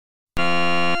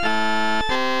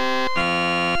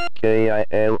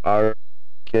KILR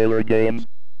Games.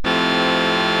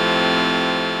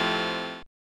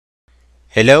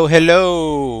 Hello,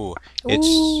 hello! It's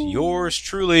Ooh. yours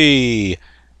truly,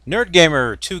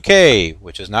 NerdGamer 2K,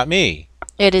 which is not me.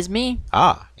 It is me.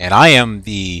 And I am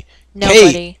the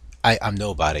Nobody. I'm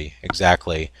nobody,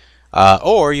 exactly.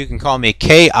 Or you can call me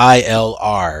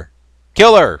KILR,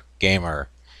 KILR Gamer.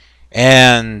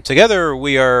 And together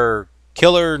we are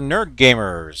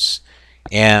KILRnerdGamerz.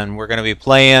 And we're going to be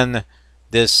playing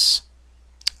this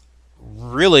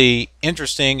really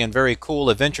interesting and very cool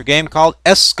adventure game called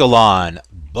Eschalon,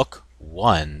 Book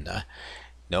 1.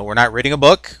 No, we're not reading a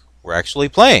book. We're actually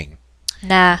playing.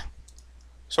 Nah.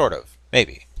 Sort of.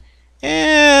 Maybe.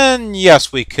 And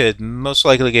yes, we could most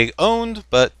likely get owned,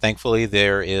 but thankfully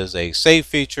there is a save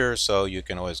feature, so you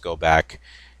can always go back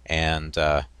and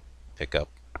pick up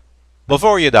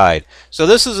before you died. So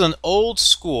this is an old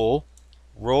school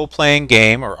role-playing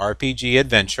game or RPG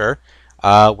adventure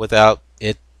without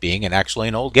it being actually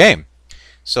an old game.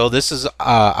 So this is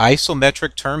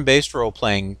isometric turn-based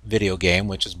role-playing video game,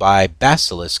 which is by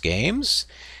Basilisk Games,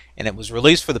 and it was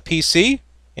released for the PC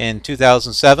in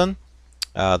 2007.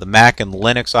 The Mac and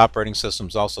Linux operating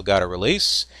systems also got a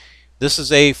release. This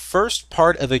is a first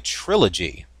part of a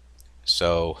trilogy.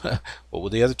 So what will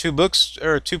the other two books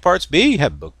or two parts be?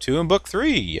 Have book 2 and book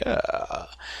 3. Yeah.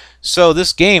 So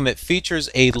this game, it features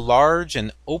a large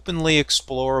and openly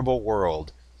explorable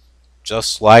world,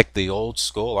 just like the old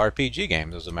school RPG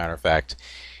games, as a matter of fact.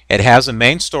 It has a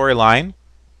main storyline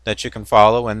that you can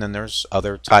follow, and then there's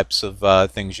other types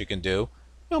of things you can do.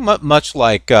 You know, much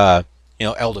like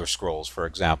Elder Scrolls, for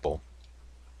example.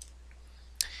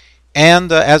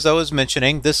 And as I was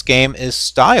mentioning, this game is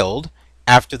styled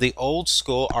after the old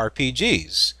school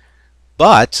RPGs,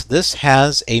 but this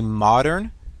has a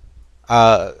modern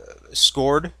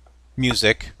scored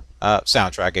music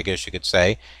soundtrack, I guess you could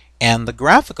say, and the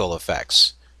graphical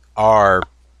effects are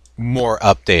more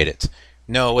updated.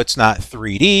 No, it's not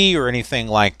 3D or anything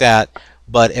like that,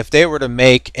 but if they were to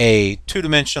make a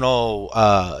two-dimensional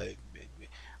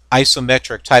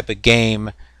isometric type of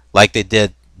game like they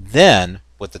did then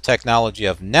with the technology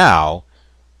of now,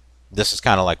 this is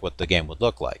kind of like what the game would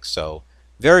look like. So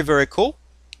very, very cool,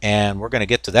 and we're going to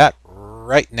get to that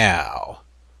right now.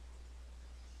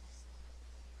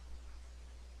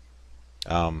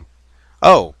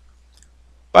 Oh,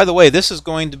 by the way, this is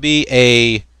going to be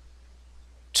a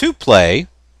two-play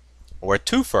or a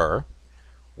twofer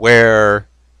where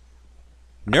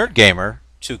NerdGamer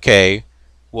 2K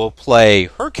will play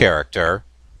her character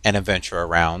and adventure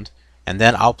around, and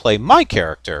then I'll play my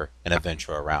character and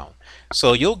adventure around.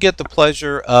 So you'll get the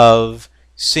pleasure of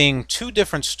seeing two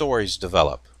different stories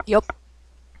develop. Yup.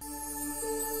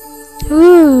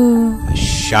 Ooh. A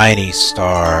shiny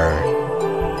star.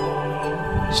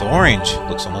 It's orange.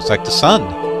 Looks almost like the sun.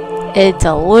 It's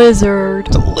a lizard.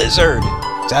 It's a lizard.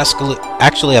 It's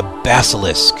actually a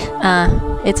basilisk.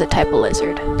 It's a type of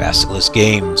lizard. Basilisk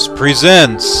Games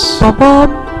presents. Bum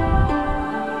bum.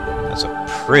 That's a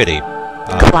pretty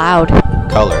Cloud.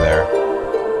 color there.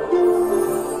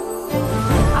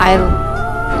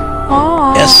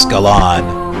 Aww. Eschalon.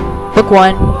 Book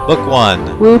 1. Book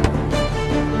 1. Whoop.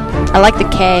 I like the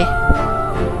K.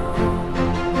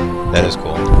 That is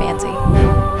cool. Fancy.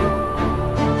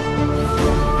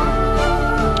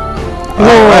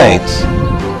 Alright.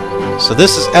 So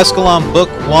this is Eschalon Book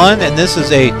 1, and this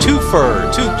is a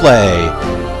twofer, two-play,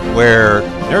 where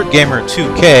NerdGamer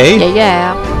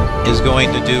 2K is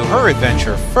going to do her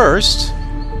adventure first,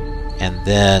 and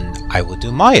then I will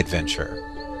do my adventure.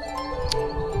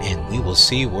 And we will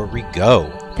see where we go.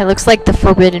 That looks like the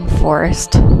Forbidden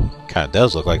Forest. Kind of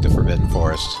does look like the Forbidden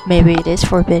Forest. Maybe it is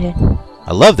forbidden.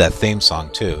 I love that theme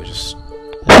song too. Just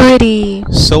Pretty.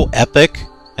 so epic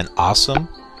and awesome.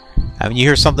 I mean, you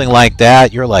hear something like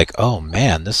that, you're like, oh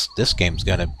man, this game's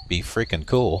gonna be freaking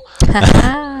cool.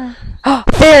 Oh,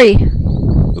 fairy.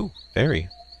 Ooh, fairy.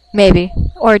 Maybe.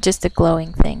 Or just a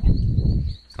glowing thing.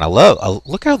 And I love,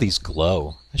 look how these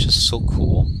glow. It's just so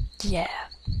cool. Yeah.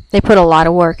 They put a lot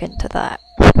of work into that.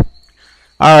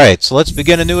 Alright, so let's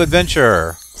begin a new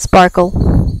adventure. Sparkle.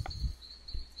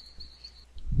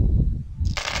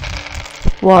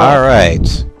 Whoa.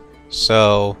 Alright,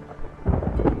 so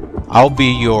I'll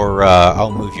be your,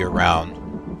 I'll move you around,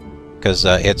 because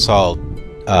it's all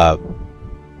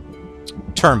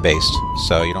turn-based,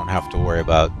 so you don't have to worry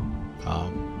about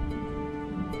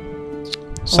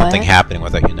something happening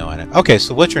without you knowing it. Okay,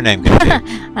 so what's your name going to be?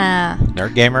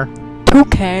 NerdGamer?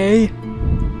 2K.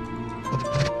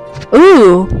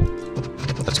 Ooh.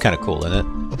 That's kind of cool, isn't it?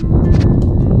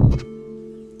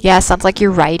 Yeah, sounds like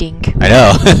you're writing. I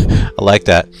know. I like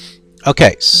that.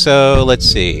 Okay, so let's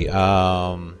see.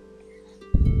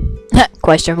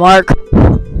 Question mark. How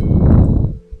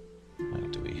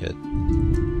do we hit?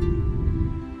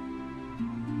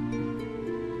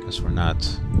 Guess we're not.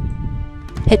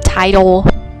 Hit title.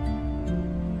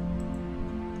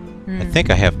 I think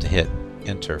I have to hit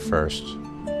enter first.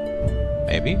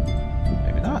 Maybe?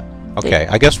 Maybe not. Okay,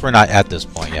 I guess we're not at this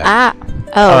point yet. Ah.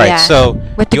 Oh, Alright, yeah. so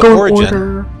With the your gold origin.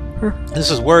 order. This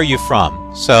is where are you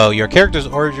from? So your character's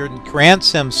origin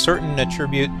grants him certain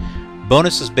attribute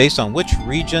bonuses based on which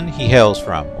region he hails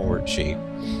from, or she.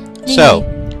 So,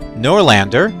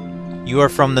 Norlander, you are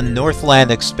from the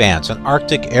Northland Expanse, an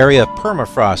Arctic area of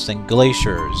permafrost and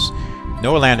glaciers.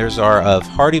 Norlanders are of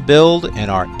hardy build and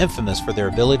are infamous for their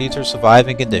ability to survive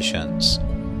in conditions.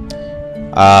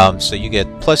 So you get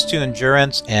 +2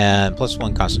 endurance and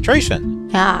 +1 concentration.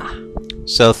 Yeah.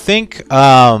 So think,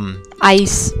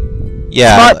 Ice.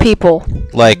 yeah, Smart people.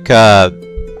 like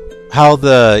how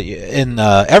in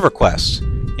EverQuest,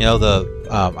 you know,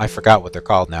 the I forgot what they're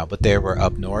called now, but they were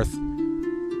up north.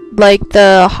 Like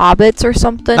the hobbits or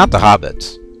something? Not the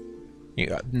hobbits,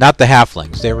 not the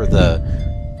halflings. They were the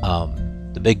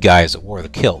big guys that wore the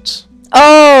kilts.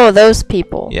 Oh, those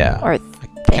people. Yeah. Or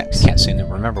Can't things. seem to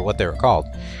remember what they were called.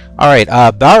 All right,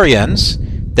 Barians.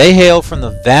 They hail from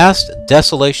the vast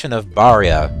desolation of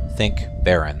Baria. Think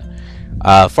barren.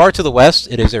 Far to the west,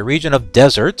 it is a region of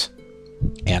desert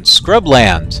and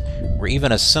scrubland, where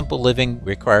even a simple living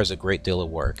requires a great deal of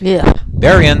work. Yeah.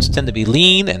 Barians tend to be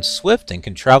lean and swift and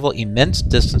can travel immense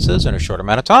distances in a short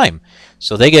amount of time.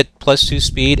 So they get +2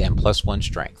 speed and +1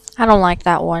 strength. I don't like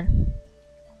that one.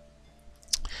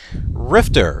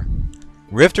 Rifter.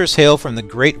 Rifters hail from the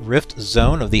Great Rift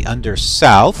Zone of the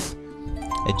Under-South,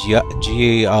 a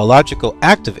geological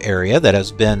active area that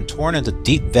has been torn into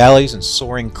deep valleys and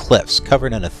soaring cliffs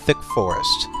covered in a thick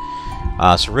forest.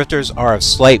 So Rifters are of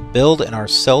slight build and are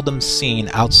seldom seen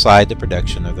outside the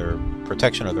protection of their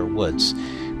woods.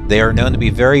 They are known to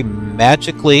be very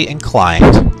magically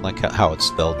inclined, like how it's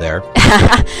spelled there,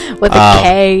 With a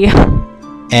K.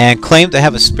 and claim to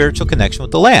have a spiritual connection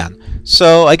with the land.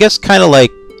 So I guess kind of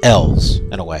like elves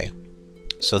in a way.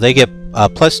 So they get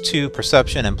 +2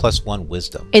 perception and +1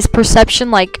 wisdom. Is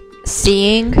perception like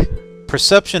seeing?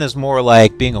 Perception is more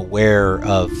like being aware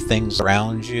of things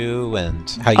around you and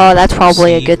how you Oh, that's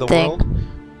probably a perceive good the thing. world.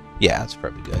 Yeah, that's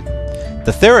probably good.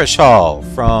 The Thereshal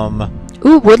from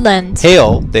Ooh, woodlands.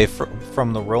 hail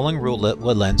from the rolling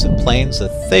woodlands and plains of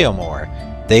Theomore.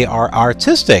 They are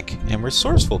artistic and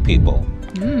resourceful people,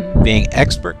 being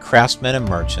expert craftsmen and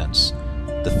merchants.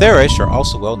 The Therish are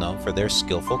also well known for their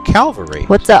skillful cavalry.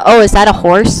 What's a... Oh, is that a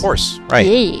horse? Horse, right.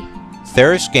 Yay.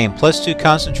 Therish gain +2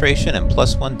 concentration and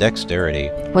 +1 dexterity.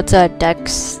 What's a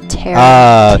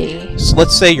dexterity? So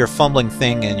let's say you're fumbling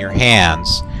thing in your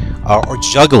hands, or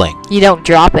juggling. You don't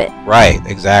drop it. Right,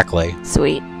 exactly.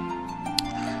 Sweet.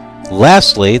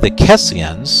 Lastly, the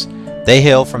Kessians. They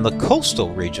hail from the coastal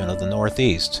region of the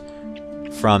northeast,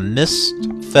 from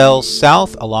Mistfell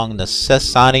south along the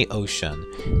Sesani Ocean.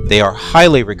 They are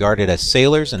highly regarded as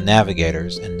sailors and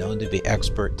navigators and known to be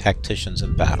expert tacticians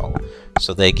in battle.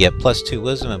 So they get +2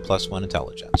 wisdom and +1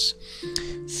 intelligence.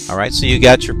 Alright, so you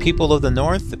got your people of the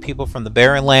north, the people from the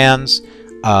barren lands,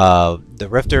 the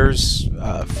rifters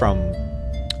from,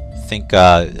 think,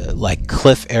 like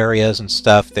cliff areas and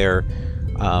stuff. They're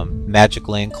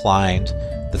magically inclined.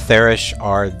 The Therish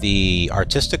are the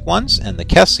artistic ones, and the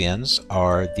Kessians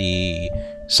are the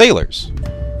sailors.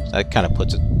 That kind of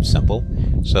puts it simple.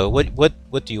 So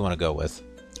what do you want to go with?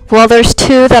 Well, there's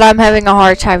two that I'm having a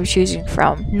hard time choosing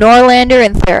from. Norlander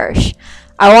and Therish.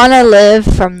 I want to live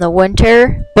from the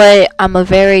winter, but I'm a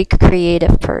very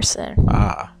creative person.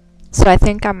 Ah, So I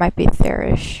think I might be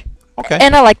Therish. okay.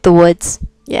 And I like the woods.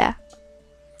 Yeah.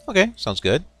 Okay, sounds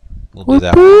good. We'll do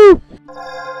that. Whoop-whoop.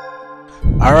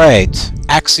 Alright,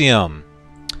 Axiom.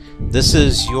 This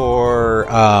is your,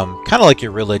 kind of like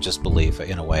your religious belief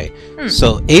in a way.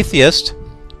 So, atheist,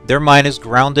 their mind is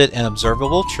grounded in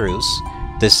observable truths.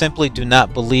 They simply do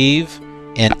not believe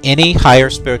in any higher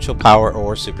spiritual power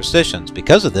or superstitions.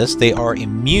 Because of this, they are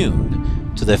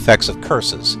immune to the effects of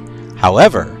curses.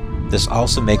 However, this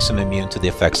also makes them immune to the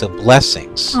effects of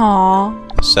blessings.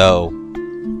 Aww. So,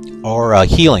 or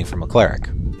healing from a cleric.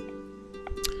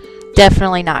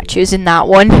 Definitely not choosing that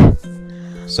one.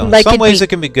 So in Like some it'd ways be- it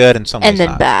can be good, in some ways And then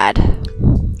not. bad.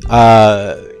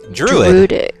 Druid.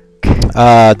 Druidic.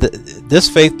 This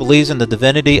faith believes in the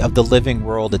divinity of the living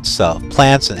world itself.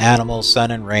 Plants and animals,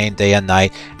 sun and rain, day and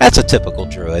night. That's a typical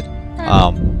druid.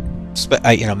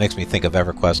 Makes me think of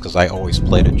EverQuest because I always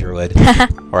played a druid.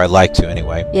 Or I like to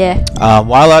anyway. Yeah.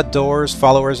 While outdoors,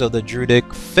 followers of the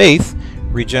druidic faith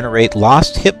regenerate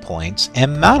lost hit points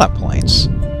and mana points.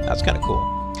 That's kind of cool.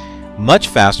 Much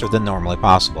faster than normally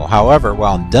possible. However,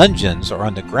 while in dungeons or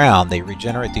underground, they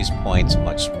regenerate these points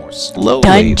much more slowly.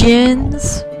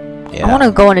 Dungeons? Yeah. I want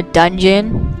to go in a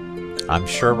dungeon. I'm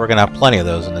sure we're going to have plenty of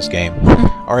those in this game.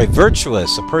 Are a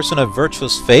virtuous. A person of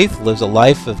virtuous faith lives a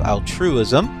life of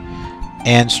altruism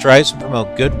and strives to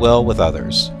promote goodwill with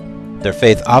others. Their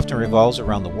faith often revolves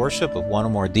around the worship of one or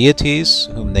more deities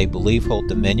whom they believe hold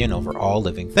dominion over all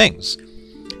living things.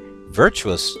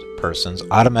 Virtuous persons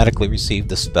automatically receive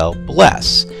the spell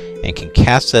Bless and can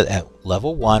cast it at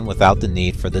level 1 without the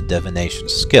need for the divination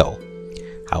skill.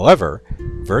 However,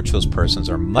 virtuous persons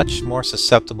are much more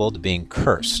susceptible to being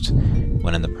cursed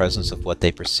when in the presence of what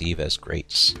they perceive as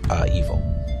great evil.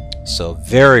 So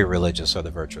very religious are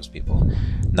the virtuous people.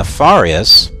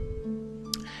 Nefarious.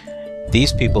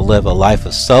 These people live a life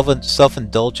of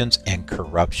self-indulgence and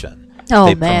corruption. Oh,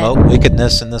 they man. promote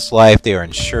wickedness in this life. They are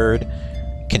ensured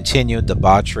continued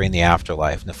debauchery in the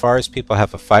afterlife. Nefarious people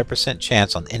have a 5%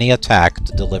 chance on any attack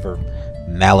to deliver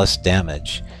malice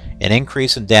damage, an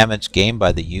increase in damage gained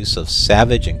by the use of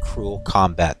savage and cruel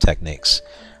combat techniques.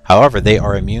 However, they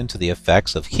are immune to the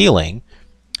effects of healing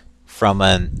from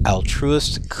an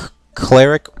altruist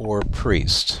cleric or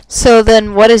priest. So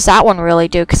then what does that one really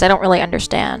do? Because I don't really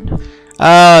understand.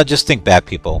 Just think bad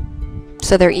people.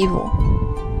 So they're evil.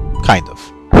 Kind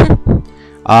of.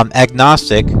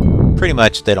 Agnostic, pretty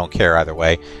much they don't care either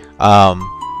way.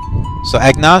 So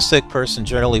agnostic person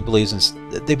generally believes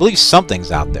they believe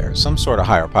something's out there, some sort of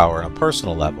higher power on a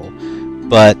personal level,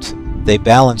 but they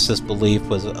balance this belief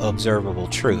with observable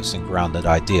truths and grounded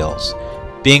ideals.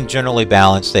 Being generally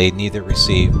balanced, they neither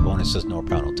receive bonuses nor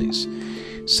penalties.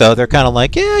 So they're kind of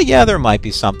like, yeah, there might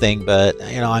be something, but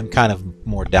you know, I'm kind of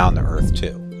more down to earth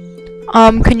too.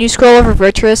 Can you scroll over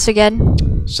virtuous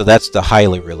again? So that's the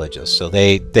highly religious. So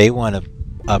they want to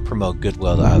promote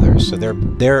goodwill to others. So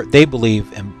they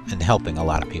believe in helping a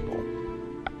lot of people.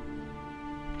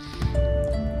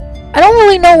 I don't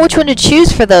really know which one to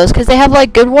choose for those, because they have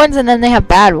like good ones and then they have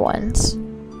bad ones.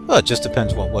 Well, it just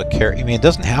depends on what character. I mean, it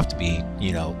doesn't have to be,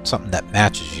 you know, something that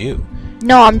matches you.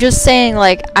 No, I'm just saying,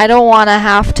 like, I don't want to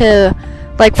have to,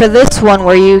 like, for this one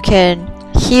where you can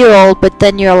heal, but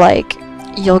then you're like,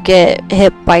 you'll get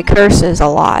hit by curses a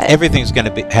lot. Everything's going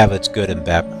to have its good and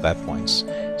bad points.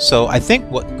 So I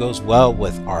think what goes well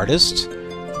with artist,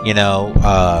 you know,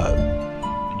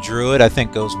 druid, I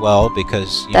think goes well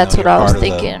because you that's know, what I was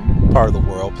thinking. Part of the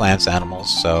world, plants,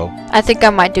 animals. So I think I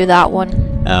might do that one.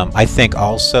 I think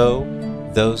also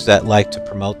those that like to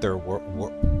promote their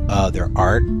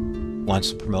art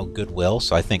wants to promote goodwill.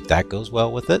 So I think that goes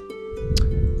well with it.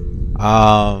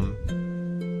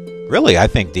 Really, I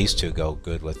think these two go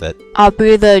good with it. I'll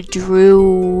be the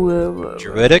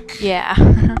Druidic? Yeah.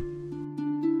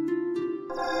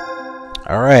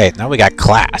 Alright, now we got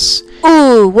class.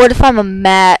 Ooh, what if I'm a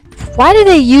mat? Why do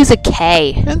they use a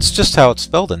K? That's just how it's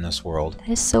spelled in this world. That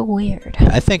is so weird.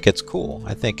 I think it's cool.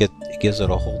 I think it gives it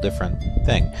a whole different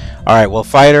thing. Alright, well,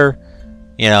 fighter,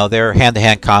 you know, they're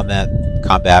hand-to-hand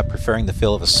combat, preferring the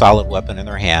feel of a solid weapon in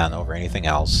their hand over anything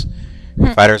else.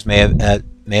 Fighters may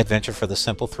adventure for the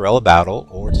simple thrill of battle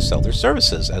or to sell their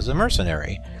services as a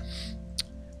mercenary.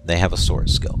 They have a sword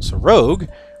skill. So rogue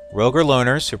are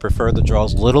loners who prefer to draw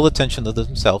as little attention to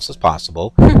themselves as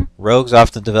possible. Rogues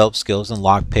often develop skills in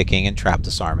lock-picking and trap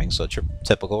disarming, so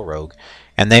typical rogue.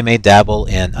 And they may dabble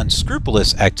in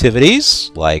unscrupulous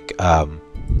activities like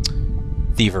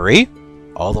thievery,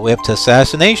 all the way up to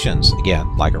assassinations,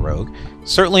 again, like a rogue.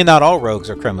 Certainly not all rogues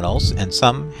are criminals, and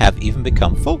some have even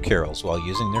become folk heroes while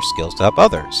using their skills to help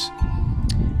others.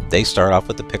 They start off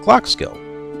with the pick-lock skill.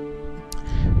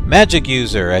 Magic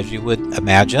user, as you would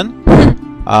imagine.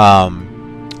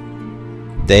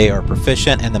 They are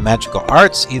proficient in the magical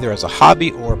arts, either as a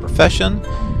hobby or a profession.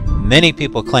 Many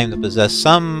people claim to possess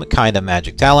some kind of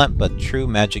magic talent, but true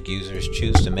magic users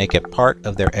choose to make it part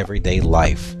of their everyday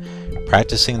life,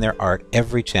 practicing their art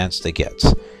every chance they get.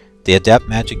 The adept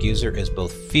magic user is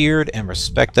both feared and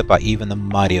respected by even the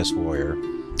mightiest warrior.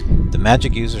 The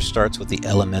magic user starts with the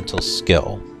elemental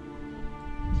skill.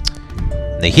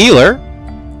 The healer,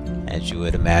 as you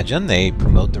would imagine, they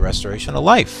promote the restoration of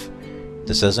life.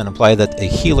 This doesn't imply that a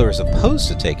healer is opposed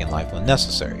to taking life when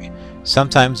necessary.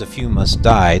 Sometimes a few must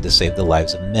die to save the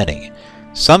lives of many.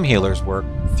 Some healers work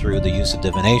through the use of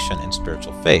divination and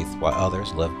spiritual faith, while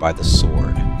others live by the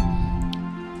sword.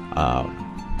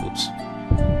 Oops.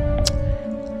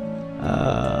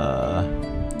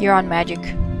 You're on magic.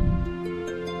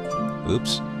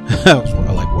 Oops. I was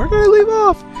like, where did I leave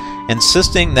off?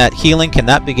 Insisting that healing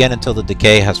cannot begin until the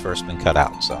decay has first been cut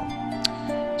out.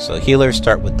 So healers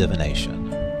start with divination.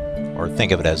 or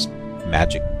think of it as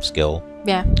magic skill.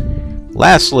 Yeah.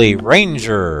 Lastly,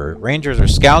 Ranger. Rangers are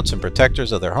scouts and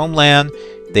protectors of their homeland.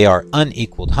 They are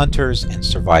unequaled hunters and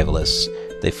survivalists.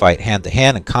 They fight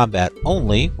hand-to-hand in combat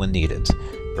only when needed,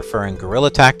 preferring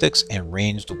guerrilla tactics and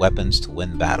ranged weapons to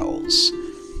win battles.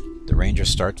 The Ranger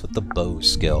starts with the bow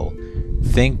skill.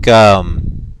 Think of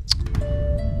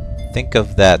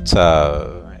that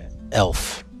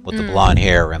elf with the blonde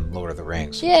hair in Lord of the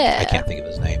Rings. Yeah. I can't think of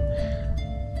his name.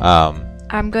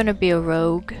 I'm gonna be a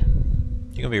rogue.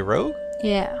 You gonna be a rogue?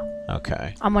 Yeah.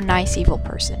 Okay. I'm a nice evil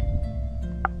person.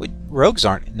 Rogues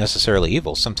aren't necessarily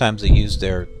evil. Sometimes they use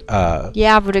their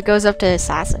Yeah, but it goes up to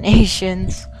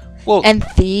assassinations. well, And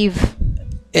thief.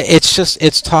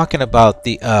 it's talking about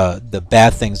the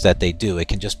bad things that they do. It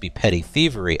can just be petty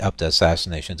thievery up to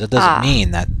assassinations. It doesn't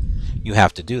mean that you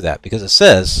have to do that, because it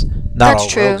says not That's all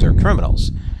true. rogues are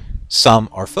criminals. Some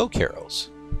are folk heroes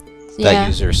that Yeah.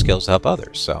 use their skills to help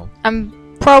others. So I'm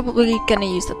probably gonna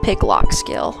use the picklock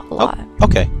skill a lot.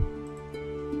 okay.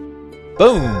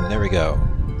 Boom! There we go.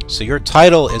 So your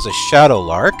title is a Shadow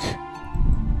Lark.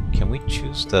 Can we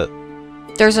choose the...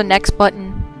 There's a next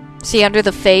button. See under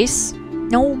the face?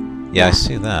 No. Yeah, I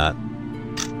see that.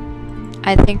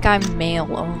 I think I'm male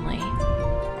only.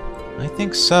 I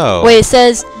think so. Wait, it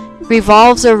says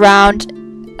revolves around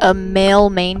a male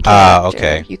main character.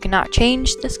 Okay. You cannot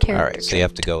change this character. Alright, so you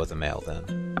have to go with a male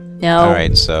then. No.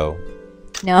 Alright, so...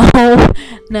 No.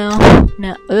 No.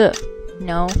 No. Ugh.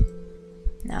 No.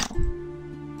 No.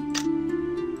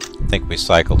 I think we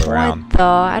cycled around. What the?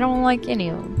 I don't like any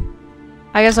of them.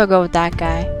 I guess I'll go with that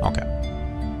guy. Okay.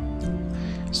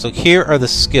 So here are the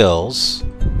skills.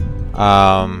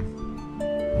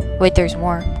 Wait, there's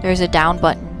more. There's a down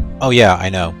button. Oh yeah, I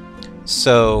know.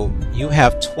 So you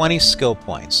have 20 skill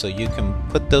points, so you can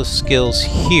put those skills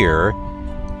here.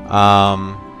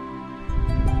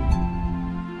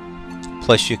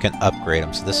 Plus you can upgrade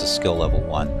them. So this is skill level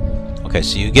 1. Okay,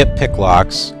 so you get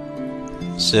picklocks.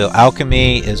 So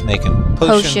alchemy is making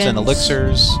potions and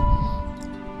elixirs.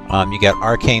 You get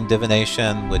arcane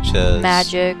divination, which is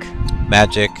Magic.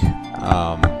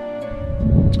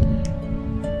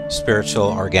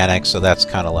 Spiritual organic, so that's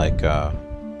kind of like I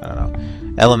don't know.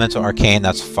 Elemental arcane,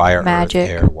 that's fire, Magic. earth,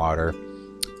 air, water.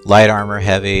 Light armor,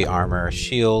 heavy armor,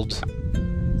 shield.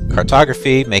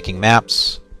 Cartography, making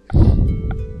maps.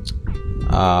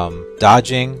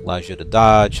 Dodging allows you to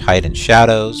dodge. Hide in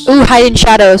shadows. Ooh, hide in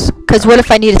shadows. Cause what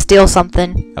if I need to steal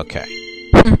something? Okay.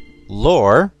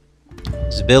 Lore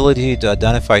is the ability to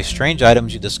identify strange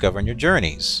items you discover in your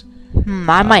journeys.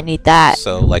 I might need that.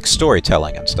 So, like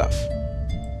storytelling and stuff.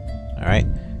 Alright.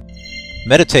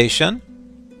 Meditation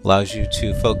allows you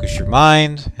to focus your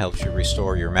mind, helps you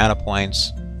restore your mana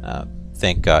points.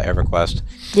 Think EverQuest.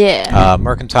 Yeah.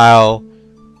 Mercantile.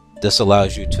 This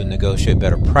allows you to negotiate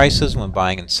better prices when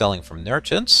buying and selling from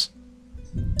merchants.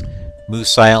 Move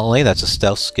silently, that's a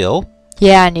stealth skill.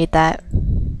 Yeah, I need that.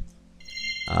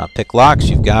 Pick locks,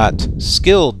 you've got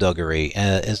skill duggery,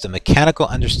 is the mechanical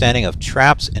understanding of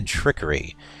traps and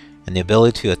trickery, and the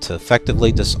ability to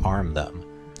effectively disarm them.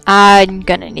 I'm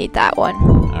gonna need that one.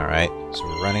 Alright, so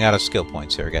we're running out of skill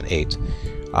points here. We got 8.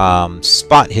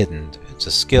 Spot hidden, it's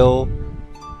a skill.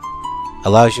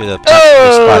 Allows you to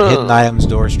passively spot hidden items,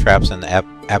 doors, traps, and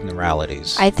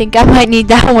abnormalities. I think I might need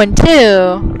that one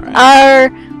too.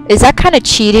 Alright. Is that kind of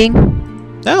cheating?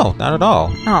 No, not at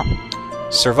all. Oh.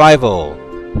 Survival.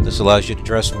 This allows you to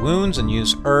dress wounds and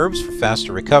use herbs for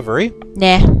faster recovery.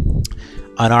 Nah.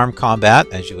 Unarmed combat,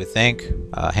 as you would think,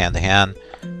 hand-to-hand.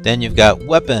 Then you've got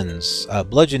weapons,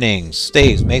 bludgeoning,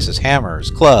 staves, maces, hammers,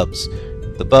 clubs,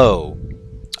 the bow,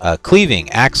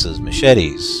 cleaving, axes,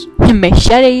 machetes.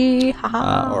 Machete.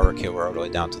 Haha. Or, okay, we're all the way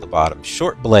down to the bottom.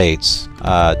 Short blades,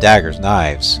 daggers,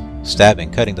 knives,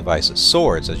 stabbing, cutting devices,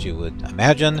 swords, as you would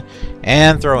imagine,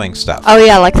 and throwing stuff. Oh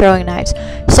yeah, like throwing knives.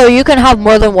 So you can have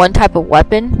more than one type of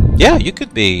weapon? Yeah, you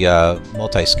could be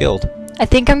multi-skilled. I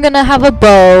think I'm gonna have a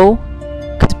bow,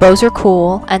 because bows are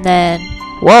cool, and then...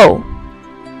 Whoa!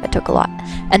 That took a lot.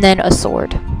 And then a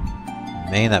sword.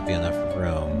 May not be enough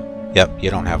room. Yep, you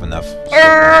don't have enough skill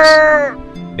points.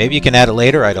 Maybe you can add it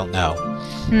later, I don't know.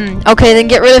 Okay, then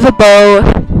get rid of a bow,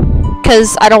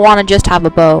 because I don't want to just have a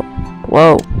bow.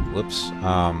 Whoa. Whoops.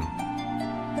 How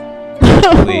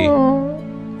do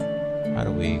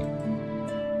we...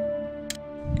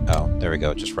 Oh, there we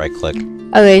go, just right-click.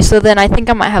 Okay, so then I think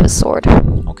I might have a sword.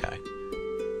 Okay.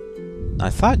 I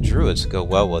thought druids go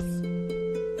well with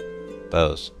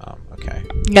bows. Okay.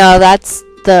 No, that's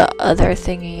the other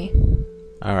thingy.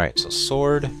 Alright, so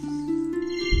sword.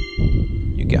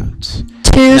 You got.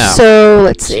 2, Now, so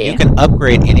let's so see. you can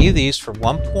upgrade any of these for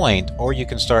 1 point, or you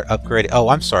can start upgrading. Oh,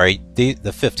 I'm sorry. The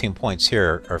 15 points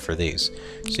here are for these.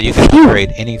 So you can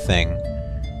upgrade anything.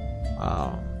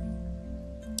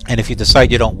 And if you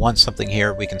decide you don't want something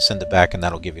here, we can send it back, and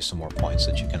that'll give you some more points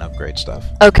that you can upgrade stuff.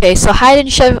 Okay, so hide in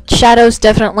shadows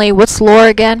definitely. What's lore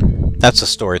again? That's the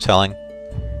storytelling.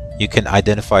 You can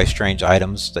identify strange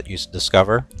items that you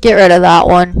discover. Get rid of that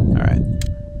one. Alright.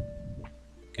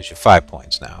 Gives you 5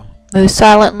 points now. Move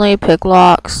silently, pick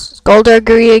locks.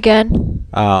 Skullduggery again.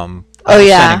 Oh yeah.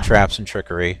 Understanding traps and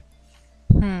trickery.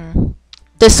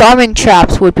 Disarming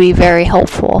traps would be very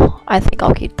helpful. I think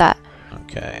I'll keep that.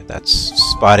 Okay, that's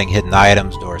spotting hidden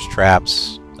items, doors,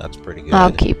 traps. That's pretty good.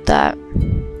 I'll keep that.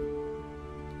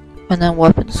 And then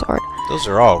weapon sword. Those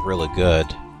are all really good.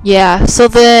 Yeah, so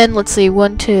then, let's see,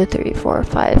 1, 2, 3, 4,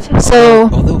 5. So,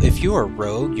 Although if you're a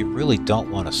rogue, you really don't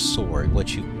want a sword.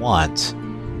 What you want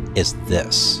is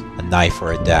this, a knife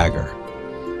or a dagger.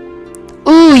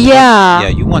 ooh, yeah. Yeah,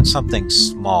 you want something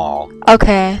small.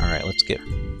 Okay. Alright, let's get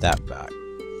that back.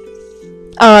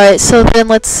 Alright, so then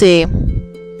let's see.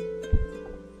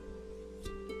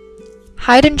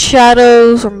 Hide in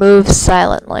shadows or move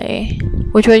silently.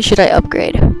 Which one should I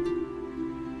upgrade?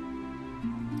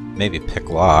 Maybe pick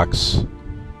locks.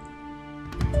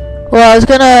 Well, I was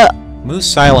gonna, Move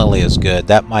silently is good.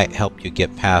 That might help you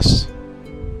get past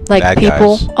like, bad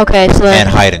people. guys. Okay, so then. And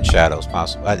hide in shadows,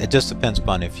 possible. It just depends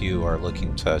upon if you are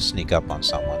looking to sneak up on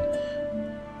someone.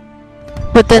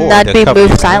 But then Or that'd to be cover your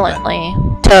move silently.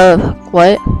 To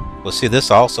what? Well, see, this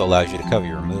also allows you to cover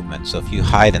your movement. So if you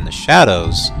hide in the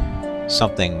shadows,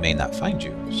 something may not find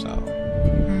you.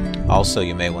 So also,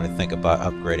 you may want to think about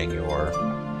upgrading your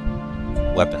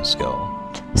weapon skill.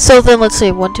 So then let's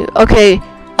see, 1, 2. Okay,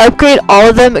 upgrade all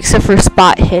of them except for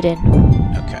spot hidden.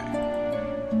 Okay.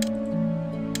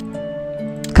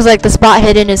 Cause like the spot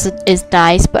hidden is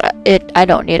nice, but I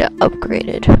don't need it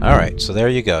upgraded. All right. So there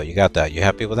you go. You got that. You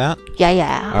happy with that?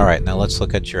 Yeah. All right. Now let's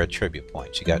look at your attribute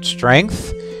points. You got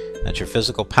strength. That's your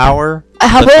physical power.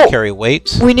 How Lift and about carry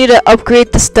weight. we need to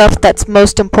upgrade the stuff that's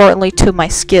most importantly to my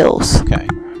skills. Okay.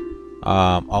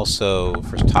 Also,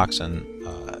 for toxin,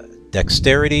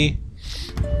 dexterity.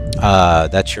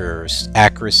 That's your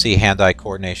accuracy, hand-eye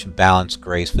coordination, balance,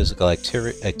 grace, physical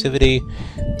activity.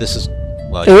 This is,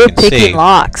 well, you can picking see,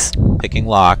 locks. picking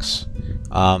locks.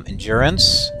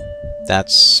 Endurance.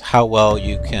 That's how well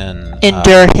you can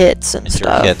Endure hits and endure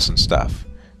stuff. hits and stuff.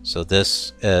 So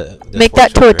this Make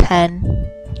that to a 10.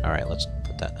 All right, let's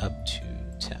put that up to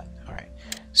 10. All right.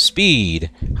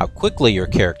 Speed, how quickly your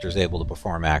character is able to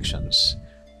perform actions.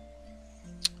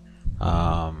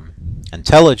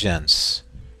 Intelligence,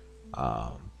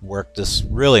 work. This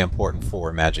really important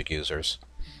for magic users.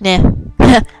 Nah.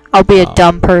 I'll be a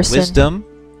dumb person. Wisdom,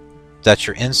 that's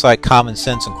your insight, common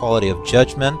sense, and quality of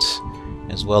judgment,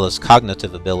 as well as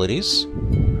cognitive abilities.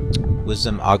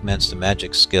 Wisdom augments the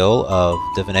magic skill of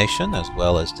divination as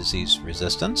well as disease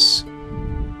resistance.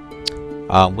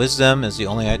 Wisdom is the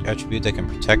only attribute that can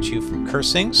protect you from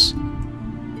cursings.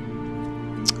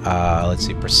 Let's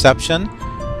see, perception.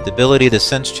 The ability to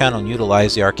sense, channel, and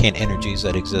utilize the arcane energies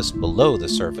that exist below the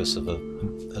surface of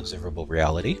observable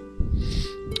reality.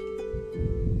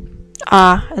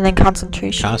 And then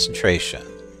concentration. Concentration.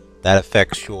 That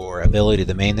affects your ability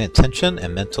to maintain attention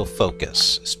and mental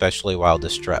focus, especially while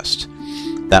distressed.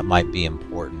 That might be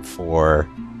important for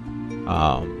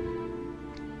a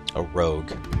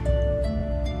rogue,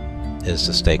 is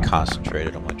to stay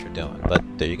concentrated on what you're doing. But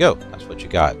there you go. That's what you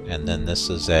got. And then this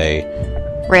is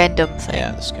a Random thing.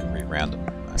 yeah, this can be random.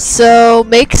 So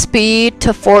make speed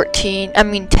to 10.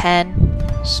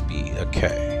 Speed.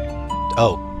 Okay.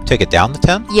 Oh, take it down to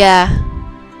 10? Yeah.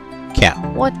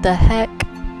 Can't. What the heck?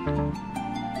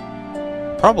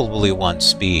 Probably 1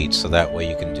 speed, so that way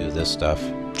you can do this stuff.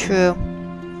 True.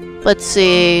 Let's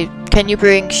see. Can you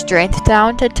bring strength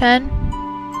down to 10?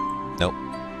 Nope.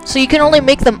 So you can only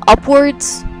make them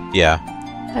upwards? Yeah.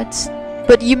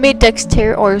 But you made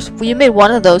dexterity, or you made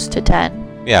one of those to 10.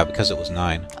 Yeah, because it was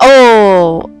 9.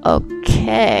 Oh,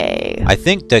 okay. I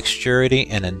think dexterity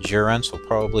and endurance will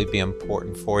probably be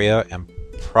important for you, and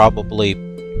probably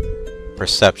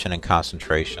perception and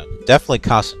concentration. Definitely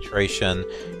concentration,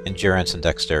 endurance, and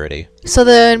dexterity. So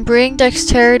then bring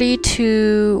dexterity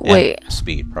to... Wait. And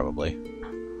speed, probably.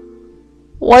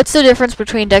 What's the difference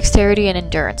between dexterity and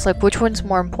endurance? Like, which one's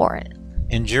more important?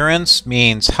 Endurance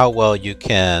means how well you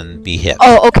can be hit.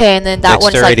 Oh, okay, and then that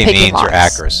one's like Dexterity picking means locks. your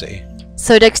accuracy.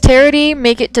 So dexterity,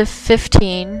 make it to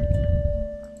 15.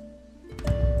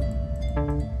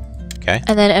 Okay.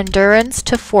 And then endurance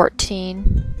to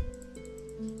 14.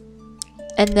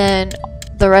 And then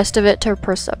the rest of it to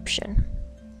perception.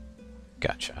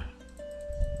 Gotcha.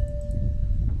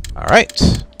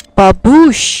 Alright.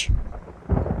 Baboosh!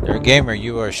 NerdGamer,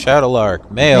 you are Shadowlark,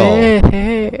 male.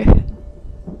 Hey.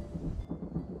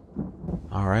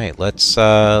 Alright, let's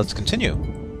continue.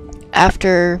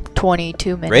 After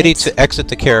 22 minutes. Ready to exit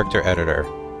the character editor.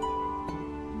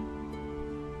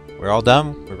 We're all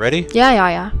done? We're ready?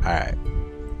 Yeah. Alright.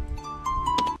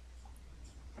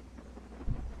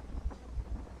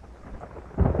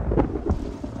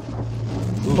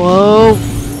 Whoa!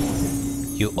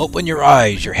 You open your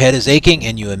eyes, your head is aching,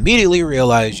 and you immediately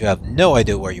realize you have no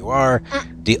idea where you are.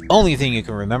 The only thing you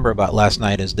can remember about last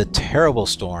night is the terrible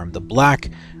storm, the black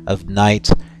of night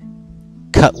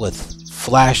cut with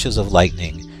flashes of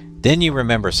lightning. Then you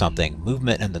remember something,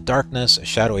 movement in the darkness, a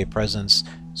shadowy presence.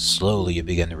 Slowly you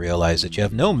begin to realize that you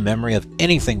have no memory of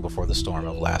anything before the storm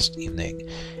of last evening.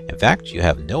 In fact, you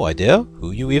have no idea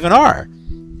who you even are.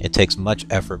 It takes much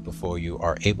effort before you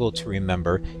are able to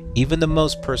remember even the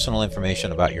most personal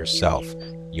information about yourself,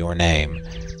 your name.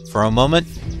 For a moment,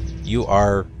 you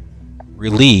are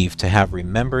relieved to have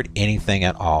remembered anything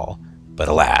at all. But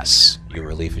alas, your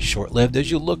relief is short-lived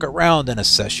as you look around and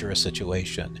assess your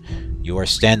situation. You are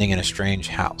standing in a strange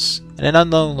house, in an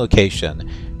unknown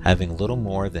location, having little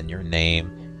more than your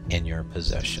name in your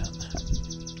possession.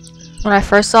 When I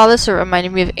first saw this, it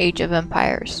reminded me of Age of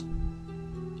Empires.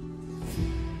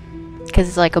 Because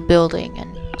it's like a building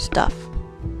and stuff.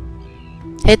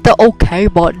 Hit the OK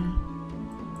button.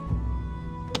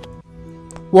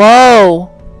 Whoa!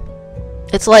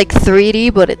 It's like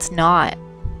 3D, but it's not.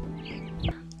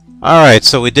 Alright,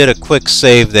 so we did a quick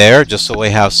save there, just so we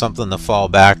have something to fall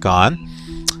back on.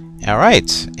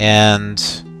 Alright, and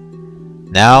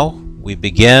now we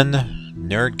begin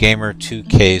NerdGamer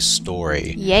 2K's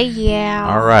story. Yeah.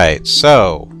 Alright,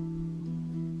 so...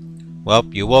 well,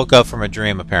 you woke up from a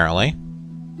dream, apparently.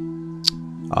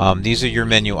 These are your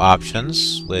menu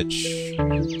options, which...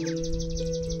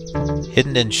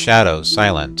 hidden in shadows,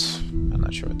 silent. I'm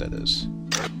not sure what that is.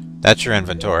 That's your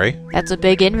inventory. That's a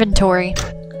big inventory.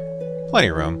 Plenty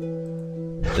of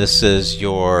room. This is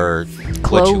your...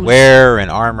 Clothes. what you wear and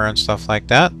armor and stuff like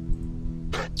that.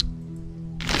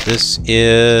 This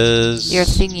is... Your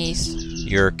thingies.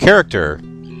 your character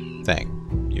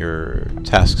thing. Your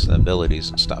tasks and abilities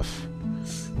and stuff.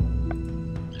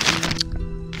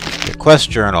 Your quest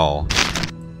journal.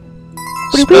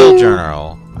 Spell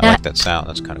journal. I like that sound.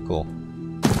 That's kind of cool.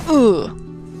 Ooh.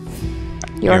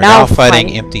 You're now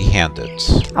fighting empty-handed.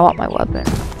 I want my weapon.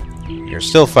 You're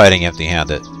still fighting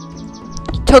empty-handed.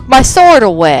 Took my sword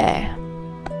away.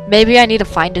 Maybe I need to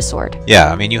find a sword.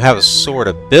 Yeah, I mean, you have a sword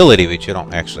ability, but you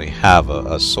don't actually have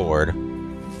a sword.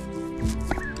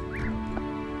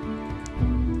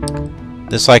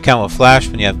 This icon will flash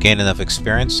when you have gained enough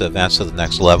experience to advance to the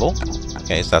next level.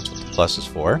 Okay, so that's what the plus is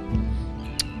for.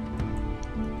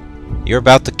 You're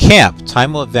about to camp.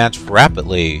 Time will advance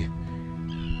rapidly,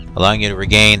 allowing you to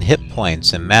regain hit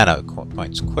points and mana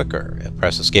points quicker.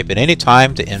 Press escape at any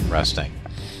time to end resting.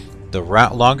 The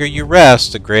longer you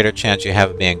rest, the greater chance you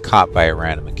have of being caught by a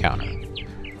random encounter.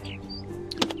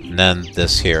 And then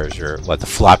this here is your, the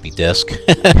floppy disk.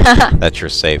 That's your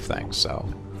save thing,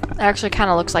 so. It actually kind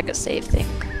of looks like a save thing.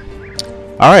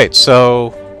 Alright,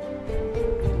 so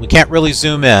we can't really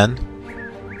zoom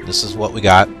in. This is what we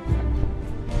got.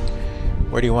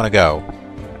 Where do you want to go?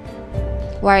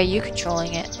 Why are you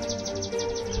controlling it?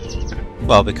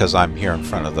 Well, because I'm here in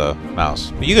front of the mouse.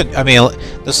 But you can, I mean,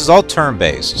 this is all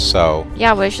turn-based, so...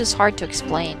 Yeah, but it's just hard to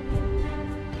explain.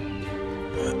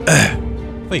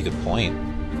 well, you could point.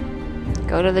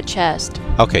 Go to the chest.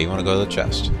 Okay, you want to go to the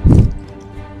chest.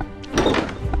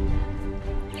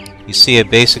 You see a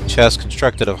basic chest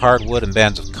constructed of hardwood and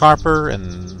bands of copper,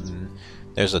 and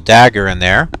there's a dagger in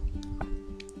there.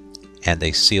 And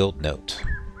a sealed note.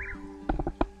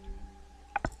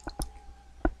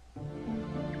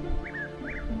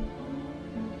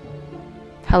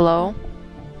 Hello?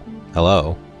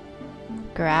 Hello?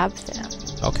 Grab them.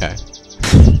 Okay. I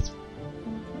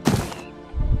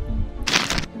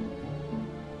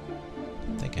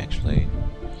think actually...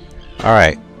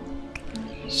 Alright.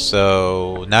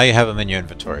 So, now you have them in your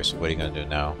inventory, so what are you going to do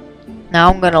now? Now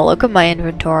I'm going to look at my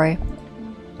inventory.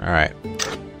 Alright.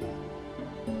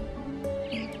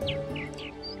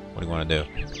 What do you want to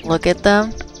do? Look at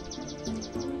them.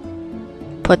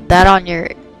 Put that on your...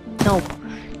 Nope.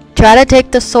 Try to take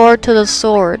the sword to the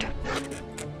sword.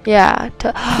 Yeah,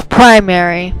 to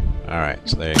primary. Alright,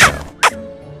 so there you go.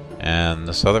 And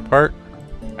this other part?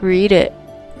 Read it.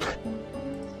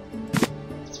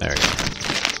 There we go.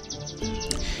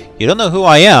 You don't know who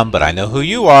I am, but I know who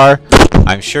you are.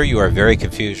 I'm sure you are very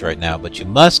confused right now, but you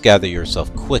must gather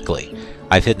yourself quickly.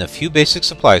 I've hidden a few basic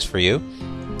supplies for you.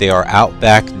 They are out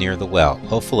back near the well.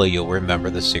 Hopefully you'll remember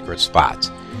the secret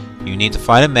spot. You need to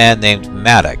find a man named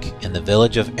Maddock in the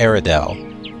village of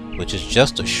Aridel, which is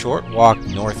just a short walk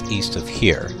northeast of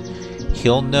here.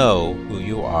 He'll know who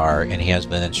you are, and he has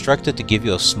been instructed to give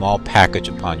you a small package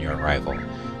upon your arrival.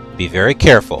 Be very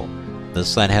careful.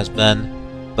 This land has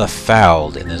been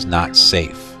befouled and is not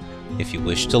safe. If you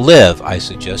wish to live, I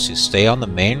suggest you stay on the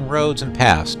main roads and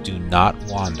paths. Do not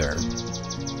wander.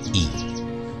 E.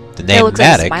 The name looks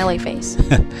Maddock. like a smiley face.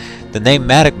 The name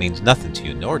Maddock means nothing to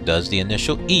you, nor does the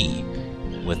initial E.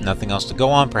 With nothing else to go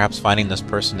on, perhaps finding this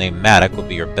person named Maddock will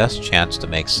be your best chance to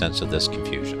make sense of this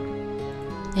confusion.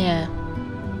 Yeah.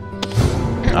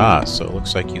 Ah, so it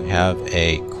looks like you have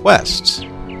a quest.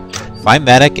 Find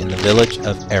Maddock in the village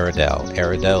of Aridel.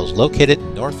 Aridel is located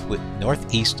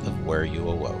northeast of where you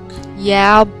awoke.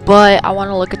 Yeah, but I want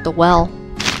to look at the well.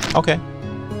 Okay.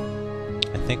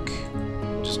 I think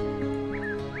just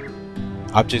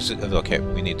objects. Okay,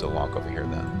 we need to walk over here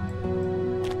then.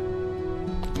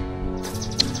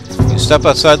 You step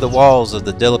outside the walls of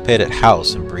the dilapidated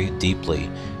house and breathe deeply.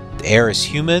 The air is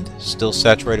humid, still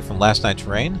saturated from last night's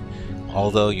rain,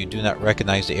 although you do not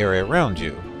recognize the area around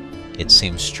you. It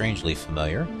seems strangely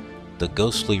familiar. The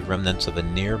ghostly remnants of a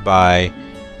nearby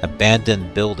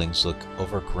abandoned buildings look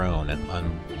overgrown and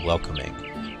unwelcoming.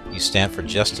 You stand for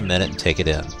just a minute and take it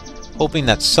in, hoping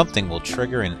that something will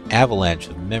trigger an avalanche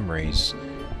of memories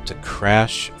to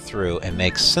crash through and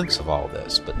make sense of all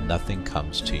this, but nothing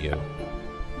comes to you.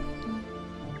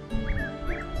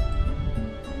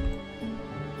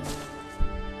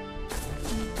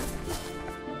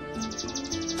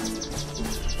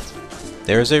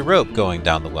 There's a rope going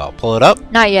down the well. Pull it up.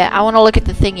 Not yet. I want to look at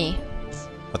the thingy.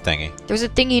 What thingy? There's a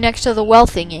thingy next to the well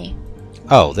thingy.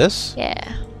 Oh, this?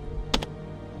 Yeah.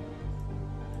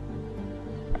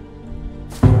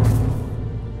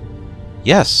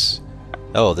 Yes.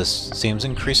 Oh, this seems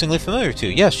increasingly familiar to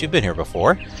you. Yes, you've been here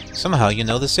before. Somehow you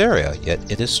know this area,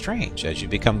 yet it is strange. As you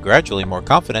become gradually more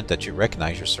confident that you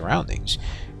recognize your surroundings,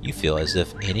 you feel as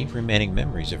if any remaining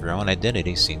memories of your own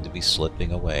identity seem to be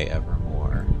slipping away ever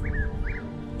more.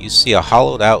 You see a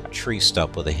hollowed-out tree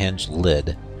stump with a hinged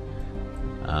lid.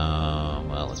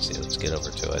 Well, let's see. Let's get over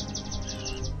to it.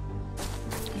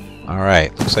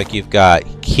 Alright, looks like you've got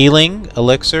healing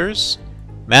elixirs,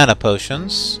 mana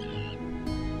potions,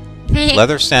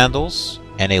 leather sandals,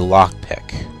 and a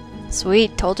lockpick.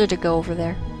 Sweet. Told her to go over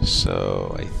there.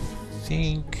 So, I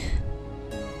think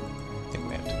we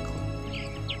have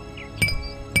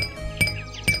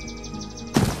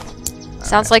to...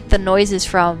 Sounds like the noises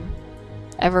from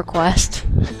EverQuest.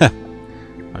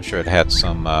 I'm sure it had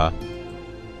some,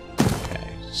 okay,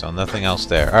 so nothing else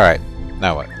there. Alright,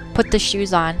 now what? Put the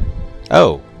shoes on.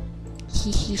 Oh!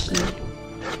 Hee hee hee.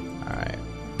 Alright.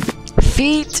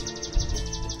 Feet!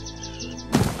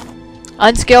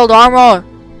 Unskilled armor!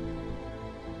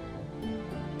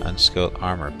 Unskilled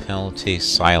armor, penalty,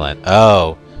 silent.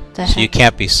 Oh! So you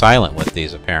can't be silent with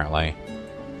these, apparently.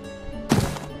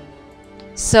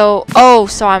 So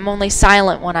I'm only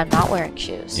silent when I'm not wearing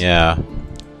shoes. Yeah.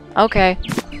 Okay.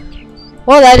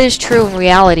 Well, that is true in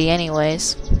reality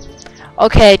anyways.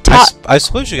 Okay, I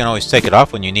suppose you can always take it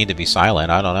off when you need to be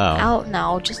silent. I don't know. Oh,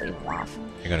 no, just leave them off.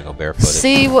 You're gonna go barefooted.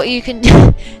 See what you can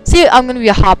do. See, I'm gonna be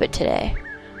a hobbit today.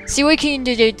 See what you can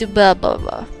do, blah, blah,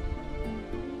 blah.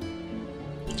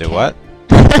 Do what?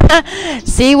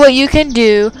 See what you can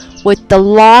do with the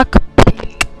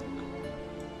lockpick.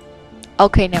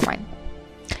 Okay, never mind.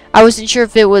 I wasn't sure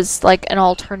if it was like an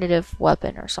alternative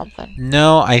weapon or something.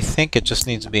 No, I think it just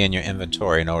needs to be in your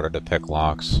inventory in order to pick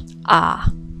locks.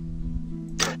 Ah.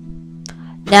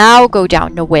 Now go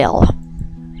down the well.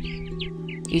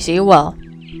 You see a well?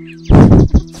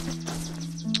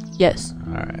 Yes.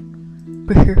 Alright.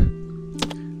 We're here.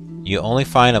 You only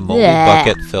find a moldy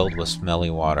bucket filled with smelly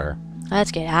water.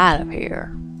 Let's get out of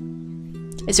here.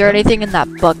 Is there anything in that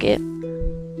bucket?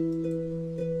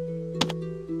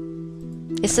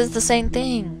 It says the same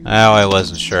thing. Oh, I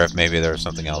wasn't sure if maybe there was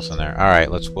something else in there.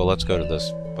 Alright, let's go to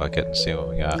this bucket and see what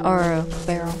we got. Or a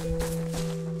barrel.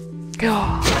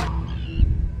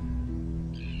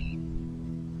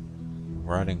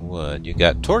 Rotting wood. You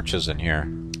got torches in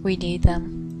here. We need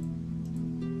them.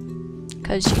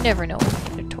 Because you never know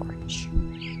when you need a torch.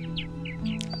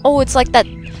 Oh, it's like that.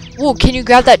 Whoa, can you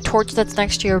grab that torch that's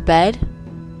next to your bed?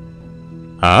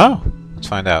 Oh, let's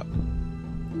find out.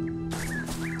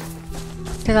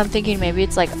 Because I'm thinking maybe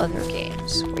it's like other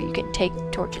games where you can take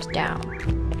torches down.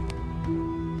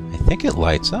 I think it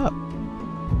lights up.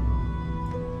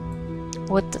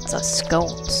 What? That's a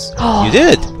scones. You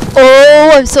did!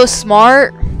 Oh, I'm so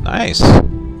smart. Nice.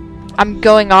 I'm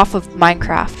going off of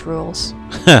Minecraft rules.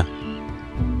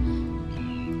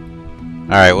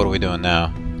 Alright, what are we doing now?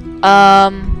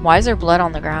 Why is there blood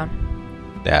on the ground?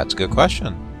 That's a good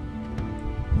question.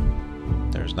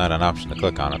 There's not an option to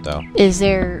click on it, though. Is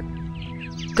there...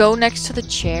 Go next to the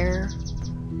chair.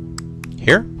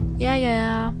 Here?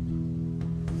 Yeah.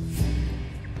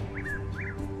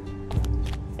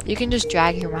 You can just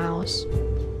drag your mouse.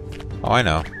 Oh, I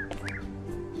know.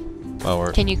 Well,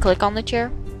 we're... Can you click on the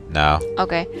chair? No.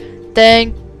 Okay.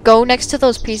 Then go next to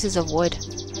those pieces of wood.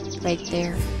 Right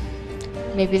there.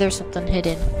 Maybe there's something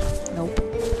hidden. Nope.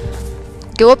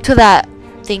 Go up to that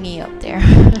thingy up there.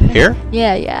 Here?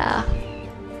 Yeah.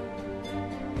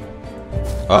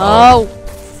 Uh-oh. Oh!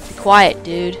 Be quiet,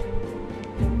 dude.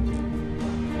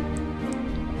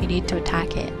 You need to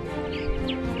attack it.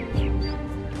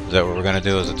 Is that what we're gonna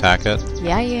do, is attack it?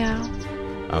 Yeah.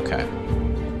 Okay.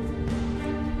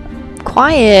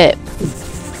 Quiet!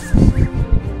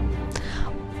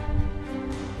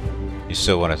 You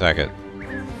still want to attack it?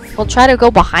 Well, try to go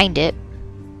behind it.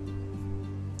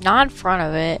 Not in front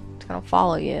of it. It's gonna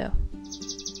follow you.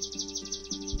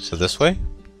 So this way?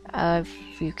 If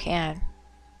you can.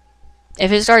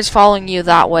 If it starts following you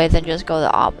that way, then just go the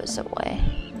opposite way.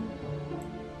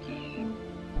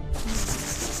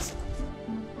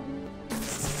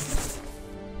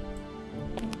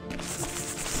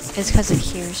 It's because it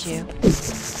hears you.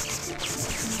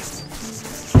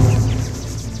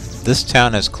 This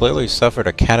town has clearly suffered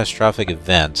a catastrophic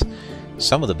event.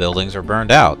 Some of the buildings are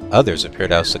burned out. Others appear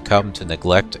to have succumbed to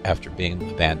neglect after being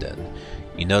abandoned.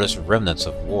 You notice remnants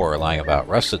of war lying about.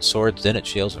 Rusted swords, dented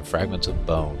shields, and fragments of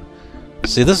bone.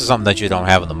 See, this is something that you don't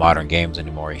have in the modern games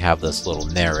anymore. You have this little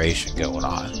narration going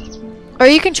on. Or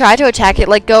you can try to attack it.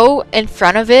 Like, go in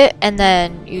front of it and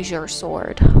then use your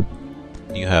sword.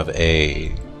 You have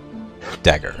a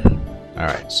dagger.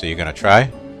 Alright, so you're gonna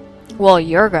try? Well,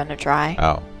 you're gonna try.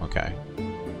 Oh, okay.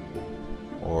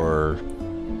 Or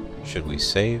should we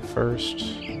save first?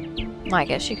 I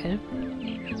guess you could.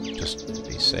 Just to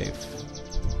be safe.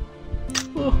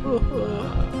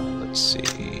 Let's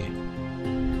see.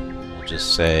 We'll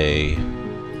just say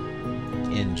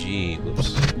NG,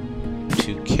 whoops,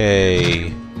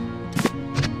 2K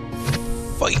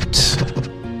fight.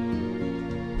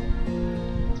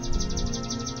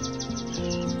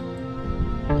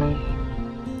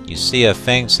 You see a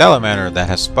fanged salamander that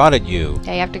has spotted you.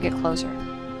 Yeah, you have to get closer.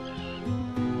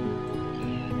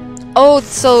 Oh,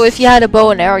 so if you had a bow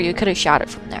and arrow, you could have shot it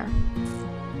from there.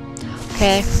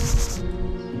 Okay.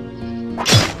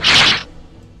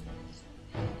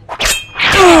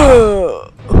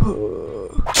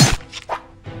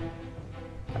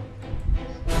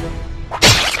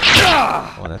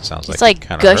 Well, that sounds It's like like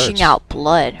kind of gushing out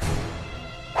blood.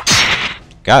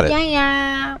 Got it.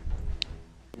 Yeah.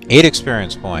 8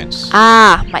 experience points.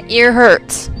 Ah, my ear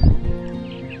hurts.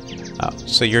 Oh,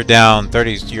 so you're down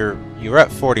 30. You're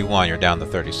at 41. You're down to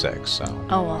 36. So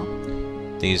Oh well.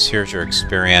 here's your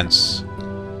experience.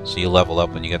 So you level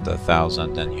up when you get to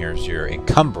 1,000. Then here's your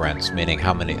encumbrance, meaning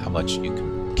how much you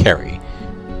can carry.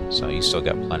 So you still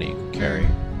got plenty you can carry.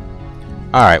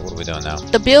 All right, what are we doing now?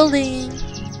 The building.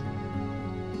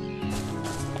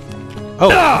 Oh,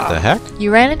 what the heck?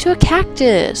 You ran into a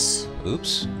cactus.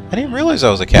 Oops. I didn't realize I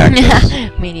was a cactus.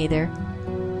 Me neither.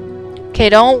 Okay,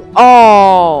 don't.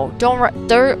 Oh, don't.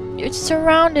 It's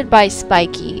surrounded by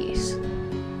spikies.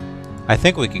 I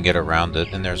think we can get around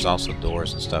it, and there's also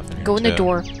doors and stuff in here. Go in the too.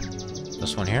 door.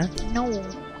 This one here? No.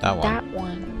 That one. That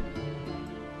one.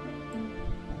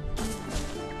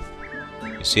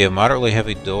 You see a moderately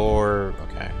heavy door.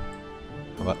 Okay.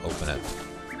 How about open it?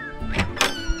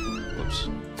 Whoops.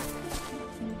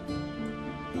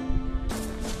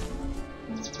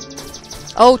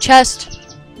 Oh, chest.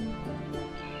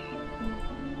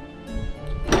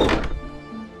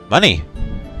 Money.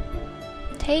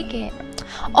 Take it.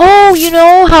 Oh, you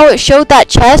know how it showed that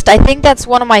chest? I think that's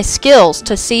one of my skills,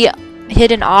 to see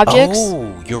hidden objects.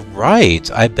 Oh, you're right.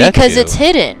 I bet because you. it's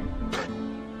hidden.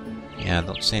 Yeah, I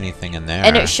don't see anything in there.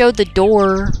 And it showed the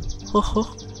door.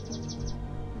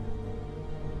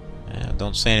 Yeah,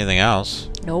 don't see anything else.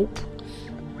 Nope.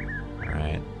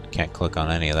 Alright. Can't click on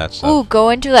any of that stuff. Ooh, go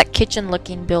into that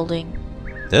kitchen-looking building.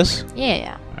 This?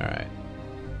 Yeah. Alright.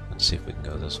 Let's see if we can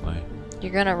go this way.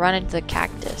 You're gonna run into the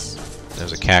cactus.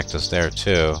 There's a cactus there,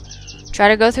 too. Try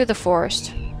to go through the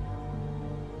forest.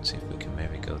 Let's see if we can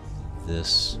maybe go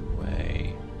this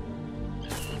way.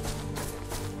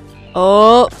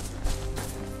 Oh!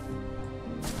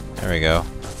 There we go.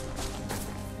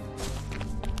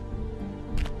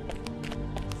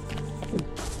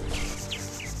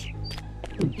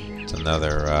 It's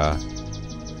another,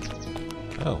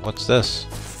 Oh, what's this?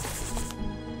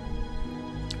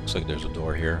 Looks like there's a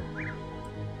door here.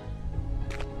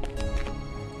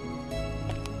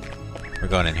 We're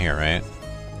going in here, right?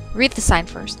 Read the sign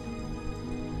first.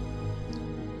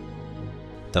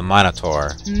 The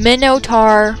Minotaur.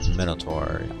 Minotaur.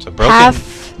 Minotaur. It's a broken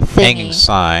Half hanging thingy.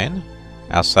 sign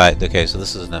outside. Okay, so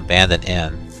this is an abandoned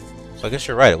inn. So I guess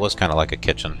you're right. It was kind of like a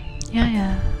kitchen.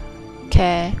 Yeah.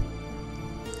 Okay.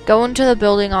 Go into the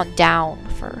building on down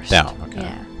first. Down. Okay.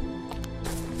 Yeah.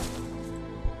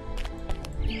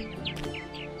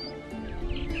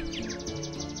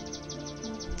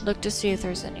 Look to see if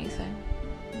there's anything.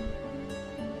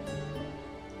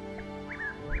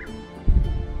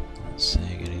 Not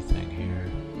seeing anything here.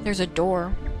 There's a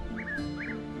door.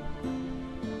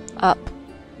 Up.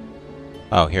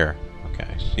 Oh, here.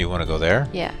 Okay. So you want to go there?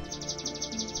 Yeah.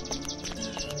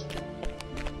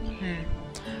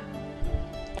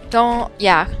 Don't.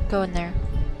 Yeah, go in there.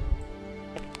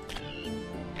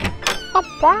 I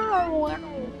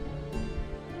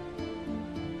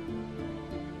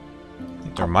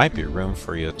think there might be room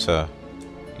for you to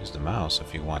use the mouse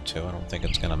if you want to. I don't think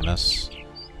it's gonna mess.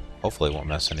 Hopefully, it won't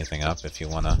mess anything up if you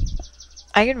wanna.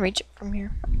 I can reach it from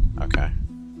here. Okay.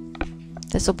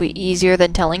 This will be easier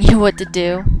than telling you what to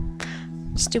do.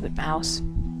 Stupid mouse.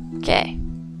 Okay.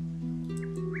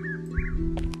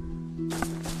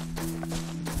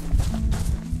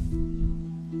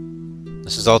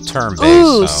 This is all turn-based.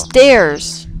 Ooh, So.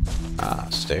 stairs. Ah,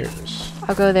 stairs.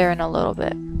 I'll go there in a little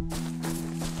bit.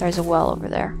 There's a well over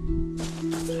there.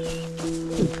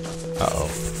 Uh-oh.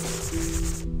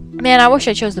 Man, I wish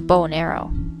I chose the bow and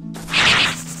arrow.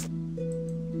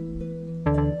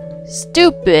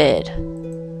 Stupid.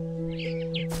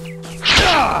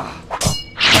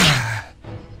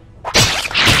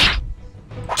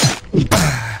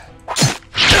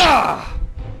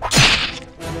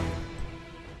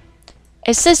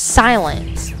 It says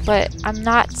silence, but I'm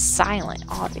not silent,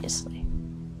 obviously.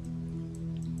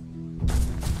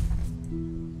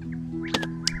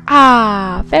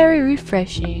 Ah, very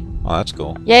refreshing. Oh, that's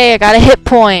cool. Yay, I got a hit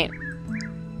point.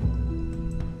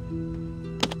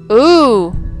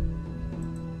 Ooh.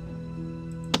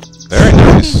 Very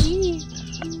nice.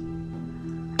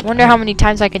 I wonder how many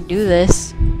times I can do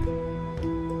this.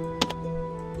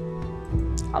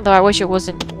 Although I wish it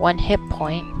wasn't one hit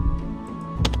point.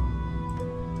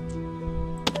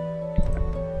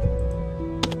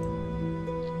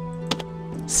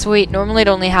 Sweet, normally it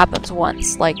only happens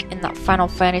once, like in that Final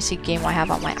Fantasy game I have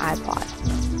on my iPod.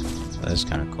 That is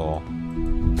kind of cool.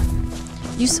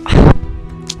 You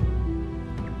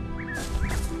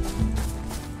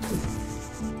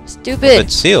If Stupid!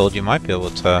 it's sealed, you might be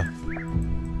able to...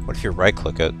 What if you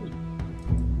right-click it? No,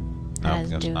 I Doesn't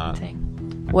guess do not.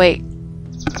 anything. Wait.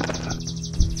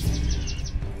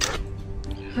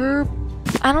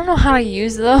 I don't know how to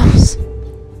use those.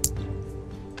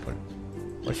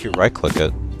 What if you right-click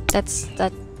it?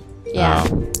 Yeah.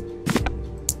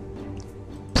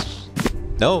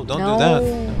 No, don't do that.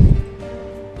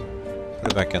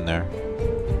 Put it back in there.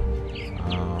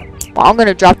 Well, I'm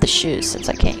gonna drop the shoes since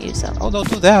I can't use them. Oh, don't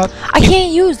do that. I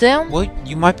can't use them! Well,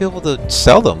 you might be able to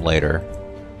sell them later.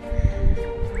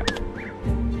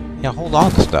 Yeah, hold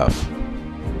on to stuff.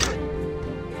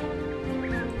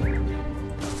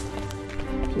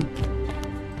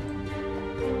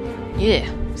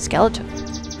 Yeah, skeleton.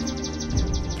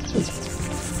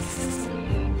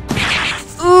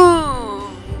 Ooh!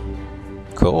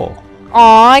 Cool.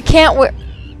 Aw, I can't wear.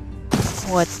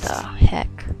 What the heck?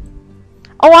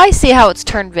 Oh, I see how it's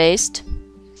turn-based.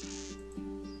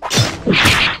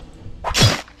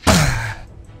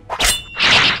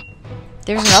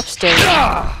 There's an upstairs.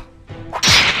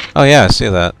 Oh yeah, I see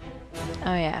that.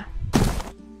 Oh yeah.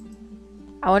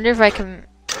 I wonder if I can.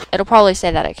 It'll probably say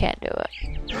that I can't do it.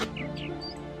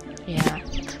 Yeah.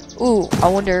 Ooh, I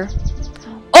wonder.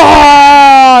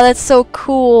 Oh, that's so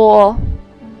cool.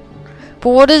 But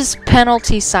what does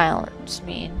penalty silence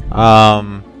mean?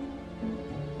 Well,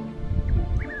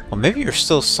 maybe you're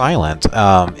still silent.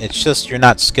 It's just you're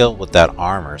not skilled with that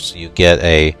armor, so you get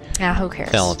a Nah, who cares?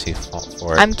 penalty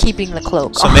for it. I'm keeping the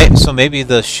cloak. So maybe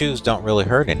the shoes don't really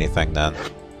hurt anything then.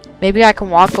 Maybe I can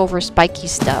walk over spiky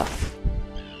stuff.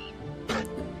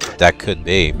 That could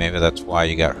be. Maybe that's why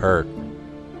you got hurt.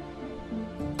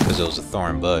 Because it was a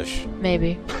thorn bush.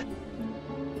 Maybe.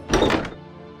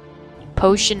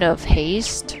 Potion of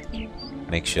haste.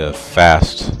 Makes you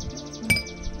fast.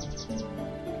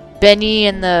 Benny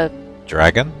and the...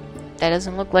 Dragon? That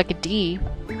doesn't look like a D.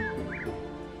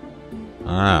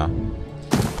 Ah.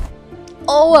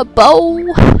 Oh, a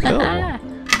bow! Cool.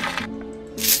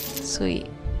 Sweet.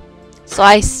 So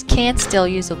I can still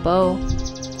use a bow.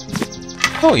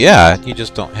 Oh yeah, you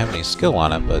just don't have any skill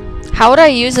on it, but... How would I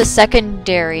use a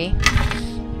secondary?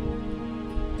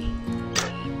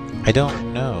 I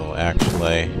don't know,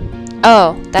 actually.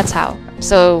 Oh, that's how.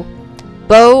 So,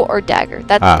 bow or dagger.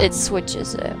 That it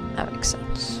switches it. That makes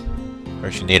sense.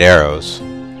 First you need arrows.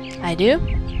 I do?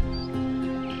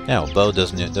 Yeah, well, bow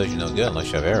does you no good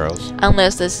unless you have arrows.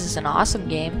 Unless this is an awesome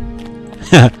game.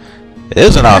 It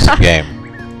is an awesome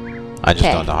game. I just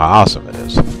don't know how awesome it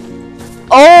is.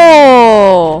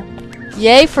 Oh!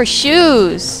 Yay for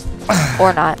shoes!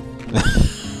 Or not.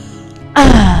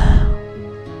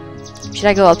 Should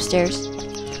I go upstairs?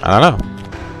 I don't know.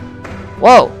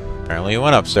 Whoa! Apparently you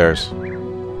went upstairs.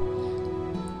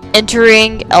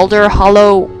 Entering Elder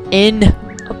Hollow Inn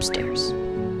upstairs.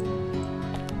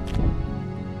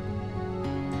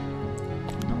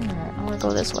 I want to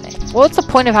go this way. What's the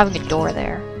point of having a door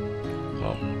there?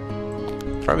 Well,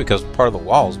 probably because part of the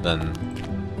wall's been...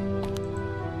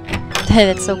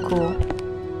 That's so cool.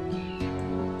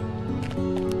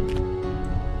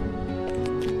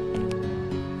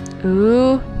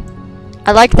 Ooh.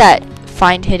 I like that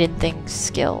find hidden things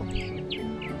skill.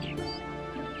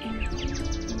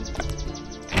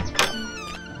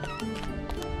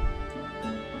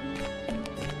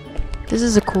 This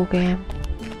is a cool game.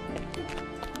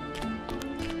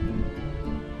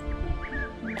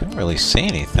 Don't really see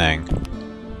anything.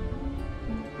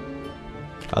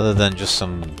 Other than just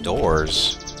some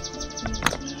doors.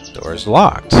 Doors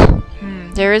locked.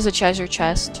 There is a treasure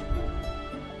chest.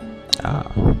 Ah.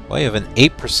 Well, you have an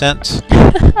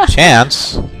 8%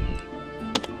 chance.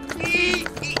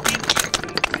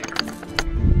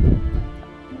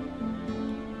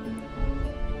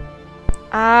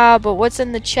 Ah, but what's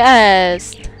in the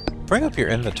chest? Bring up your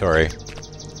inventory.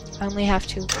 I only have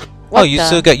two. Oh, you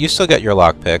still got your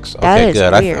lockpicks. That Okay, is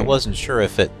good. weird. I wasn't sure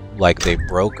if it they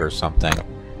broke or something.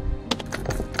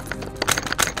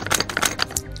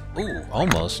 Ooh,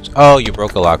 almost. Oh, you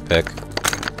broke a lockpick.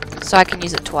 So I can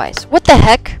use it twice. What the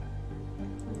heck?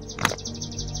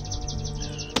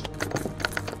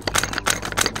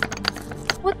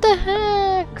 What the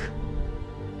heck?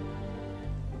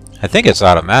 I think it's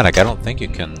automatic. I don't think you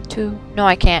can... Two. No,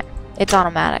 I can't. It's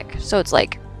automatic. So it's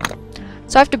like...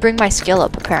 So I have to bring my skill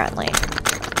up, apparently.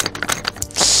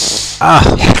 Ah!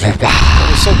 That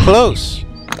was so close!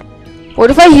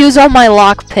 What if I use all my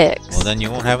lockpicks? Well, then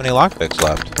you won't have any lockpicks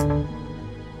left.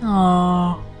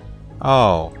 Oh.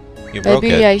 Oh. You broke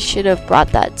Maybe it. I should have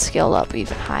brought that skill up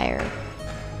even higher.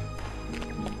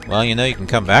 Well, you know you can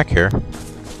come back here.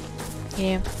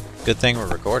 Yeah. Good thing we're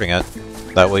recording it.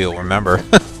 That way you'll remember.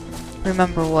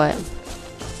 Remember what?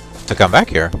 To come back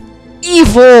here.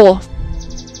 Evil!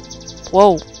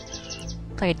 Whoa.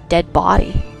 Like a dead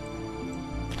body.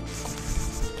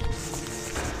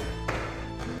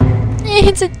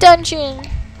 It's a dungeon!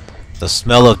 The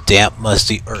smell of damp,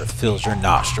 musty earth fills your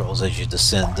nostrils as you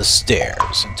descend the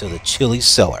stairs into the chilly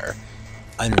cellar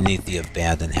underneath the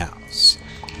abandoned house.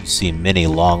 You see many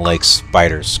long-legged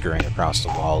spiders scurrying across the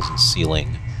walls and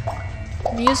ceiling.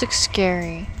 Music's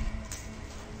scary.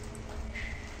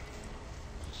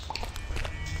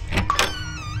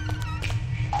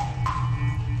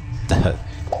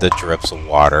 The drips of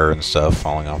water and stuff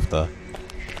falling off the...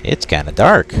 It's kind of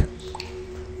dark.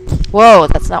 Whoa,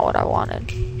 that's not what I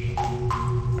wanted.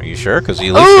 Are you sure? Because at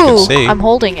least you can see. I'm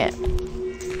holding it.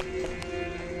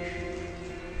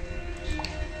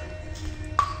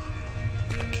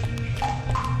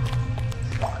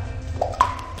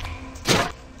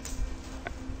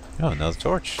 Oh, another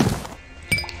torch.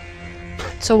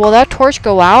 So will that torch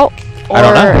go out? Or I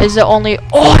don't know. is it only...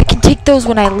 Oh, I can take those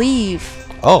when I leave.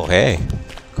 Oh, hey.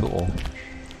 Cool.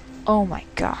 Oh my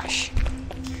gosh.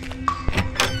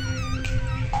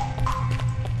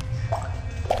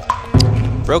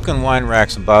 Broken wine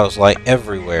racks and bottles lie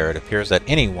everywhere. It appears that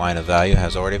any wine of value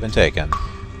has already been taken,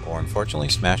 or unfortunately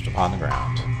smashed upon the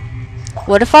ground.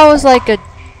 What if I was like a...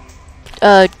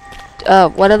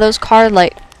 what are those called?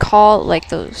 Like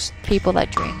those people that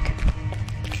drink?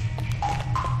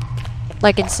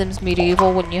 Like in Sims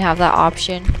Medieval, when you have that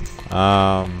option.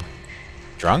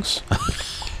 Drunks?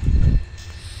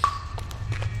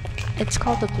 It's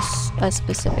called a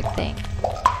specific thing.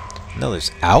 No,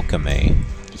 there's alchemy,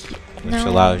 which No,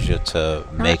 allows you to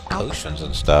not make alchemy. potions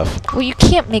and stuff. Well, you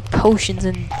can't make potions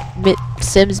in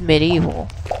Sims Medieval.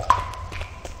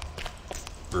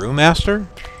 Brewmaster?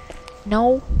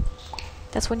 No.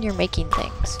 That's when you're making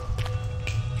things.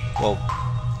 Well,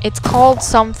 It's called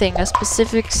something, a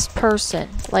specific person.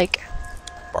 Like...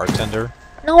 bartender?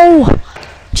 No!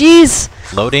 Jeez!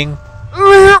 Loading?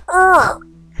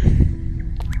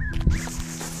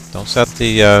 Don't set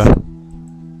the,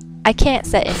 I can't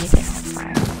set anything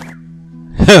on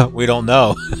fire. we don't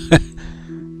know.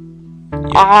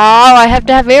 Oh, I have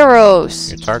to have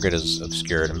arrows. Your target is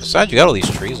obscured, and besides, you got all these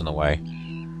trees in the way.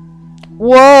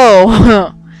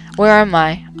 Whoa! Where am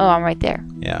I? Oh, I'm right there.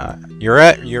 Yeah,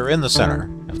 you're in the center.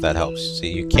 If that helps.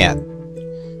 See, you can't.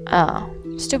 Oh,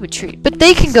 stupid tree. But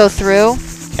they can go through.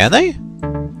 Can they?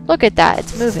 Look at that.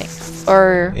 It's moving.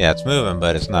 Or Yeah, it's moving,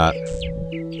 but it's not.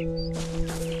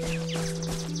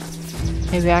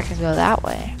 maybe I can go that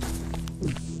way.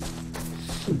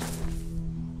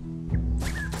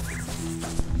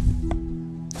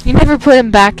 You never put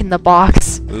him back in the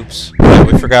box. Oops. Yeah,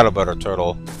 we forgot about our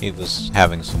turtle. He was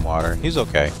having some water. He's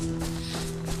okay.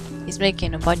 He's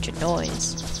making a bunch of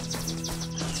noise.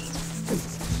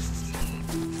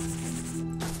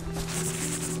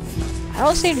 I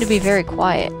don't seem to be very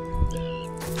quiet.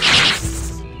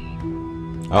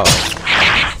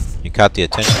 Uh-oh. You caught the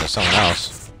attention of someone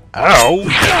else. Ow!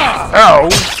 Ow!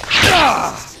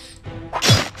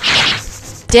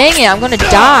 Dang it, I'm gonna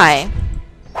die.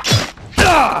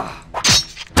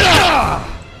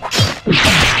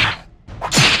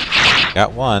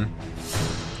 Got one.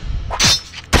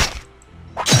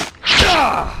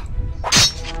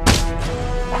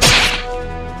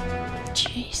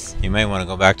 Jeez. You may want to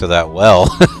go back to that well.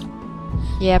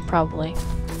 Yeah, probably.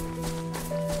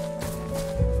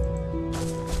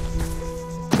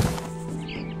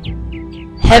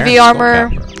 Heavy Iron armor?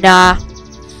 skullcapper. Nah,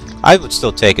 I would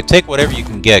still take it. Take whatever you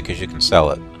can get, because you can sell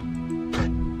it.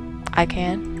 I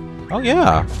can. Oh,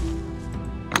 yeah.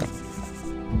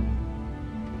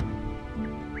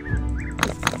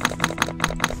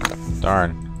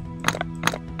 Darn.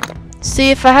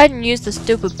 See, if I hadn't used the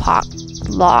stupid pop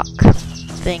lock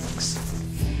things.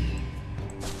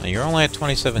 Now, you're only at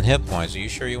 27 hit points. Are you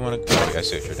sure you want to go? I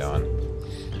see what you're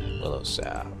doing. Willow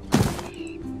sap.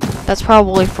 That's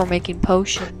probably for making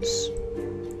potions.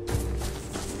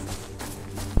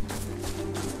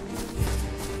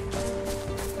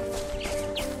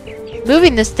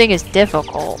 Moving this thing is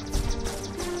difficult.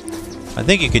 I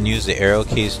think you can use the arrow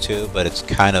keys too, but it's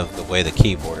kind of the way the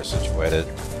keyboard is situated.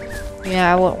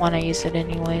 Yeah, I wouldn't want to use it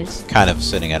anyways. Kind of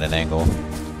sitting at an angle.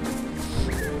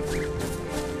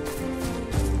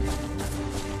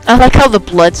 I like how the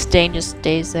blood stain just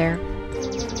stays there.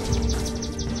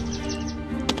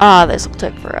 Ah, this will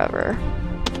take forever.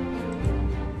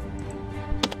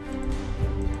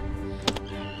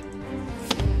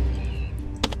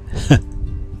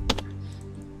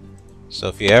 So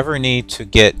if you ever need to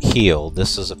get healed,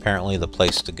 this is apparently the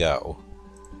place to go.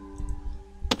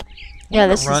 Yeah,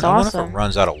 this is I wonder if awesome. it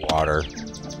runs out of water.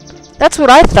 That's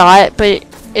what I thought, but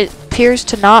it appears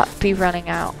to not be running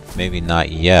out. Maybe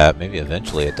not yet. Maybe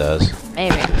eventually it does.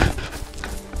 Maybe.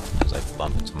 As I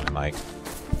bump into my mic.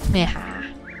 Yeah.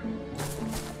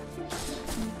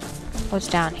 What's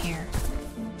down here?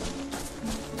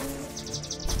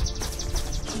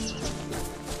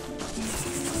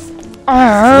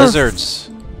 Lizards!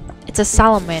 It's a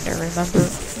salamander, remember?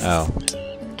 Oh.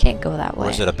 Can't go that way. Or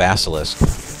is it a basilisk?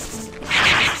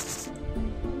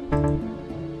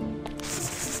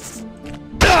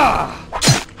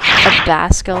 A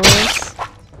basilisk?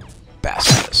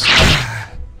 Basilisk.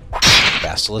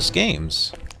 Basilisk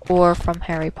Games. Or from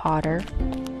Harry Potter.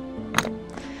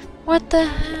 What the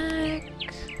heck?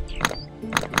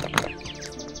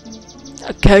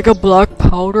 A keg of black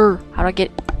powder. How do I get...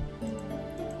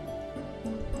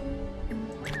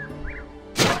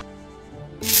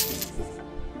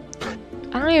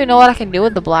 I don't even know what I can do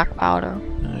with the black powder.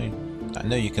 I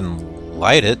know you can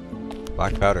light it.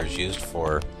 Black powder is used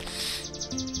for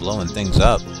blowing things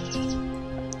up.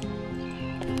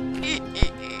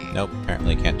 Nope,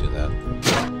 apparently can't do that.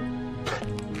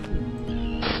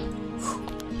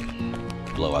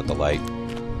 Blow out the light.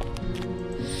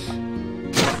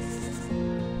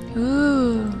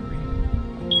 Ooh.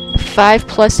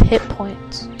 5+ hit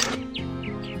points.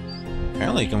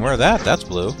 Apparently you can wear that. That's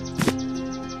blue.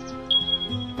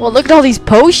 Well, look at all these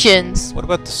potions. What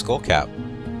about the skull cap?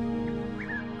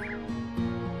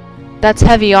 That's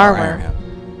heavy Oh, armor. iron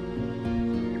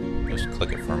cap. Just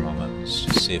click it for a moment. Let's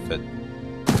just see if it...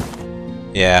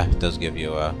 Yeah, it does give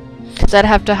you a... Because I'd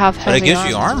have to have heavy But it gives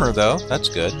you armor, though. That's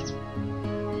good.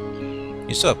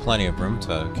 You still have plenty of room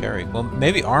to carry. Well,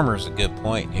 maybe armor's a good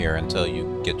point here until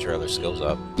you get your other skills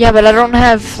up. Yeah, but I don't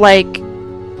have, like,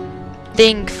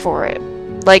 thing for it.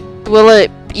 Like, will it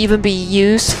even be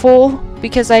useful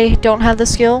because I don't have the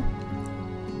skill?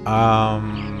 I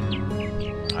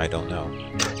don't know.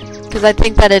 Because I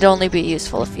think that it'd only be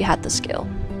useful if you had the skill.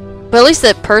 But at least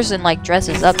that person, like,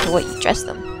 dresses up to what you dress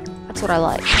them. That's what I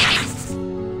like.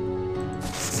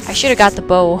 I should have got the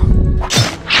bow.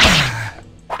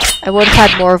 I would have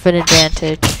had more of an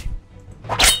advantage.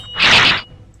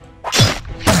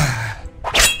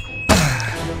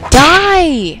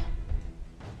 Why?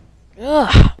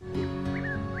 Ugh.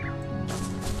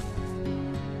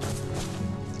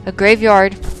 A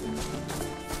graveyard.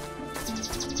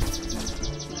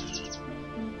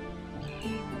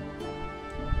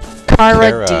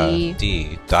 Kara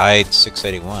D. Died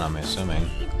 681, I'm assuming.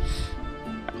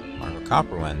 Margaret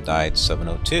Copperwind died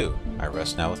 702. I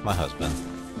rest now with my husband.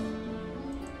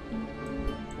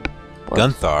 What?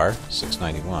 Gunthar,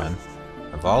 691.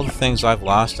 Of all the things I've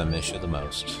lost, I miss you the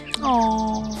most.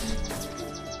 Aww.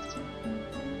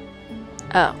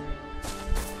 Oh.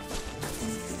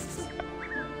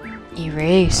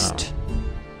 Erased. Oh.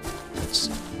 It's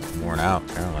worn out,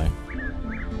 apparently.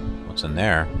 What's in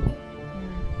there?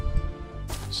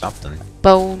 Something.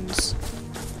 Bones.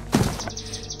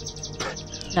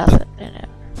 Nothing in it.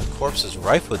 Corpse is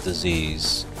rife with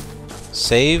disease.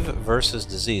 Save versus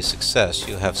disease success.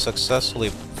 You have successfully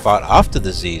fought off the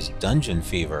disease. Dungeon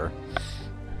fever.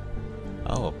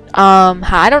 Oh.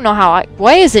 I don't know how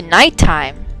why is it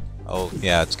nighttime? Oh,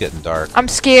 yeah, it's getting dark. I'm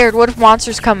scared. What if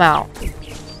monsters come out?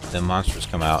 Then monsters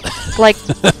come out. Like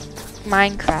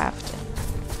Minecraft.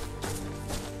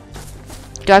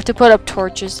 Do I have to put up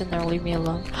torches and they'll leave me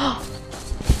alone?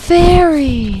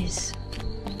 Fairies!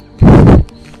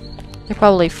 They're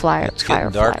probably It's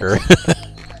getting darker.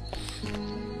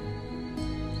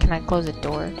 Can I close the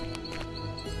door?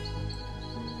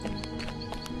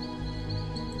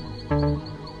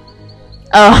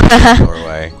 Oh.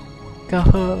 Doorway.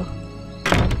 Go.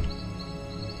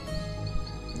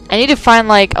 I need to find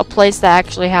like a place that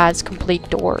actually has complete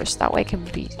doors. That way it can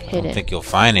be I hidden. don't think you'll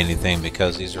find anything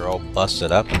because these are all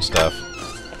busted up and stuff.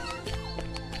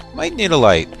 Might need a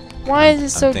light. Why is it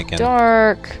so thinking.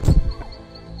 dark?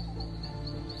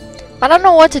 I don't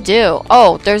know what to do.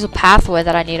 Oh, there's a pathway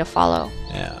that I need to follow.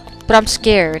 Yeah. But I'm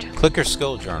scared. Click your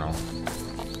skill journal.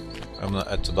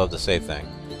 It's above the save thing.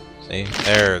 See?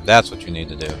 There, that's what you need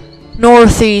to do.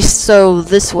 Northeast, so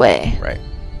this way. Right.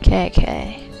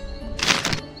 Okay.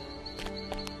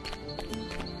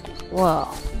 Whoa.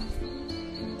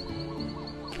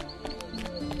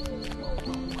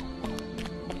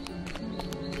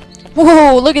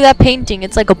 Whoa, look at that painting.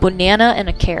 It's like a banana and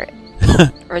a carrot.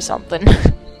 Or something.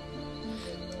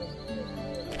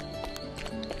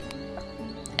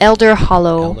 Elder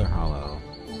Hollow. Elder Hollow.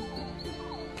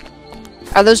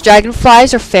 Are those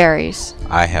dragonflies or fairies?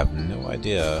 I have no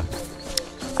idea.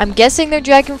 I'm guessing they're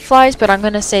dragonflies, but I'm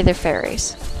gonna say they're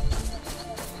fairies.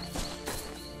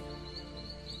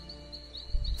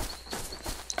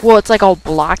 Whoa, it's like all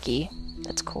blocky.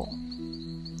 That's cool.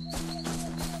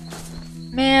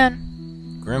 Man.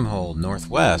 Grimhold,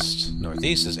 northwest.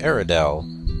 Northeast is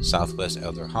Aradel. Southwest,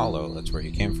 Elder Hollow. That's where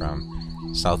you came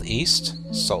from. Southeast,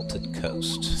 Salted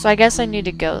Coast. So I guess I need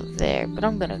to go there, but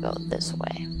I'm gonna go this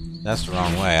way. That's the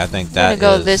wrong way. I think I'm that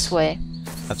gonna go is- this way.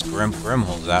 That's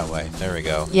Grimhold's that way. There we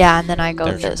go. Yeah, and then I go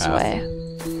There's your this path. way.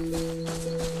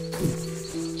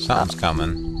 Something's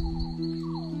coming.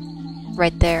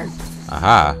 Right there.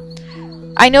 Aha.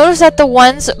 I noticed that the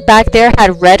ones back there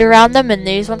had red around them, and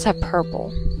these ones have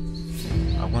purple.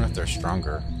 I wonder if they're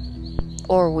stronger.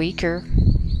 Or weaker.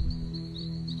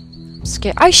 I'm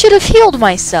scared. I should have healed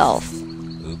myself.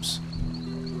 Oops.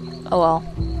 Oh well.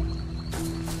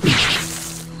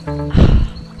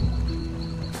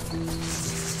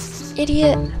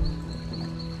 Idiot.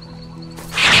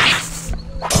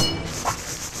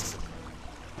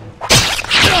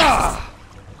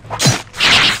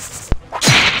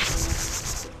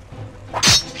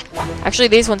 Actually,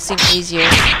 these ones seem easier.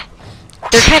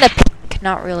 They're kind of pink,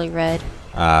 not really red.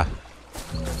 Is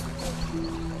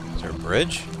there a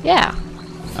bridge? Yeah.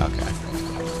 Okay.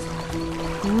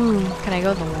 Ooh, can I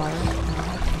go in the water?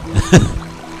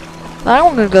 I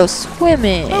want to go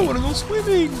swimming. I want to go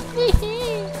swimming.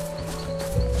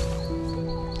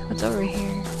 What's over here?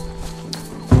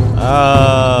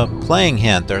 Playing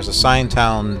hint. There's a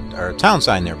town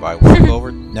sign nearby. Walk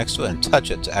over next to it and touch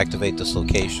it to activate this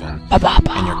location.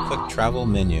 In your quick travel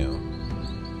menu.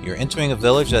 You're entering a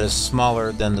village that is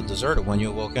smaller than the deserted one you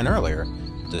awoke in earlier.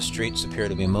 The streets appear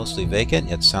to be mostly vacant,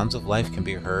 yet sounds of life can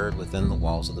be heard within the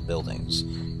walls of the buildings.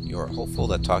 You are hopeful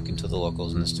that talking to the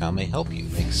locals in this town may help you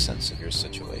make sense of your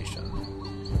situation.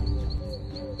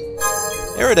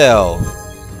 Aradel!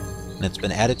 And it's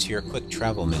been added to your quick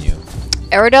travel menu.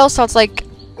 Aradel sounds like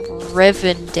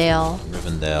Rivendell.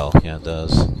 Rivendell, yeah it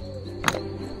does.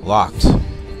 Locked.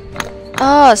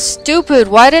 Ah, stupid.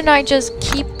 Why didn't I just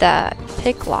keep that?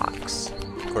 Pick locks.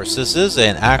 Of course, this is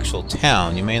an actual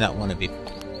town. You may not want to be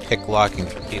pick-locking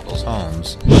through people's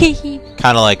homes.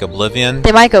 Kind of like Oblivion.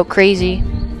 They might go crazy.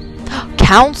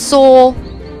 Council.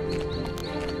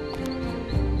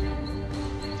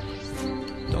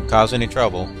 Don't cause any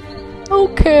trouble.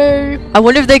 Okay. I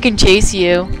wonder if they can chase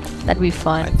you. That'd be I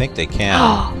fun. think they can.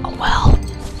 Oh well.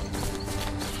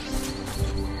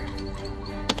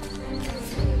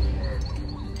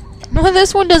 No,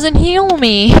 this one doesn't heal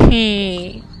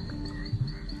me.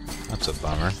 That's a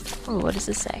bummer. Oh, what does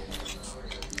this say?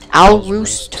 Owl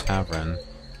Roost. Tavern.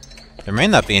 There may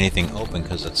not be anything open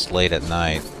because it's late at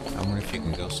night. I wonder if you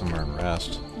can go somewhere and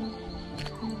rest.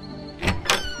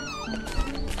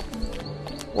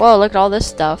 Whoa, look at all this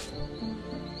stuff.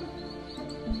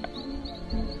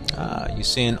 You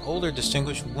see an older,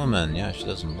 distinguished woman. Yeah, she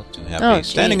doesn't look too happy. Oh,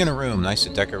 Standing geez. in a room,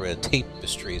 nicely decorated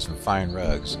tapestries and fine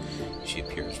rugs. She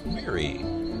appears weary,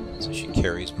 so she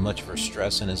carries much of her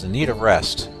stress and is in need of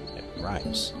rest. It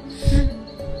rhymes.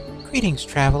 Greetings,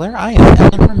 traveler. I am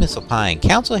Ellen from Misselpine,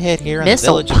 council head here in the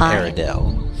village of Misselpine.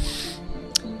 Aradel.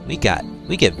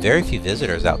 We get very few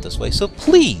visitors out this way, so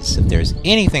please, if there's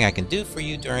anything I can do for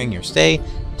you during your stay,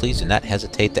 please do not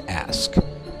hesitate to ask.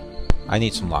 I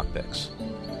need some lockpicks.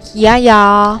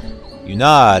 Yeah. You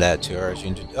nod at to her as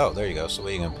you oh, there you go. So what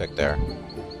are you going to pick there?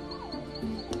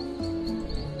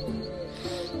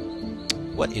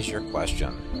 What is your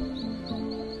question?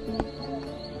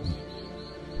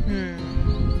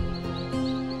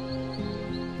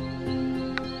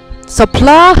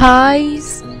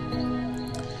 Supplies.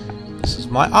 This is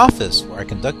my office where I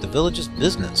conduct the village's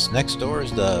business. Next door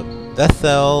is the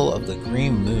Bethel of the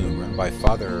Green Moon, run by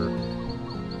Father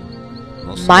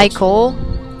Michael.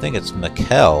 I think it's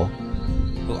Mikkel,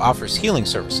 who offers healing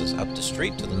services. Up the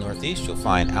street to the northeast, you'll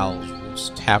find Owl's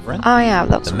Roost Tavern, Oh yeah,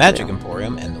 that's the Magic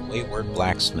Emporium, and the Wayward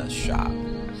Blacksmith Shop.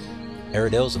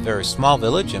 Aradale is a very small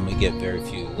village, and we get very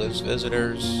few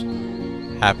visitors.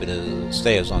 Happy to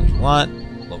stay as long as you want.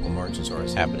 Local merchants are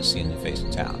always happy to see a new face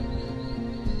in town.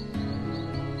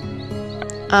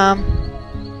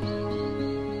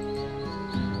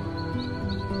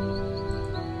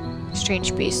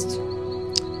 Strange beast.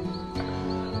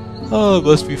 Oh, it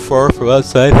must be far from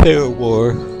outside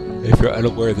War, if you're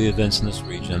unaware of the events in this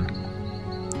region.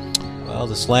 Well,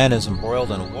 this land is embroiled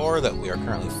in a war that we are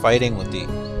currently fighting with the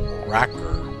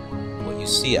Oracker. What you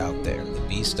see out there, the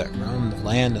beasts that roam the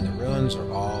land and the ruins,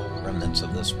 are all remnants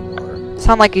of this war.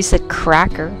 Sound like you said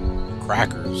cracker.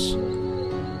 Crackers.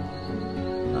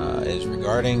 Is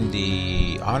regarding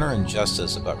the honor and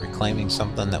justice about reclaiming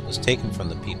something that was taken from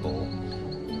the people.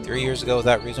 3 years ago,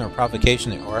 without reason or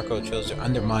provocation, the Oracle chose to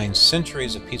undermine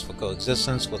centuries of peaceful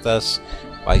coexistence with us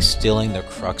by stealing the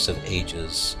crux of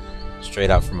ages straight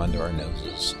out from under our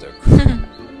noses.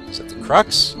 Is it the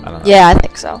crux? I don't know. Yeah, I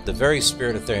think so. The very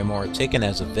spirit of Theramore, taken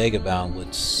as a vagabond,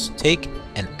 would take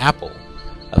an apple.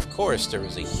 Of course, there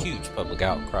was a huge public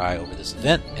outcry over this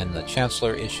event, and the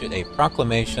Chancellor issued a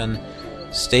proclamation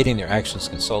stating their actions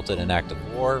consulted an act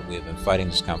of war. We have been fighting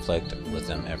this conflict with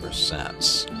them ever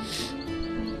since.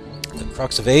 The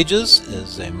Crux of Ages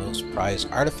is a most prized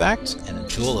artifact and a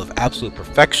jewel of absolute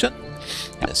perfection,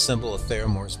 and a symbol of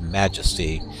Theramore's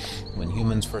majesty. When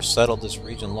humans first settled this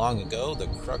region long ago, the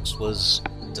Crux was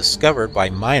discovered by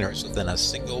miners within a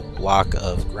single block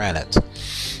of granite.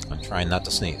 I'm trying not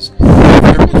to sneeze.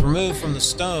 After it was removed from the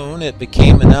stone, it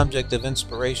became an object of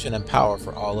inspiration and power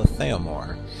for all of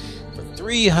Theramore. For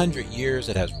 300 years,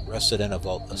 it has rested in a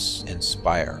vault in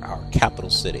Spire, our capital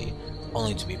city,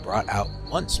 only to be brought out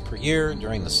once per year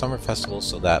during the summer festival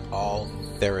so that all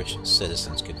Therish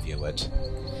citizens could view it.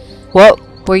 Whoa,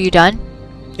 were you done?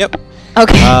 Yep.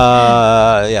 Okay.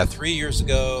 Yeah, 3 years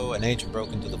ago, an agent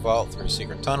broke into the vault through a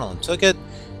secret tunnel and took it.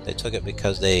 They took it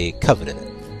because they coveted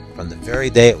it. From the very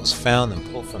day it was found and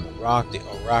pulled from the rock, the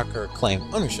Oracker claimed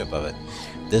ownership of it.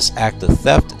 This act of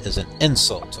theft is an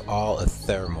insult to all of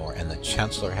Theramore, and the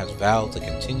Chancellor has vowed to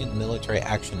continue the military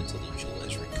action until the jewel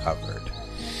is recovered.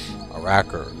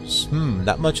 Orackers.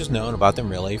 Not much is known about them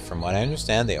really. From what I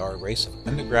understand, they are a race of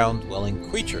underground-dwelling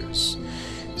creatures.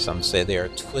 Some say they are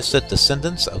twisted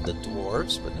descendants of the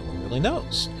dwarves, but no one really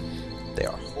knows. They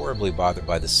are horribly bothered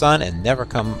by the sun and never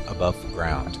come above the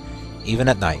ground, even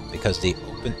at night, because the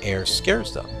open air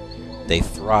scares them. They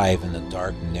thrive in the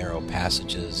dark, narrow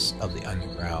passages of the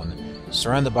underground,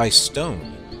 surrounded by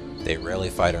stone. They rarely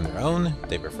fight on their own.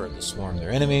 They prefer to swarm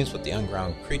their enemies with the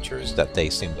underground creatures that they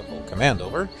seem to hold command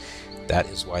over. That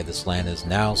is why this land is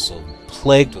now so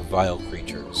plagued with vile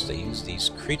creatures. They use these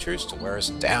creatures to wear us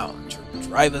down, to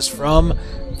drive us from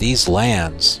these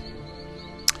lands.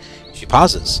 She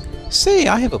pauses. Say,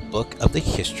 I have a book of the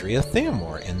history of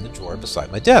Theramore in the drawer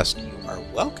beside my desk. You are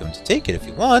welcome to take it if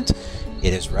you want.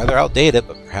 It is rather outdated,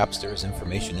 but perhaps there is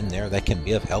information in there that can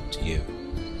be of help to you.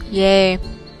 Yay.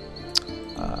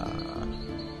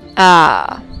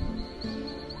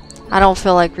 I don't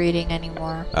feel like reading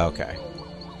anymore. Okay.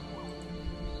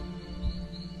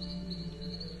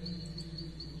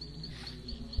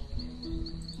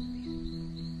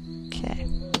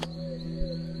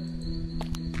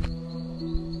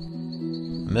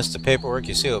 Amidst the paperwork,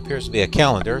 you see what appears to be a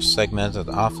calendar, segmented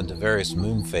off into various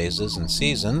moon phases and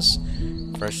seasons,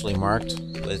 freshly marked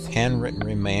with handwritten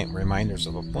reminders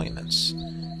of appointments.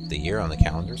 The year on the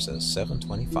calendar says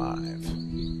 7/25.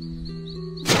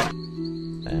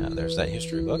 There's that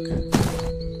history book.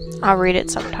 I'll read it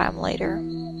sometime later.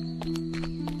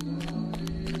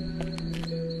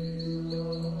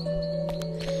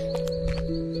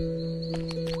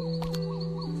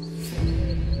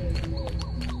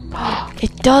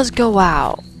 It does go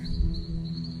out.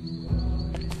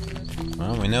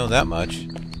 Well, we know that much.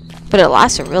 But it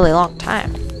lasts a really long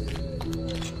time.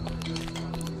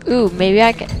 Ooh, maybe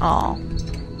I can... Oh.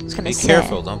 I was gonna Be say.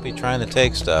 careful, don't be trying to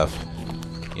take stuff.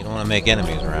 You don't want to make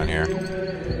enemies around here.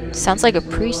 Sounds like a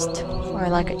priest. Or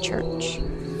like a church.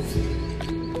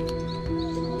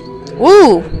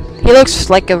 Ooh! He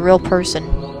looks like a real person.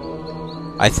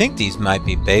 I think these might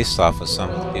be based off of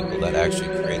some of the people that actually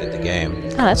created the game.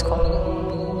 Oh, that's cool.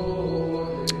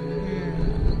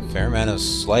 Fair amount of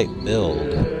slight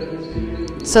build.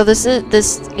 So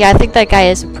yeah, I think that guy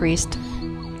is a priest.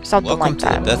 Something Welcome like to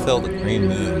that. the Bethel, the Green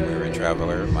Moon, weary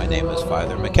traveler. My name is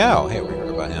Father Macau. Hey, we heard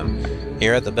about him.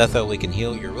 Here at the Bethel, we can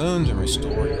heal your wounds and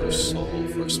restore your soul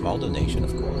for a small donation,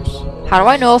 of course. How do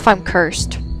I know if I'm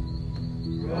cursed?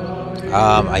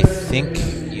 I think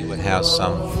you would have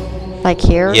some... Like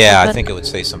here? Or Yeah, I something? think it would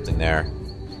say something there.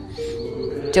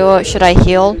 Should I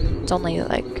heal? It's only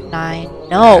like 9.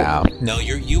 No. Yeah. No,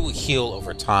 you will heal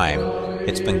over time.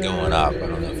 It's been going up. I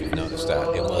don't know if you've noticed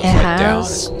that. It was It like down.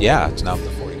 has? Yeah, it's now up to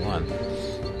 41.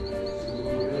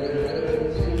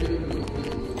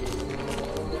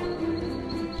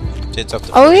 It's up to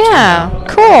 42 Oh yeah. now.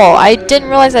 Cool. I didn't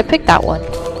realize I picked that one.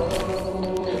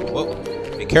 Whoa,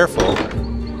 be careful.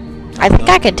 I think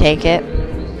I can take it.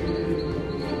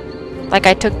 Like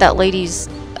I took that lady's...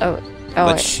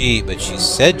 But she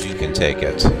said you can take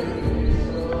it.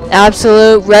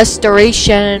 Absolute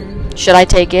restoration. Should I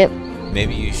take it?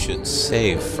 Maybe you should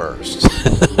save first.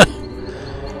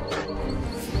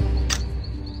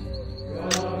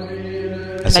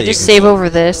 Can I just save over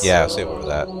this? Yeah, save over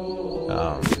that.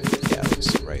 Yeah,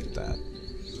 let's write that.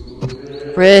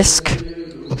 Risk.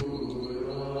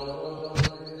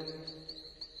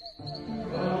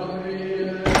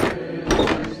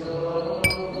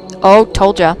 Oh,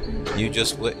 told ya. You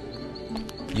just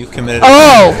you committed.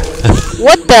 Oh!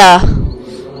 What the?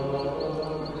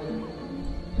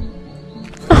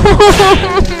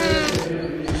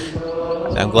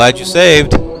 I'm glad you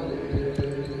saved.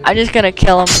 I'm just gonna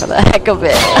kill him for the heck of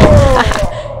it.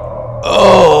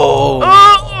 Oh!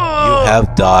 You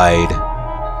have died.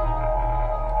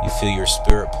 You feel your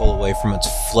spirit pull away from its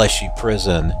fleshy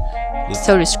prison. You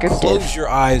So descriptive. close your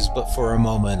eyes, but for a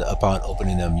moment, upon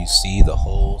opening them, you see the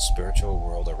whole spiritual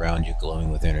world around you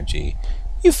glowing with energy.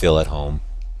 You feel at home.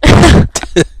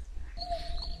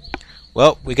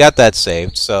 Well, we got that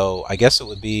saved, so I guess it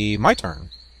would be my turn.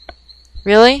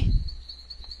 Really?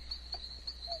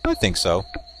 I think so.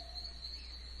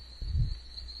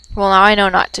 Well, now I know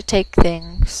not to take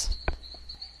things.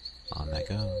 On that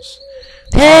goes.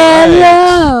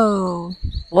 Hello!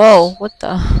 Whoa, what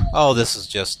the? Oh, this is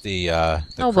just the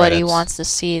Nobody credits. wants to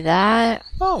see that.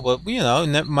 Oh, well, you know,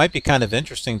 and that might be kind of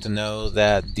interesting to know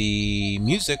that the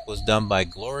music was done by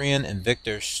Glorian and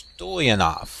Victor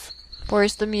Stoyanov.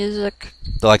 Where's the music?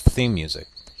 Like the theme music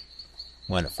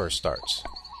when it first starts.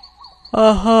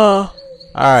 Uh-huh.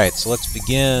 Alright, so let's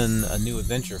begin a new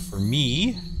adventure for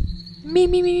me. Me,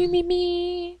 me, me, me,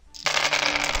 me.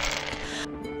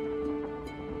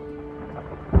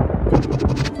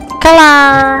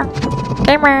 KILR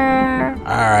Gamer.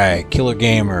 Alright, KILR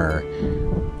Gamer.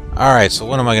 Alright, so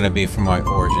what am I going to be for my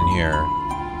origin here?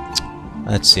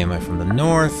 Let's see, am I from the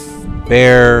north,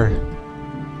 Bear,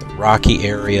 the rocky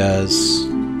areas,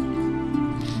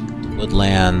 the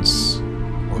woodlands,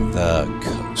 or the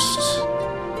coast?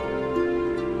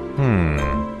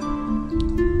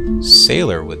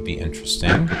 Sailor would be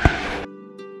interesting.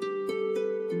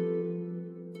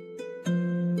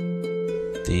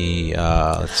 The,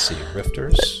 let's see,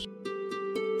 Rifters.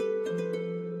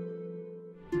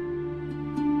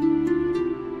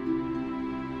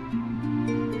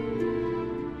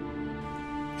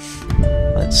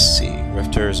 Let's see,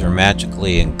 Rifters are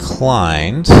magically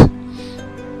inclined.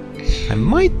 I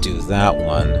might do that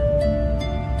one.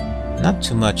 Not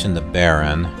too much in the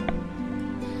Baron.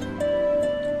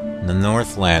 The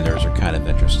Northlanders are kind of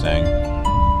interesting.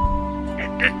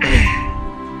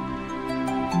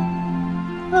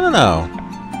 I don't know.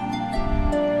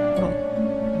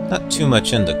 Not too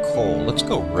much into coal. Let's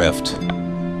go Rift.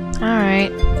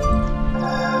 Alright.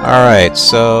 Alright,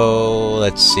 so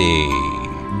let's see.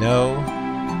 No.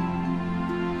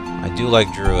 I do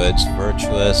like druids.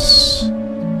 Virtuous.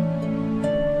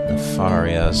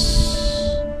 Nefarious.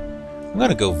 I'm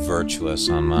gonna go virtuous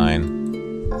on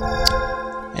mine.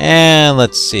 And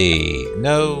let's see.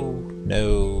 No.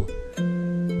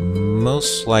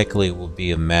 Most likely will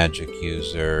be a magic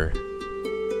user.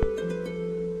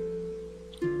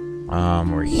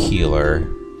 Or healer.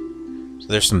 So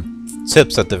there's some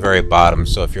tips at the very bottom,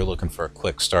 so if you're looking for a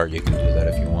quick start, you can do that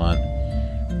if you want.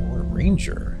 Or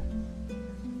ranger.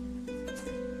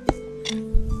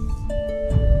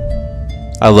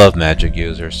 I love magic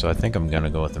users, so I think I'm gonna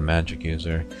go with the magic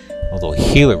user. Although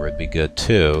healer would be good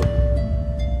too.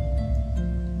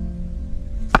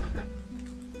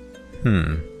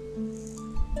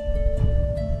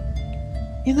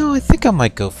 You know, I think I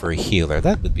might go for a healer.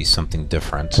 That would be something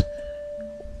different.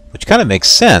 Which kind of makes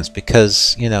sense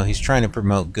because, you know, he's trying to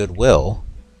promote goodwill.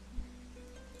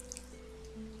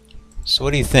 So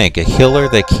what do you think? A healer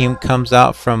that comes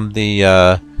out from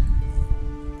the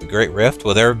Great Rift?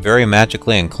 Well, they're very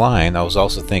magically inclined. I was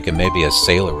also thinking maybe a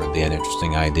sailor would be an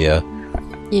interesting idea.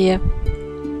 Yeah.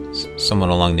 Someone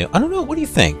along the... I don't know, what do you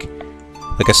think?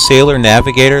 Like a sailor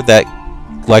navigator that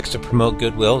likes to promote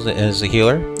goodwill as a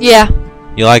healer? Yeah.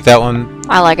 You like that one?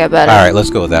 I like it better. Alright, let's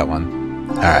go with that one.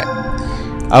 Alright.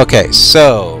 Okay,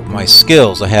 so my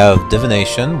skills. I have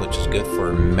divination, which is good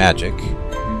for magic.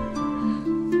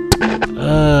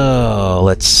 Oh,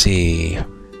 let's see.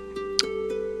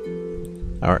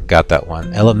 Alright, got that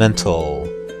one. Elemental.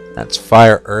 That's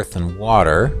fire, earth, and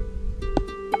water.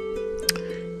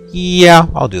 Yeah,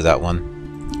 I'll do that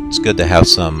one. It's good to have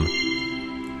some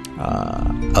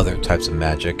other types of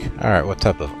magic. Alright, what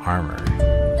type of armor?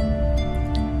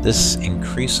 This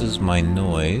increases my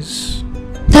noise.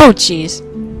 Oh, jeez.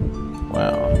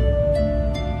 Wow.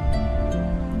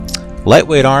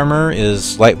 Lightweight armor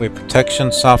is lightweight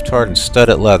protection, soft hard, and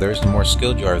studded leathers. The more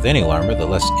skilled you are with any armor, the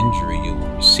less injury you will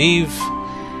receive.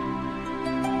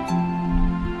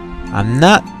 I'm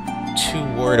not too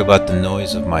worried about the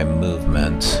noise of my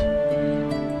movement.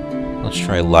 Let's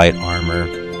try light armor.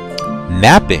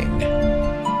 Napping.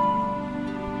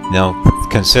 Now,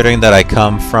 considering that I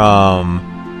come from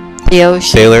The ocean.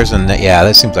 sailors, and yeah,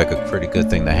 that seems like a pretty good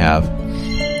thing to have.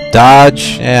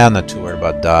 Dodge. Yeah, I'm not too worried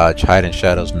about dodge. Hide in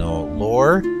shadows, no.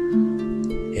 Lore.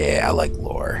 Yeah, I like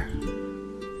lore.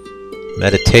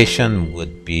 Meditation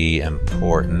would be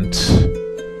important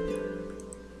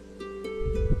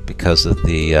because of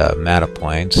the mana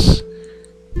points.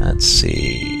 Let's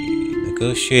see.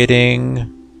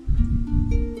 Negotiating.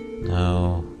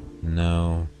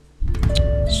 No.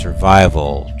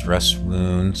 Survival. Dress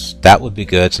wounds. That would be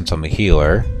good since I'm a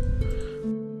healer.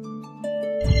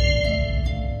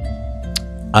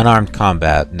 Unarmed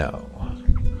combat. No.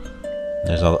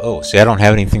 There's all. Oh, see, I don't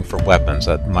have anything for weapons.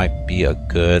 That might be a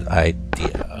good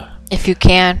idea. If you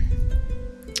can.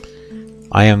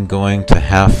 I am going to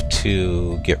have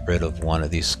to get rid of one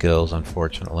of these skills,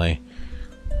 unfortunately.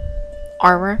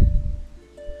 Armor.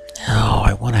 Oh,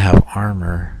 I want to have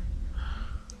armor.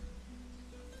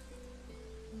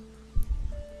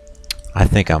 I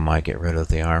think I might get rid of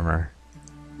the armor.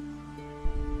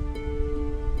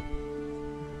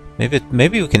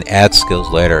 Maybe we can add skills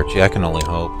later. Gee, I can only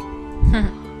hope.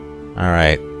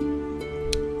 Alright.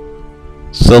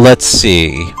 So let's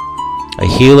see. A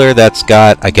healer that's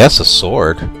got, I guess, a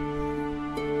sword.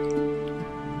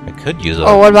 I could use a...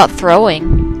 Or what about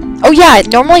throwing? Oh yeah,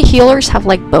 normally healers have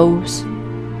like bows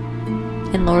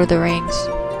in Lord of the Rings.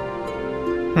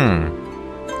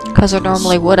 Because they're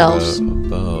normally wood elves. A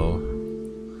bow.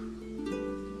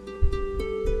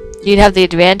 You'd have the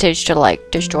advantage to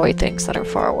like destroy things that are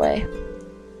far away.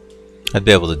 I'd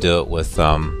be able to do it with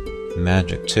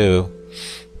magic too.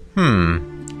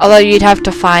 Although you'd have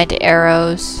to find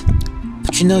arrows.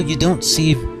 But you know, you don't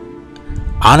see...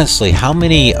 Honestly, how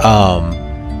many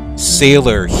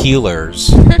sailor healers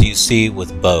do you see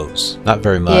with bows? Not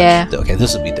very much. Yeah. Okay,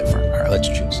 this would be different. Alright, let's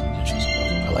choose a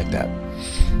bow. I like that.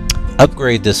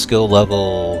 Upgrade this skill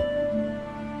level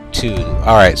to...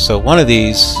 Alright, so one of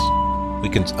these... We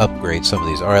can upgrade some of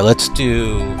these. Alright, let's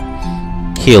do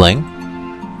healing.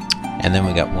 And then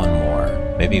we got one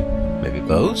more. Maybe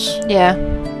bows? Yeah.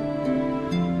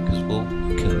 Because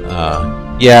we can,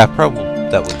 yeah, probably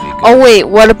that would be good. Oh wait,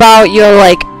 what about your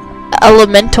like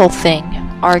elemental thing?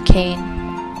 Arcane.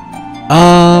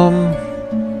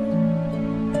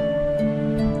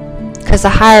 Because the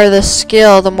higher the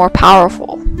skill, the more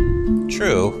powerful.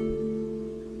 True.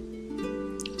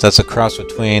 So that's a cross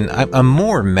between... I'm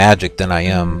more magic than I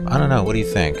am. I don't know, what do you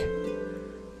think?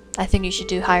 I think you should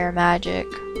do higher magic.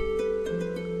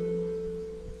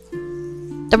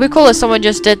 That'd be cool if someone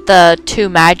just did the 2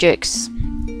 magics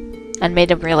and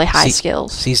made him really high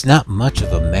skills. See, he's not much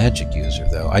of a magic user,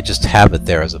 though. I just have it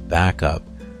there as a backup.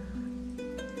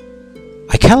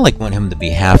 I kind of want him to be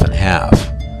half and half.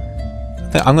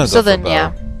 I'm going to go for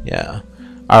bow. Yeah.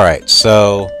 Alright,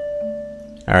 so...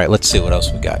 Alright, let's see what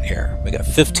else we got here. We got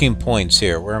 15 points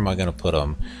here. Where am I going to put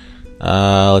them?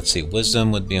 Let's see.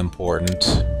 Wisdom would be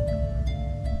important.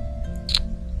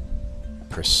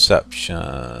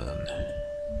 Perception.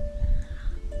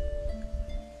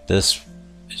 This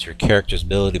is your character's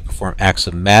ability to perform acts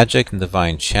of magic and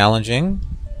divine channeling.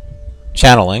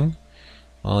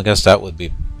 Well, I guess that would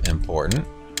be important.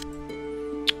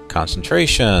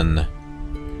 Concentration.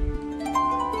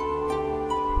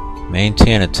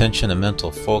 Maintain attention and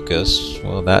mental focus.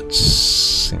 Well, that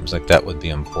seems like that would be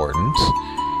important.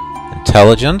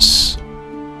 Intelligence.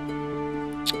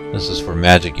 This is for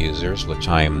magic users, which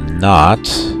I am not.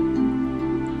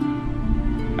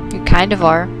 You kind of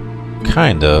are.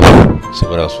 Kind of. Let's see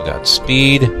what else we got.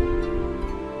 Speed.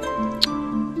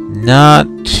 Not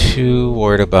too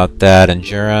worried about that.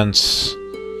 Endurance.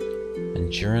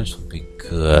 Endurance would be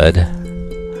good.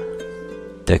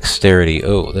 Dexterity.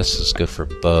 Oh, this is good for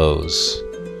bows.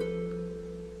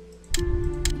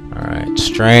 Alright,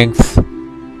 strength. A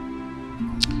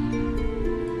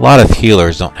lot of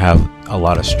healers don't have a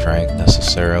lot of strength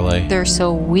necessarily. They're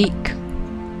so weak.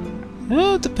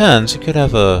 Well, it depends. You could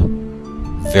have a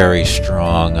very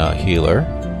strong healer.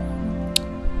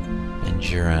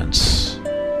 Endurance.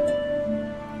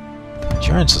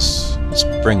 Endurance is... let's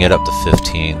bring it up to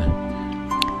 15.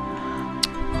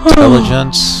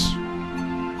 Intelligence.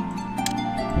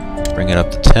 Bring it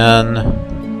up to 10.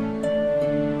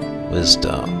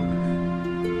 Wisdom.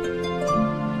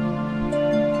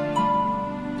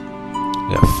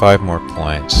 We got 5 more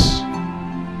points.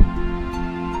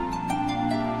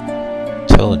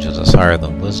 Intelligence is higher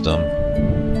than wisdom.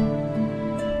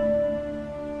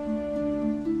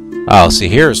 Oh, see,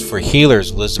 here's for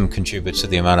healers, wisdom contributes to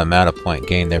the amount of mana point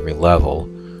gained every level.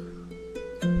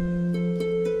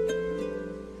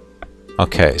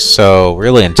 Okay, so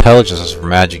really intelligence is for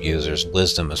magic users,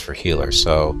 wisdom is for healers,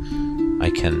 so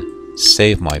I can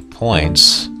save my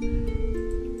points.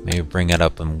 Maybe bring it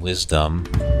up in wisdom.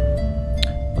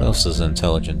 What else does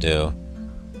intelligent do?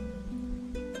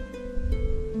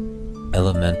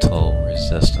 Elemental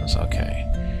resistance, okay.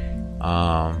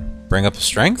 Bring up a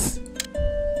strength?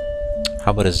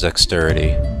 How about his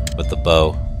dexterity with the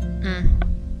bow?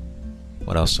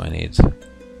 What else do I need?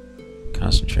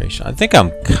 Concentration. I think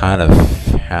I'm kind of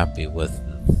happy with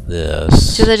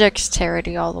this. Do the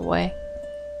dexterity all the way.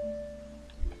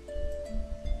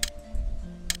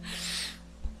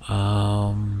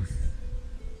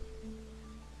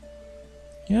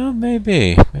 Yeah,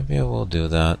 maybe. Maybe I will do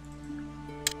that.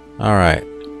 Alright.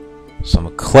 So I'm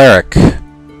a cleric.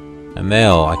 A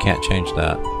male. I can't change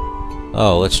that.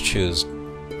 Oh, let's choose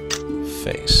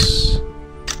face.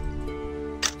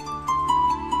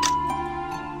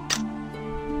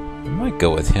 I might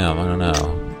go with him. I don't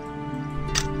know.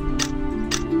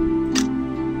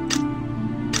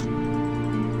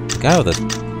 The guy with the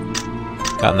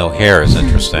got no hair is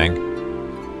interesting.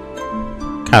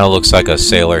 Kind of looks like a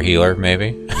sailor healer,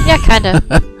 maybe. Yeah, kind of.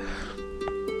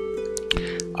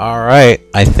 Alright,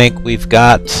 I think we've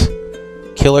got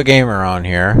KILR Gamer on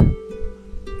here.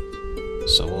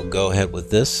 So we'll go ahead with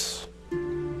this.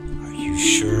 Are you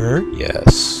sure?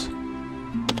 Yes.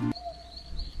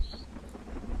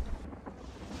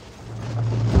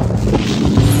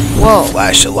 Whoa.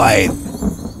 Flash a light.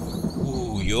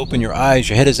 Ooh, you open your eyes,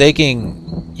 your head is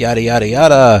aching. Yada yada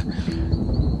yada.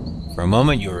 For a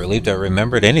moment you were relieved I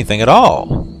remembered anything at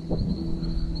all.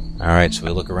 Alright, so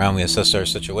we look around, we assess our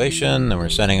situation, and we're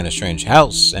standing in a strange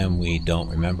house, and we don't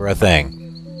remember a thing.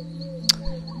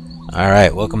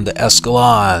 Alright, welcome to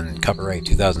Eschalon, copyright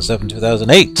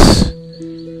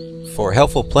 2007-2008. For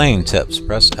helpful playing tips,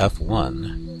 press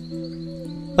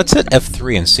F1. Let's hit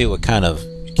F3 and see what kind of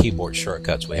keyboard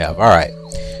shortcuts we have. Alright,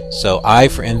 so I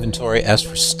for inventory, S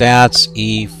for stats,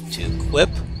 E to equip,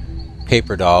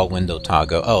 paper doll, window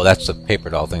toggle. Oh, that's the paper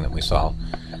doll thing that we saw,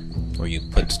 where you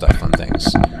put stuff on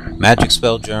things. Magic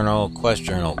spell journal, quest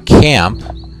journal, camp.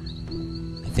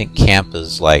 I think camp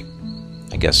is like,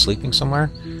 I guess, sleeping somewhere.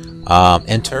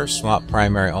 Enter, swap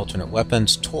primary alternate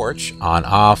weapons, torch, on,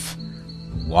 off,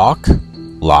 walk,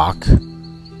 lock.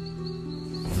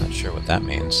 I'm not sure what that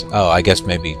means. Oh, I guess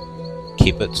maybe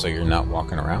keep it so you're not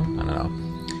walking around. I don't know.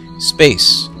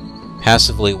 Space,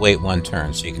 passively wait 1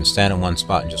 turn, so you can stand in one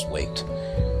spot and just wait.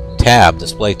 Tab,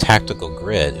 display tactical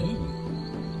grid. Ooh,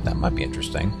 that might be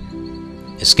interesting.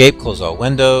 Escape, close all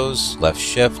windows, left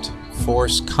shift,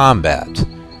 force, combat.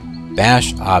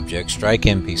 bash objects, strike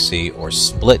NPC, or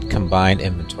split combined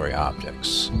inventory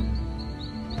objects.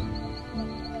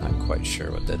 Not quite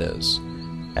sure what that is.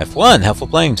 F1, helpful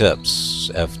playing tips.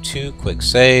 F2, quick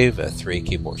save. F3,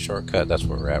 keyboard shortcut. That's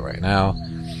where we're at right now.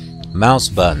 Mouse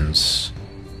buttons.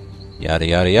 Yada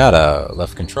yada yada.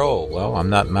 Left control. Well, I'm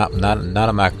not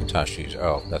a Macintosh user.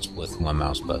 Oh, that's with one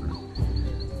mouse button.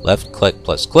 Left click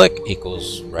plus click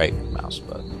equals right mouse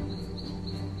button.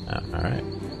 Alright.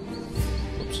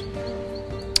 Oops.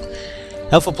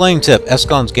 Helpful playing tip.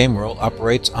 Eschalon's game world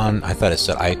operates on, I thought it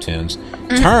said iTunes,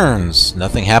 turns.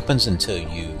 Nothing happens until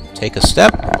you take a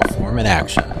step or perform an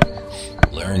action.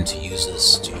 Learn to use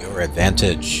this to your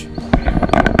advantage.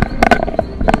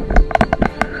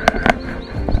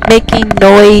 Making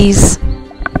noise.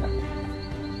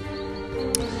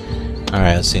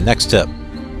 Alright, let's see. Next tip.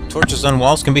 Torches on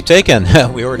walls can be taken.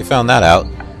 We already found that out.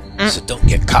 So don't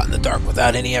get caught in the dark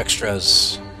without any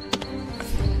extras.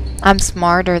 I'm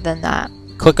smarter than that.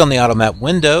 Click on the auto-map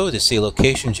window to see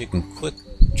locations you can quick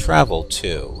travel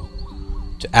to.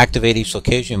 To activate each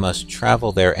location, you must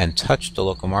travel there and touch the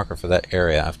local marker for that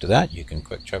area. After that, you can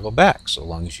quick travel back, so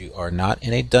long as you are not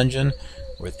in a dungeon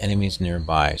with enemies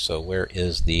nearby. So where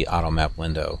is the auto-map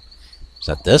window? Is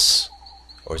that this?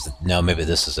 Or is it... No, maybe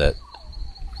this is it.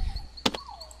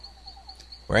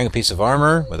 Wearing a piece of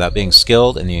armor without being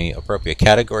skilled in the appropriate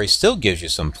category still gives you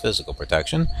some physical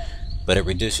protection, but it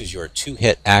reduces your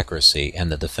 2-hit accuracy and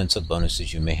the defensive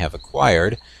bonuses you may have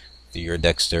acquired through your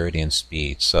dexterity and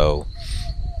speed. So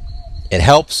it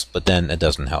helps, but then it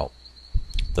doesn't help.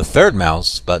 The third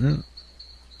mouse button,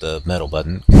 the middle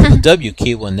button, the W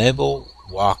key will enable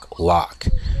walk lock.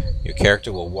 Your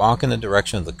character will walk in the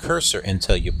direction of the cursor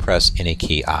until you press any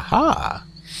key. Aha!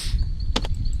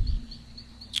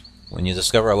 When you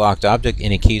discover a locked object,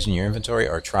 any keys in your inventory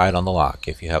are tried on the lock.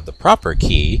 If you have the proper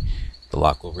key, the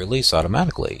lock will release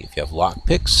automatically. If you have lock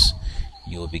picks,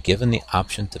 you will be given the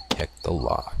option to pick the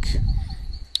lock.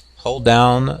 Hold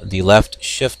down the left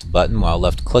shift button while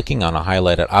left clicking on a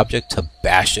highlighted object to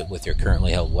bash it with your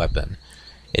currently held weapon.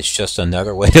 It's just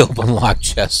another way to open locked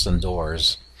chests and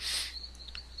doors.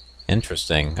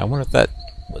 Interesting. I wonder if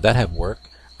would that have worked?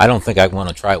 I don't think I'd want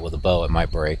to try it with a bow. It might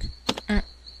break.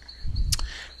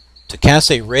 To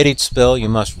cast a radiant spell, you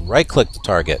must right-click the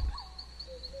target.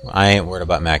 I ain't worried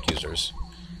about Mac users.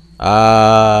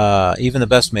 Even the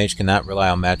best mage cannot rely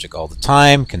on magic all the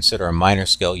time. Consider a minor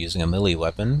skill using a melee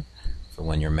weapon for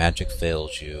when your magic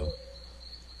fails you.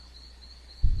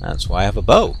 That's why I have a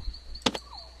bow.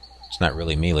 It's not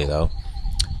really melee, though.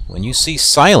 When you see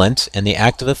silent in the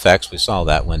active effects, we saw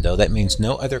that window, that means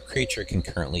no other creature can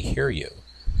currently hear you.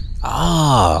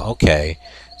 Ah, okay.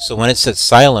 So when it says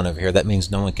silent over here, that means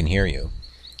no one can hear you.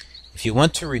 If you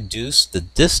want to reduce the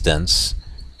distance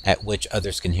at which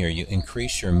others can hear you,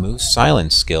 increase your move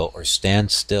silence skill or stand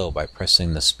still by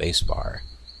pressing the spacebar.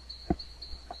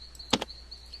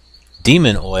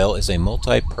 Demon oil is a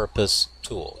multi-purpose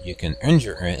tool. You can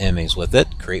injure enemies with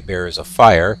it, create barriers of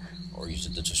fire, or use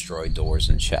it to destroy doors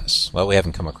and chests. Well, we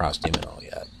haven't come across demon oil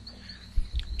yet.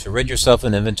 To rid yourself of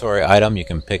an inventory item, you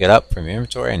can pick it up from your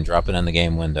inventory and drop it in the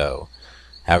game window.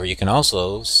 However, you can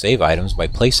also save items by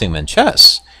placing them in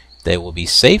chests. They will be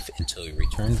safe until you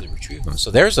return to retrieve them.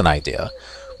 So there's an idea.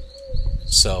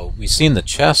 So we've seen the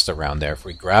chest around there. If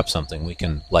we grab something, we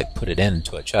can like put it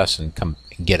into a chest and come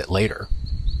and get it later.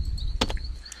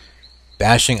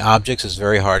 Bashing objects is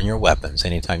very hard on your weapons.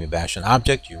 Anytime you bash an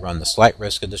object, you run the slight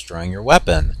risk of destroying your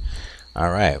weapon.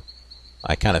 Alright,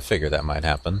 I kind of figured that might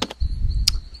happen.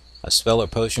 A spell or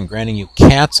potion granting you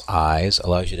cat's eyes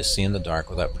allows you to see in the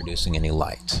dark without producing any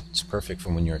light. It's perfect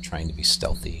for when you're trying to be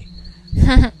stealthy.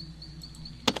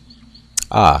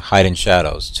 Hide in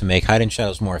shadows. To make hide in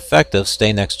shadows more effective,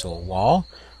 stay next to a wall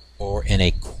or in a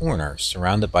corner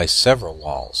surrounded by several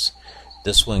walls.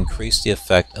 This will increase the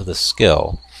effect of the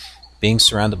skill. Being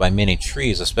surrounded by many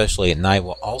trees, especially at night,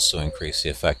 will also increase the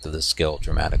effect of the skill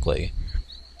dramatically.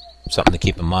 Something to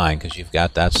keep in mind because you've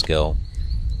got that skill.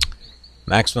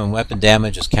 Maximum weapon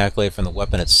damage is calculated from the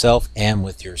weapon itself and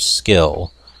with your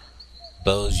skill.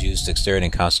 Bows use dexterity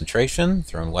and concentration.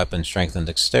 Thrown weapons strengthen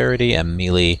dexterity, and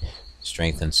melee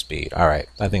strengthen speed. Alright,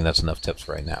 I think that's enough tips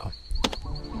right now.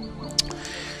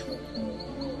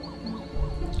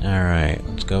 Alright,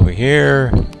 let's go over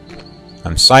here.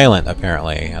 I'm silent,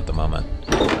 apparently, at the moment.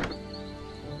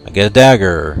 I get a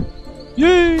dagger.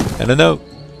 Yay! And a note.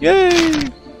 Yay!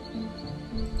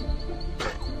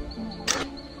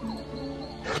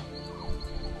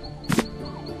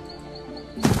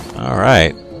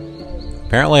 Alright.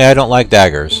 Apparently I don't like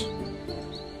daggers.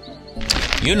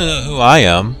 You don't know who I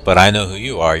am, but I know who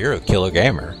you are. You're a KILR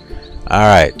Gamer.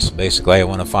 Alright, so basically I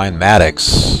want to find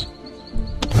Maddox.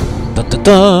 Dun dun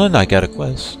dun! I got a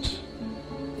quest.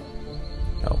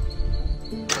 Oh.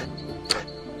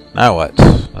 Now what?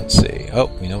 Let's see. Oh,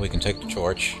 we know we can take the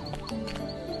torch.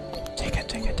 Take it,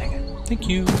 take it, take it. Thank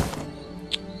you.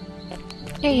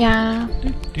 Yeah.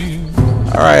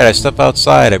 Alright, I step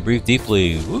outside. I breathe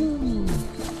deeply. Woo!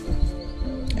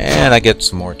 And I get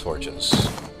some more torches.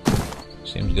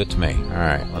 Seems good to me.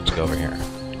 Alright, let's go over here.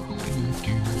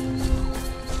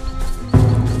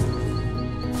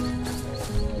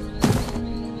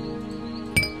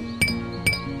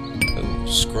 Ooh,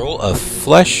 scroll of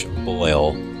flesh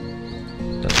boil.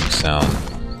 Doesn't sound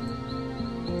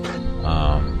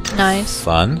Nice.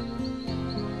 fun.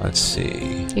 Let's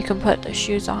see. You can put the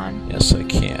shoes on. Yes, I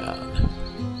can.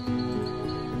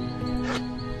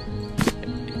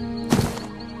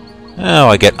 Oh,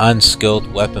 I get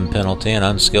unskilled weapon penalty and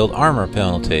unskilled armor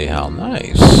penalty. How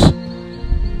nice.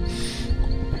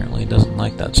 Apparently it doesn't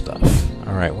like that stuff.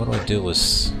 Alright, what do I do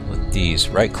with these?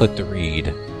 Right click to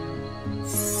read.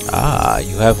 Ah,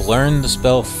 you have learned the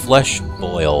spell Flesh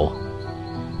Boil.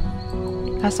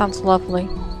 That sounds lovely.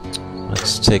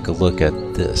 Let's take a look at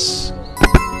this.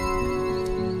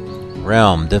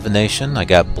 Realm, Divination, I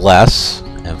got Bless,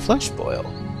 and Flesh Boil.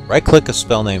 Right click a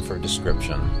spell name for a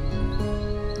description.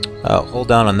 Hold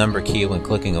down a number key when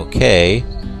clicking OK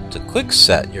to quick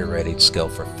set your readied skill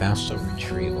for faster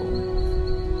retrieval.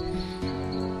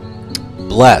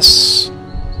 Bless.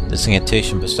 This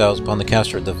incantation bestows upon the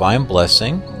caster a divine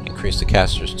blessing. Increase the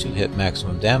caster's 2-hit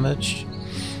maximum damage.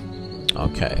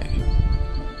 Okay.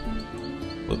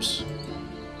 Whoops.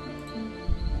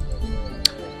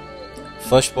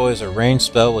 Flesh Boil is a ranged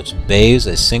spell which bathes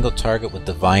a single target with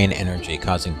divine energy,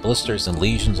 causing blisters and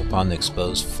lesions upon the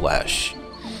exposed flesh.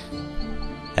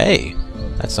 Hey,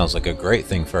 that sounds like a great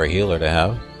thing for a healer to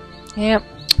have. Yep.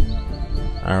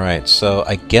 Alright, so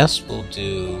I guess we'll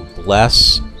do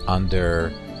Bless under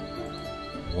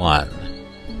 1.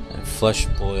 And Flesh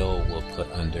Boil we'll put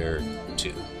under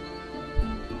 2.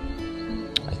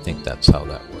 I think that's how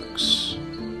that works.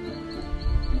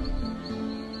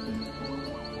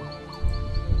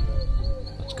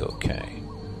 Okay.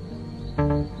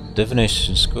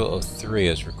 Divination skill of 3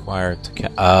 is required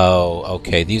to oh,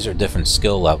 okay. These are different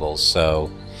skill levels, so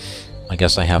I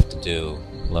guess I have to do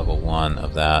level 1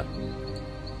 of that.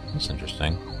 That's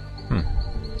interesting.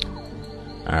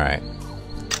 Alright.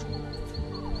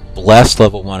 Bless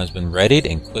level 1 has been readied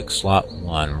in quick slot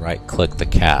 1. Right click the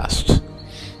cast.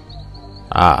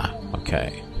 Ah,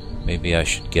 okay. Maybe I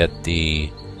should get the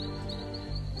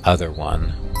other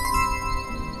one.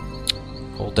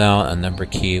 Hold down a number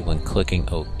key when clicking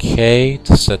OK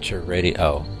to set your ready.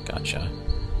 Oh, gotcha.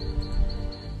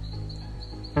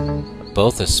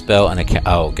 Both a spell and a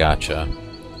oh, gotcha.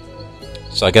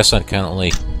 So I guess I can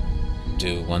only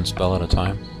do one spell at a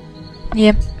time?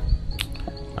 Yep.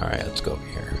 Alright, let's go over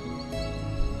here.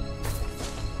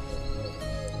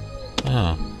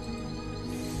 Oh.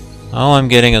 All I'm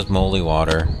getting is moldy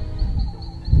water.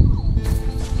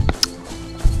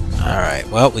 Alright,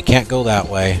 well, we can't go that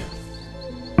way.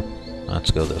 Let's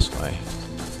go this way.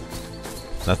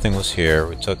 Nothing was here.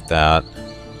 We took that.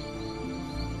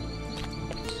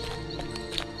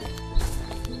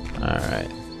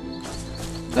 Alright.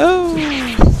 Oh!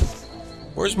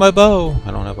 Where's my bow?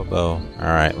 I don't have a bow.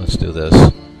 Alright, let's do this.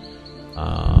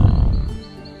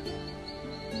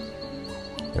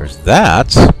 There's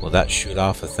that. Will that shoot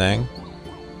off a thing?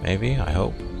 Maybe? I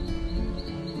hope.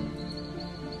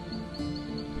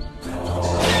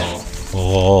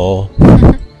 Oh.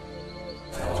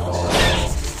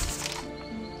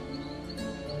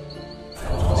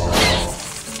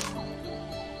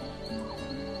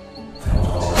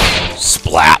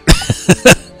 Splat!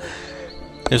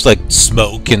 There's like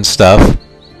smoke and stuff.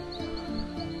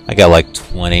 I got like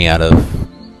 20 out of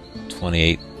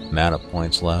 28 mana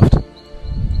points left.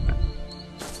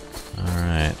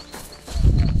 Alright.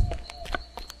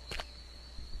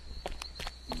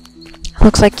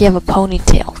 Looks like you have a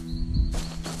ponytail.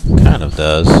 Kind of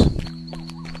does.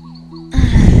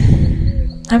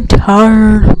 I'm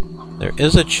tired. There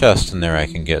is a chest in there I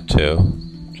can get to.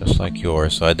 Just like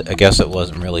yours, so I guess it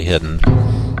wasn't really hidden.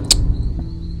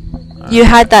 You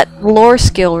had that lore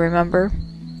skill, remember?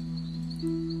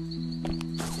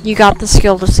 You got the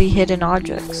skill to see hidden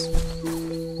objects.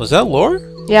 Was that lore?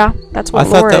 Yeah, that's what I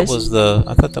thought lore that is. was the.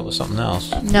 I thought that was something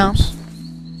else. No. Oops.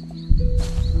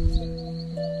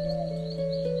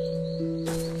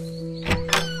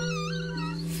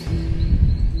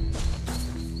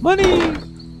 Money.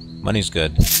 Money's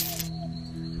good.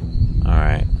 All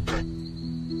right.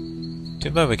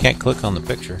 Too bad we can't click on the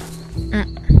picture.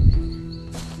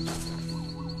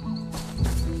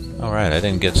 All right, I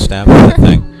didn't get stabbed with that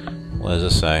thing. What does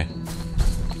this say?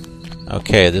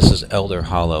 Okay, this is Elder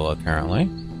Hollow, apparently.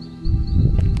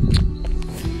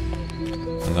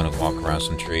 I'm gonna walk around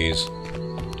some trees.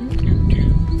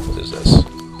 What is this?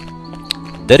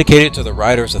 Dedicated to the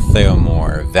riders of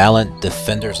Theomore, valiant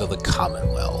defenders of the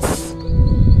Commonwealth.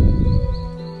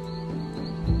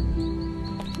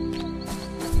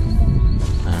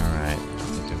 Alright, I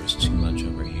think there was too much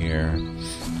over here.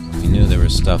 We knew there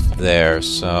was stuff there,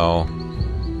 so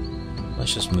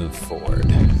let's just move forward.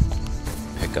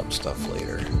 Pick up stuff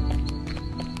later.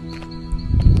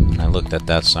 I looked at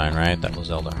that sign, right? That was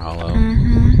Elder Hollow.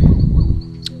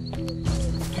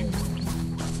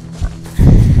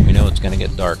 We know it's gonna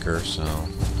get darker, so...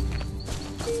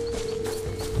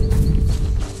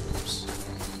 Oops.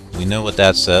 We know what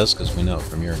that says, because we know it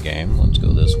from your game. Let's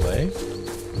go this way.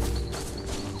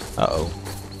 Uh-oh.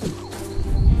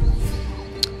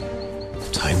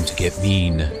 Time to get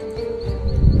mean.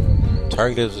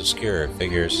 Target is obscure.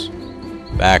 Figures.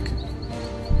 Back.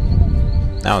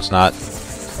 Now it's not.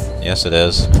 Yes, it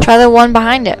is. Try the one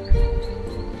behind it.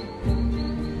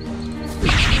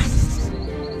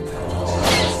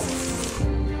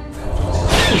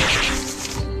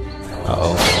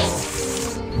 Uh-oh.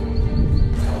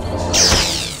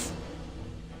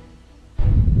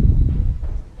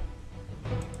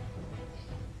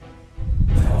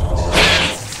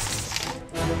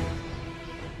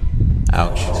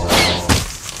 Ouch.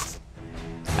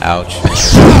 Ouch.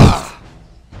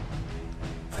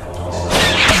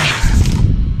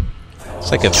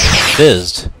 It's like it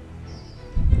fizzed.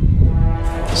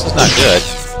 This is not good.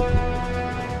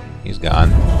 He's gone.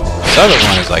 This other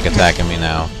one is like attacking me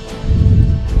now.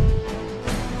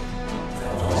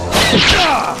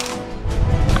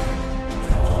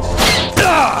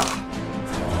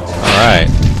 Alright.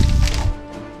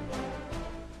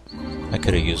 I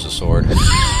could have used a sword.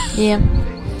 Yeah.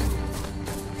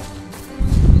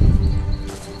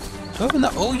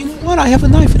 Oh, you know what? I have a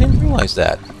knife. I didn't realize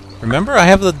that. Remember, I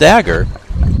have the dagger.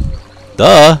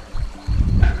 Duh.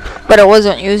 But it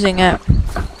wasn't using it.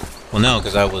 Well, no,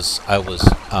 because I was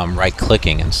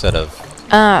right-clicking instead of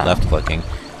Oh. left-clicking.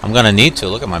 I'm gonna need to.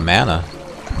 Look at my mana.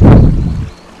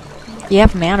 You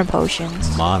have mana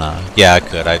potions. Mana. Yeah, I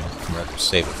could. I'd rather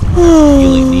save it. I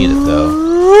really need it,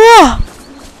 though.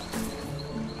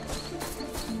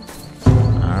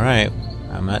 Alright.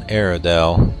 I'm at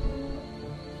Aerodel.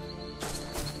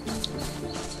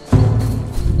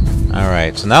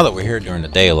 Alright, so now that we're here during the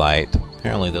daylight,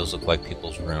 apparently those look like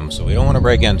people's rooms, so we don't want to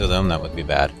break into them. That would be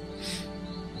bad.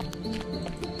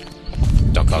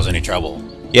 Don't cause any trouble.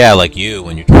 Yeah, like you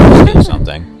when you're trying to do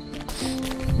something.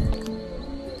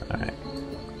 Alright.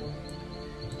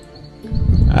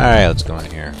 Alright, let's go in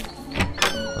here.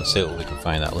 Let's see what we can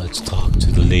find out. Let's talk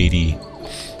to the lady.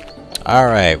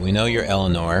 Alright, we know you're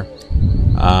Eleanor.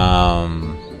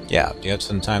 Yeah, do you have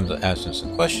some time to ask us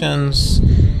some questions?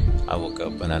 I woke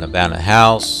up in an abandoned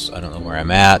house. I don't know where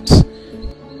I'm at.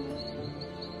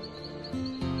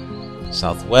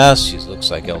 Southwest, she looks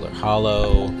like Elder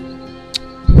Hollow.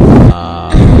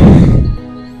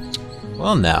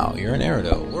 Well, now, you're in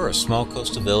Erido. We're a small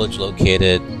coastal village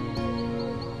located...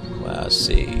 Let's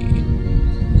see...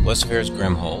 West of here is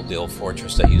Grimhold, the old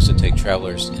fortress that used to take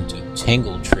travelers into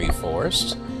Tangletree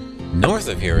Forest. North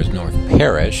of here is North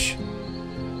Parish.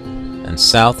 And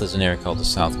south is an area called the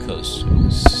South Coast.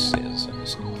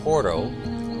 Porto,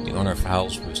 the owner of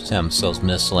Howl's Roost Tim, sells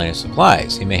miscellaneous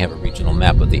supplies. He may have a regional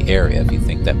map of the area if you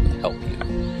think that would help you.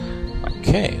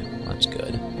 Okay, that's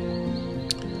good.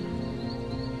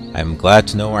 I'm glad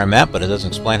to know where I'm at, but it doesn't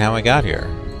explain how I got here.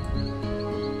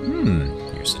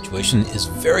 Your situation is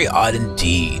very odd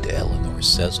indeed, Eleanor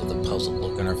says with a puzzled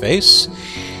look on her face.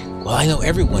 Well, I know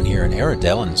everyone here in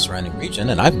Aerodel and the surrounding region,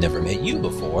 and I've never met you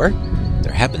before.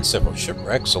 There have been several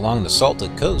shipwrecks along the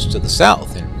salted coast to the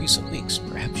south in recent weeks.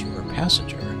 Perhaps you were a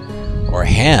passenger or a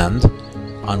hand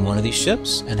on one of these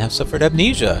ships and have suffered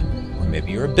amnesia. Or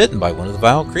maybe you were bitten by one of the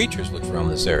vile creatures which roam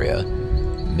this area.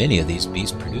 Many of these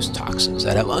beasts produce toxins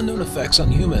that have unknown effects on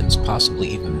humans, possibly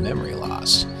even memory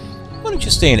loss. Why don't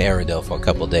you stay in Aerodel for a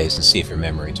couple of days and see if your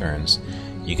memory returns?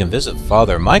 You can visit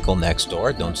Father Michael next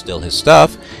door, don't steal his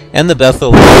stuff, and the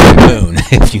Bethel Moon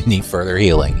if you need further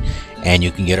healing. And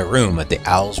you can get a room at the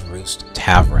Owl's Roost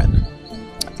Tavern.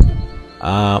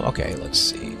 Okay, let's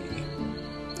see.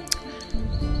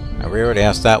 I already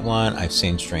asked that one. I've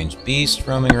seen strange beasts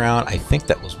roaming around. I think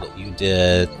that was what you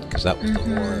did, because that was the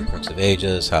War, Crux of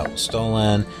Ages, how it was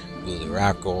stolen, Bulu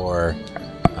Rakor.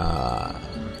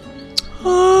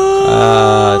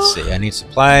 Let's see. I need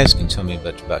supplies. Can you tell me a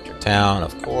bit about your town?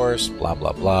 Of course. Blah,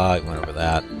 blah, blah. I went over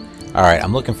that. Alright,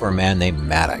 I'm looking for a man named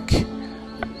Maddock.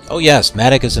 Oh yes,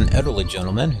 Maddox is an elderly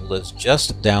gentleman who lives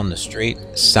just down the street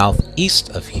southeast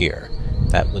of here.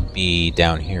 That would be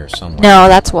down here somewhere. No,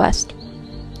 that's west.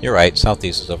 You're right,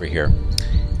 southeast is over here.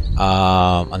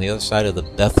 On the other side of the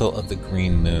Bethel of the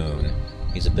Green Moon.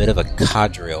 He's a bit of a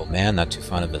cadre old man, not too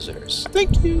fond of visitors.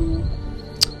 Thank you.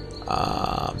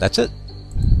 That's it.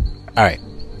 Alright.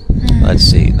 Let's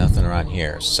see, nothing around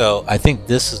here. So, I think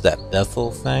this is that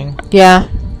Bethel thing. Yeah.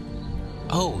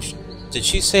 Oh, did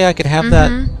she say I could have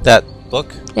that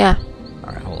book? Yeah.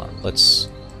 Alright, hold on. Let's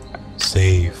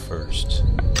save first.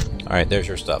 Alright, there's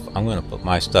your stuff. I'm going to put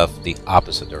my stuff the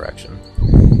opposite direction.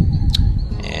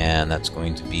 And that's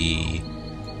going to be,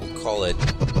 we'll call it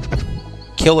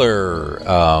Killer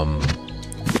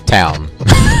Town,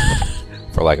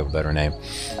 for lack of a better name.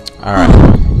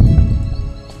 Alright.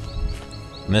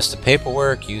 Missed the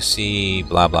paperwork, you see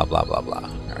blah blah blah blah blah.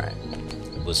 Alright.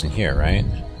 It was in here, right?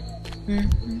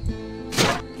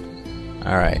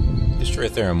 Alright. Destroy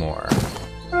Theramore.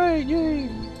 Alright, yay!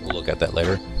 We'll look at that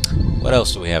later. What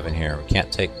else do we have in here? We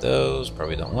can't take those,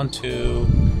 probably don't want to.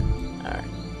 Alright.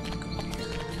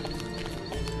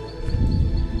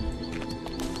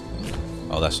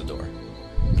 Oh, that's the door.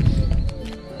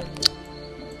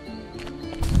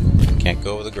 Can't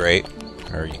go over the grate.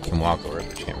 Or you can walk over it,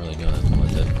 but you can't really do anything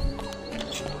with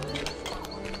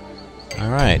it.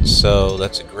 Alright, so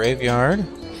that's a graveyard.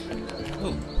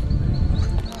 Ooh.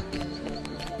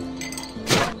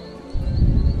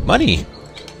 Money!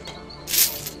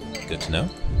 Good to know.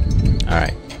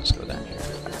 Alright, let's go down here.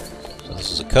 So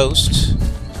this is a coast.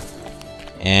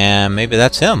 And maybe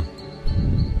that's him.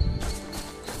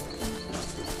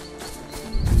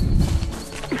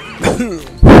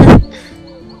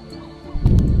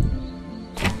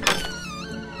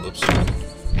 Oops.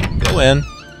 Go in.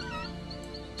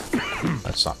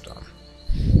 Let's talk to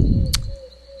him.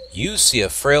 You see a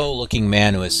frail-looking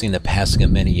man who has seen the passing of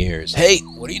many years. Hey,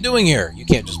 what are you doing here? You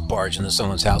can't just barge into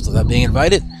someone's house without being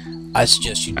invited. I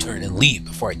suggest you turn and leave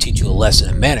before I teach you a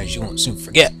lesson in manners you won't soon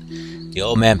forget. The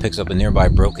old man picks up a nearby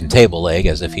broken table leg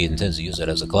as if he intends to use it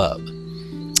as a club.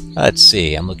 Let's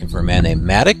see, I'm looking for a man named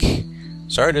Maddox.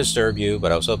 Sorry to disturb you,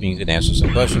 but I was hoping you could answer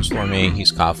some questions for me.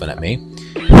 He's coughing at me.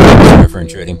 Sorry for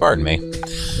intruding, pardon me.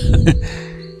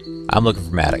 I'm looking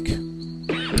for Maddox.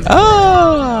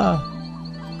 Ah!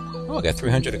 Oh, I got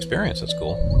 300 experience, that's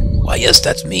cool. Why, yes,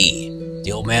 that's me.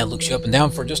 The old man looks you up and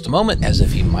down for just a moment, as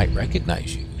if he might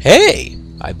recognize you. Hey!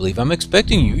 I believe I'm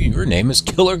expecting you. Your name is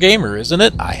KILR Gamer, isn't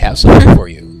it? I have something for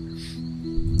you.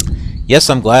 Yes,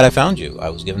 I'm glad I found you. I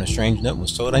was given a strange note and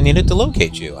was told I needed to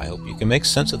locate you. I hope you can make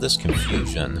sense of this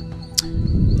confusion.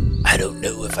 I don't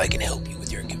know if I can help you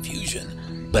with your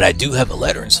confusion, but I do have a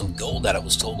letter and some gold that I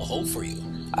was told to hold for you.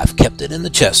 I've kept it in the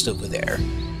chest over there.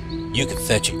 You can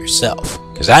fetch it yourself,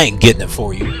 because I ain't getting it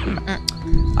for you.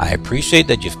 I appreciate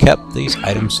that you've kept these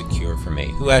items secure for me.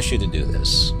 Who asked you to do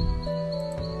this?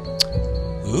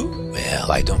 Who?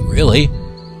 Well, I don't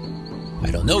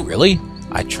know, really.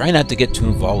 I try not to get too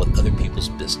involved with other people's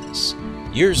business.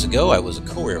 Years ago, I was a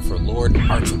courier for Lord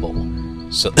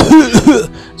Archibald. So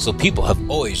people have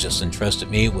always just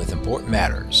entrusted me with important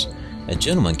matters. A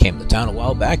gentleman came to town a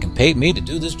while back and paid me to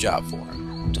do this job for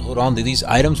him, to hold on to these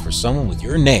items for someone with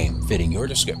your name fitting your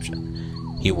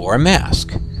description. He wore a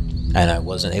mask, and I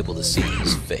wasn't able to see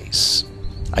his face.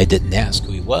 I didn't ask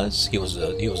who he was. He was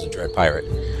a dread pirate.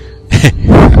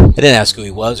 I didn't ask who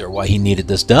he was or why he needed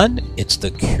this done. It's the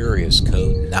curious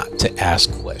code not to ask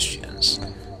questions.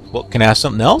 Well, can I ask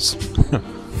something else?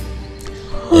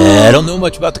 I don't know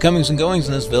much about the comings and goings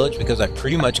in this village because I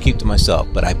pretty much keep to myself,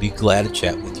 but I'd be glad to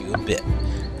chat with you a bit.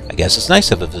 I guess it's nice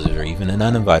to have a visitor, even an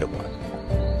uninvited one.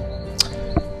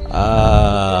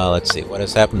 Let's see, what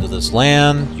has happened to this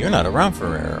land? You're not around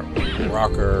for a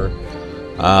rocker.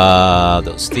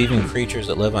 Those thieving creatures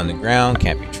that live on the ground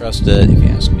can't be trusted. If you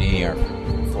ask me, our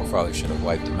forefathers should have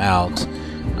wiped them out.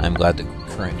 I'm glad the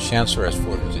current chancellor has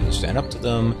fortitude to stand up to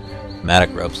them.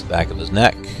 Maddox rubs the back of his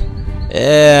neck.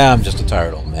 Yeah, I'm just a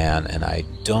tired old man, and I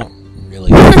don't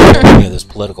really know any of this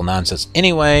political nonsense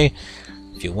anyway.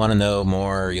 If you want to know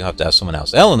more, you'll have to ask someone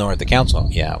else. Eleanor at the council.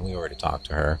 Yeah, we already talked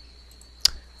to her.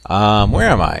 Where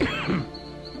am I?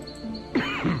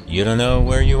 You don't know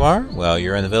where you are? Well,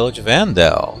 you're in the village of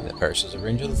Andel. It perishes the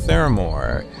range of the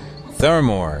Theramore.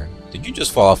 Theramore, did you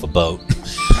just fall off a boat?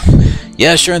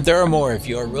 Yes, you're in Theramore. If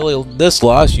you are really this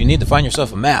lost, you need to find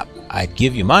yourself a map. I'd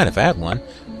give you mine if I had one.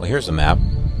 Well, here's a map.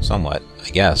 Somewhat, I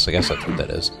guess that's what that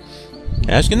is.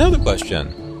 Can I ask you another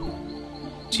question?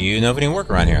 Do you know of any work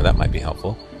around here? That might be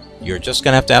helpful. You're just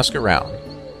gonna have to ask around,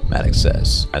 Maddox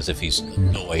says, as if he's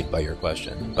annoyed by your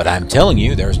question. But I'm telling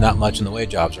you, there's not much in the way of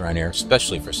jobs around here,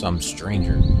 especially for some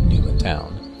stranger new in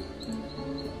town.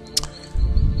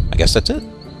 I guess that's it.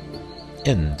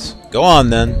 End. Go on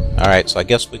then. Alright, so I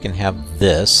guess we can have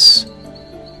this.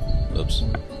 Oops.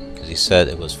 Because he said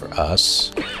it was for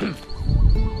us.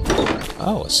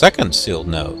 Oh, a second sealed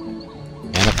note.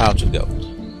 And a pouch of gold.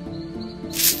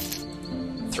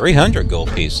 300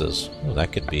 gold pieces. Oh,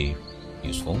 that could be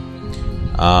useful.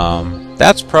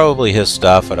 That's probably his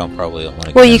stuff. I don't want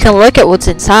to. Well, you can look at what's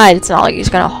inside. It's not like he's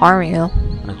gonna harm you.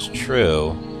 That's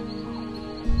true.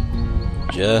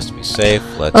 Just be safe.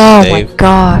 Let's Oh save. my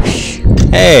gosh.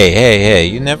 Hey!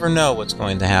 You never know what's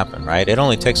going to happen, right? It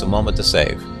only takes a moment to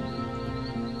save.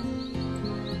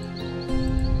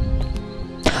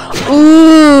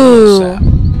 Ooh.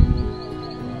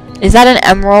 Is that an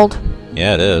emerald?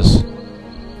 Yeah, it is.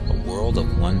 A world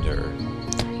of wonder.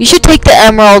 You should take the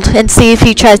emerald and see if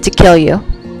he tries to kill you.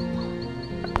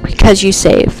 Because you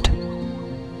saved.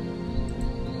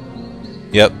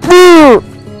 Yep.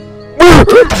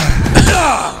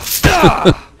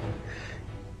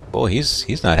 Boy,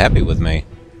 he's not happy with me.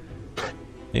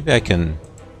 Maybe I can.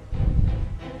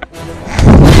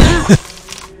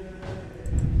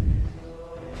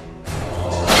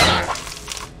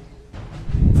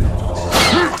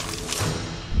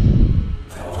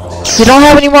 You don't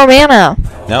have any more mana.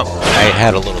 No, I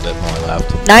had a little bit more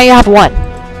left. Now you have one.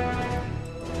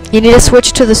 You need to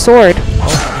switch to the sword.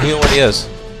 Oh, you know what he is.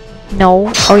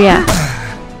 No. Oh yeah.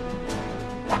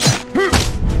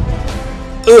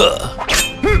 Ugh.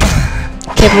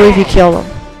 Can't believe you killed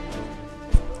him.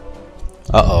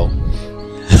 Uh-oh.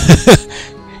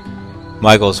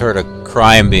 Michael's heard a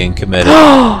crime being committed.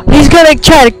 He's gonna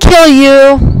try to kill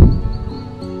you.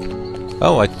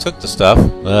 Oh, I took the stuff.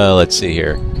 Let's see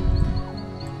here.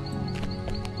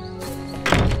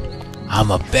 I'm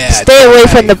a bad Stay away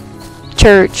guy. from the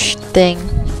church thing.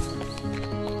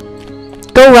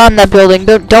 Go around that building.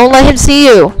 Don't let him see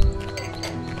you.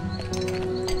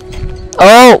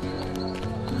 Oh.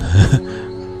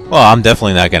 Well, I'm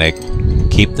definitely not gonna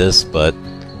keep this, but...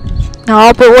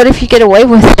 No, but what if you get away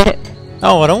with it?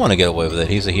 Oh, I don't want to get away with it.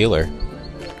 He's a healer.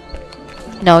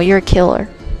 No, you're a killer.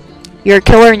 You're a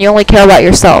killer and you only care about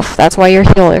yourself. That's why you're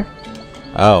a healer.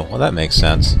 Oh, well that makes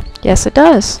sense. Yes, it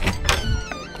does.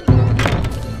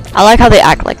 I like how they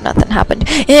act like nothing happened.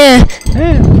 Yeah.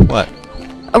 What?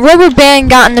 A rubber band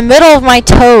got in the middle of my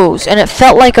toes and it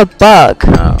felt like a bug.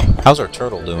 Oh. How's our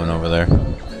turtle doing over there?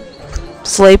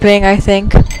 Sleeping, I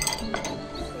think.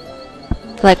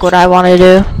 Like what I want to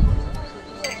do.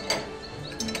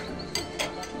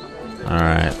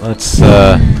 Alright, let's,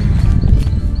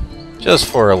 just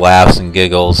for laughs and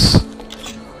giggles,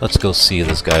 let's go see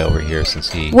this guy over here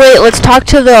since he... Wait, let's talk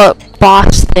to the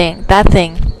boss thing. That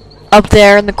thing. Up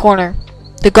there in the corner.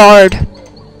 The guard.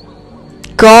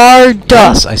 Guard!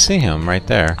 Yes, I see him right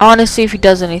there. I want to see if he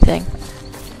does anything.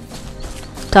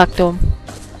 Talk to him.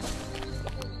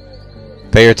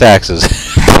 Pay your taxes.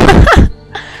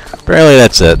 Apparently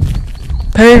that's it.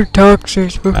 Pay your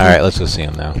taxes. Alright, let's go see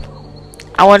him now.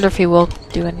 I wonder if he will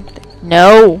do anything.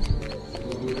 No!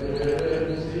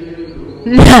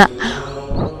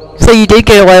 So you did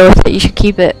get away with it. You should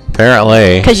keep it.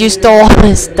 Apparently. Because you stole all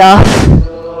his stuff.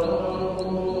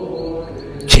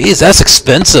 Jeez, that's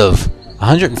expensive.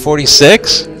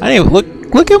 146? I didn't even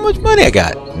look how much money I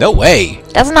got. No way.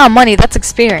 That's not money, that's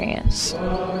experience.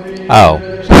 Oh.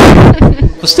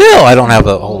 But still, I don't have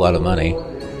a whole lot of money.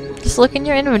 Just look in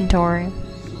your inventory.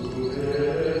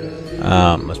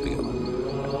 Must be.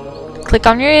 Click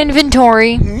on your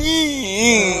inventory. You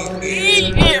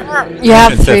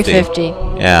have 350.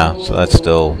 Yeah, so that's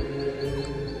still...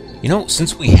 You know,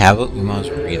 since we have it, we might as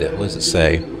well read it. What does it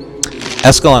say?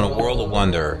 Eschalon, a world of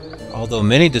wonder. Although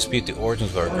many dispute the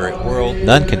origins of our great world,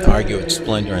 none can argue its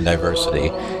splendor and diversity.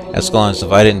 Eschalon is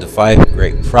divided into 5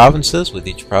 great provinces, with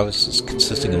each province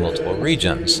consisting of multiple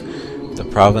regions. The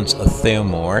province of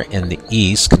Theomore in the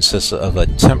east consists of a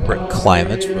temperate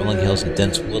climate, rolling hills and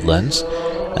dense woodlands.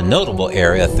 A notable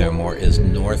area of Theomore is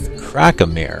North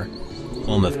Krakamir,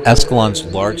 home of Eschalon's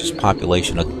largest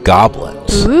population of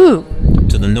goblins. Ooh.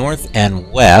 To the north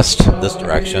and west, this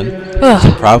direction, is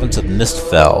the province of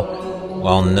Mistfell.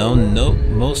 While known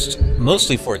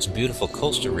mostly for its beautiful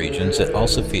coastal regions, it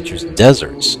also features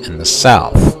deserts in the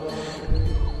south.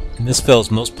 Mistfell is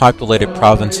the most populated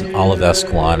province in all of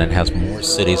Eschalon and has more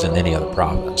cities than any other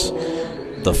province.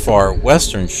 The far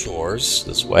western shores,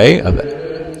 this way, of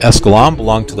Eschalon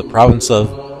belong to the province of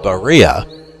Baria,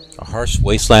 a harsh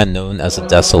wasteland known as a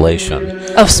desolation.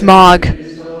 Of smog.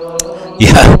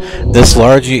 Yeah, this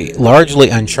largely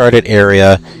uncharted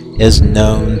area is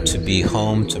known to be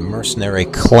home to mercenary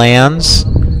clans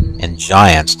and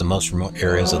giants. The most remote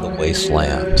areas of the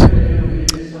wasteland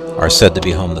are said to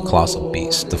be home to colossal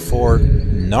beasts. The 4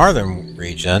 northern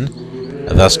region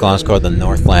of Eschalon is called the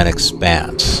Northland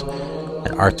Expanse.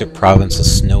 An Arctic province of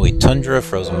snowy tundra,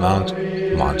 frozen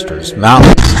monsters,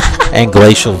 mountains, and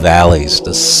glacial valleys.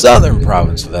 The southern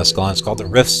province of Eschalon is called the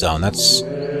Rift Zone. That's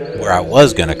where I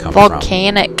was going to come from.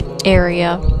 Volcanic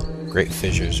area. Great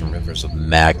fissures and rivers of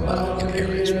magma in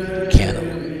areas with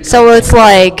volcano. So it's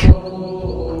like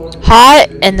hot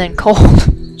and then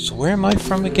cold. So where am I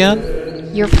from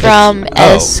again? You're from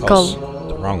Eschalon.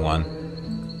 The wrong one.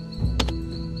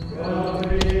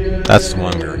 That's the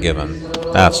one we were given.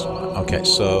 That's okay.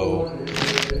 So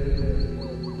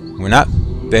we're not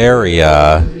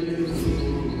Beria.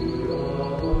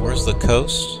 Where's the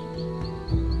coast?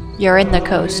 You're in the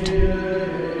coast.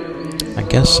 I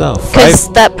guess so.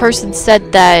 Because that person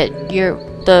said that you're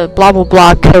the blah blah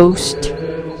blah coast.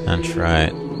 That's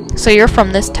right. So you're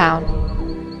from this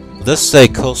town. This say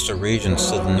coastal regions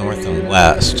to the north and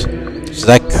west. So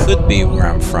that could be where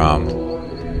I'm from.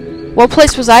 What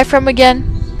place was I from again?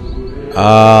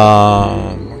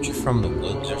 Weren't you from the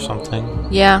woods or something?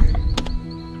 Yeah.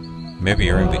 Maybe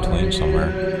you're in between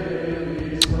somewhere.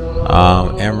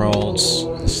 Emeralds,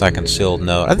 second sealed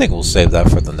note. I think we'll save that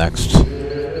for the next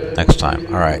time.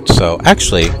 All right. So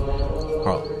actually,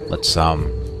 let's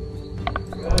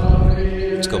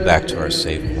go back to our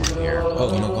save point here.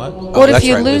 Oh, you know what? What if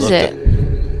you lose it?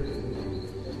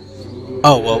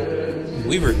 Oh well,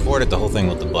 we recorded the whole thing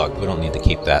with the book. We don't need to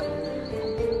keep that.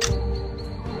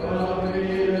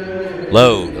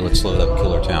 Load. Let's load up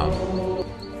Killer Town.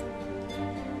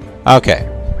 Okay.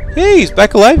 Hey, he's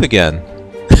back alive again.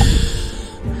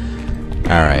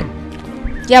 Alright.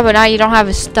 Yeah, but now you don't have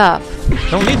his stuff.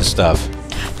 Don't need the stuff.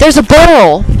 There's a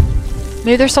barrel!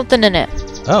 Maybe there's something in it.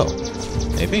 Oh.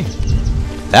 Maybe.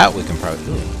 That we can probably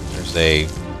do. There's a...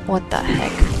 What the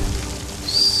heck?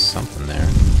 Something there.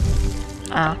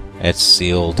 Ah. It's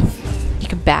sealed. You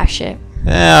can bash it.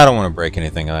 I don't want to break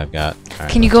anything that I've got. Right.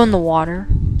 Can you go in the water?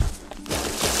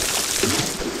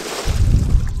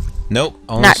 Nope.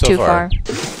 Only Not so too far.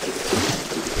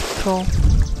 Cool.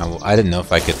 I didn't know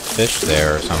if I could fish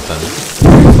there or something.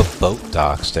 The boat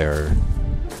docks there.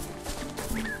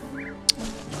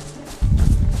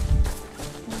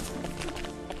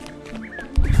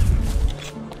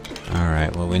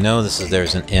 Alright, well we know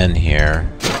there's an inn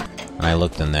here. And I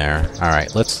looked in there.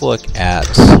 Alright, let's look at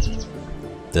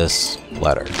this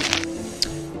letter.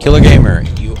 KILR Gamer,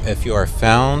 if you're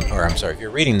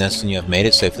reading this and you have made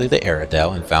it safely to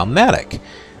Aerodel and found Matic.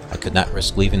 I could not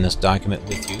risk leaving this document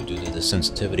with you due to the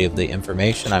sensitivity of the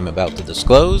information I'm about to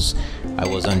disclose. I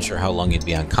was unsure how long you'd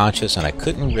be unconscious, and I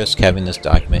couldn't risk having this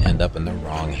document end up in the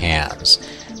wrong hands.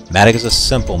 Matic is a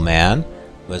simple man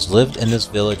who has lived in this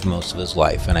village most of his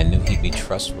life, and I knew he'd be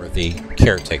trustworthy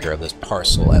caretaker of this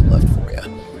parcel I'd left for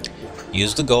you.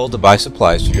 Use the gold to buy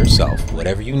supplies for yourself,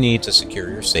 whatever you need to secure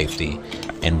your safety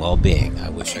and well-being. I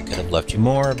wish I could have left you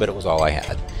more, but it was all I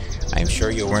had. I am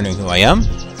sure you're wondering who I am.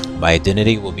 My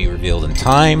identity will be revealed in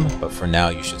time, but for now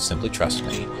you should simply trust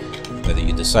me. Whether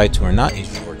you decide to or not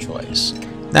is your choice.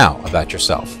 Now, about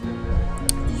yourself.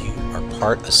 You are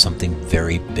part of something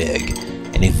very big,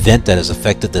 an event that has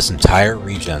affected this entire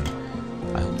region.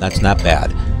 I hope that's not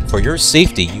bad. For your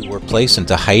safety, you were placed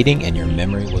into hiding and your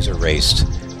memory was erased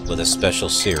with a special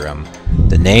serum.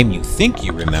 The name you think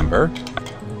you remember,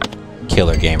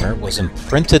 KILR Gamer, was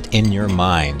imprinted in your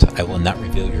mind. I will not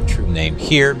reveal your true name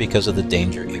here because of the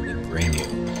danger it would bring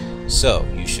you. So,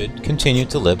 you should continue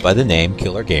to live by the name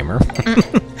KILR Gamer.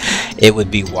 It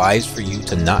would be wise for you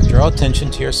to not draw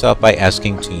attention to yourself by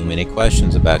asking too many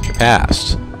questions about your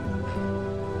past.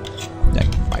 That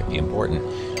might be important.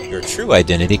 Your true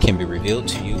identity can be revealed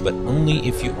to you, but only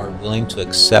if you are willing to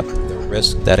accept the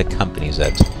risk that accompanies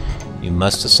it. You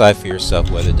must decide for yourself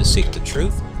whether to seek the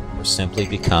truth or simply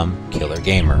become KILR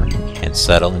Gamer and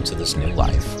settle into this new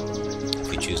life.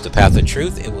 If you choose the path of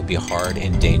truth, it will be a hard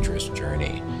and dangerous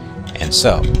journey. And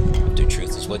so, if the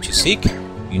truth is what you seek,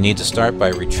 you need to start by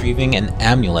retrieving an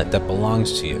amulet that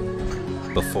belongs to you.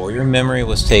 Before your memory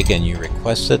was taken, you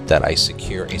requested that I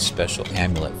secure a special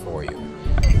amulet for you.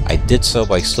 I did so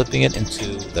by slipping it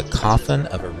into the coffin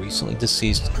of a recently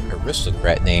deceased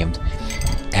aristocrat named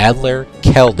Adler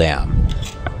Keldam.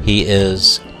 He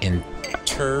is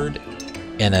interred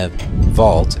in a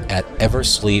vault at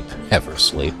Eversleep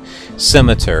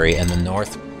Cemetery in the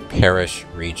North Parish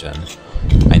region.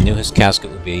 I knew his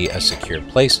casket would be a secure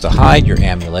place to hide your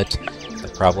amulet.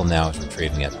 The problem now is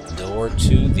retrieving it. The door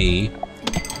to the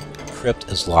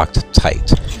crypt is locked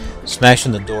tight.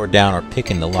 Smashing the door down or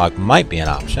picking the lock might be an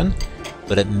option,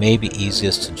 but it may be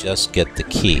easiest to just get the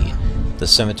key. The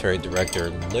cemetery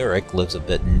director, Lyric, lives a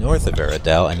bit north of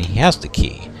Aerodel, and he has the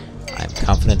key. I am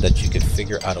confident that you could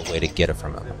figure out a way to get it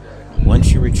from him.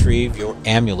 Once you retrieve your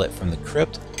amulet from the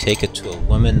crypt, take it to a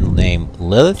woman named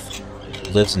Lilith,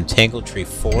 who lives in Tangletree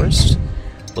Forest.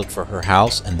 Look for her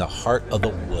house in the heart of the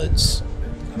woods.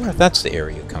 I wonder if that's the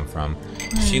area you come from.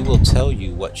 She will tell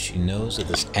you what she knows of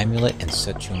this amulet and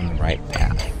set you on the right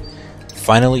path.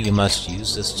 Finally, you must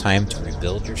use this time to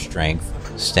rebuild your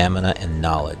strength, stamina, and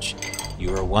knowledge.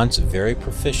 You were once very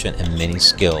proficient in many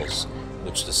skills,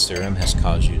 which the serum has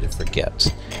caused you to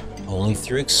forget. Only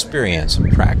through experience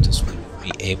and practice will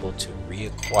you be able to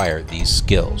reacquire these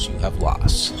skills you have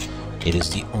lost. It is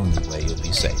the only way you'll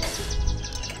be safe.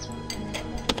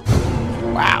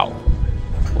 Wow.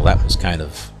 Well, that was kind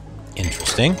of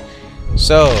interesting.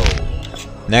 So,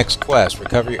 next quest.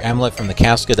 Recover your amulet from the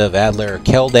casket of Adler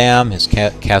Keldam. His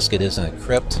casket is in a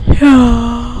crypt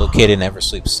located in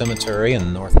Eversleep Cemetery in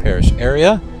the North Parish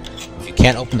area. If you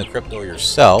can't open the crypt door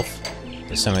yourself,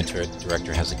 the cemetery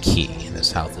director has a key, and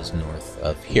this house is north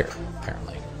of here,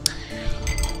 apparently.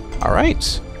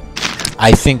 Alright.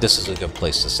 I think this is a good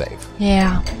place to save.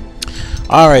 Yeah.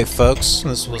 Alright, folks.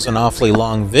 This was an awfully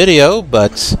long video,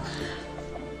 but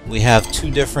we have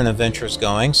 2 different adventures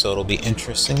going, so it'll be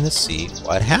interesting to see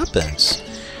what happens.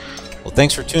 Well,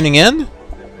 thanks for tuning in,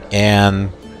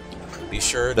 and be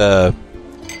sure to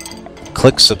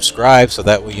click subscribe so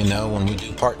that way you know when we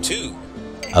do part 2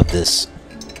 of this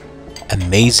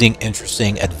amazing,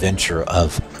 interesting adventure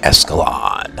of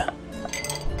Eschalon.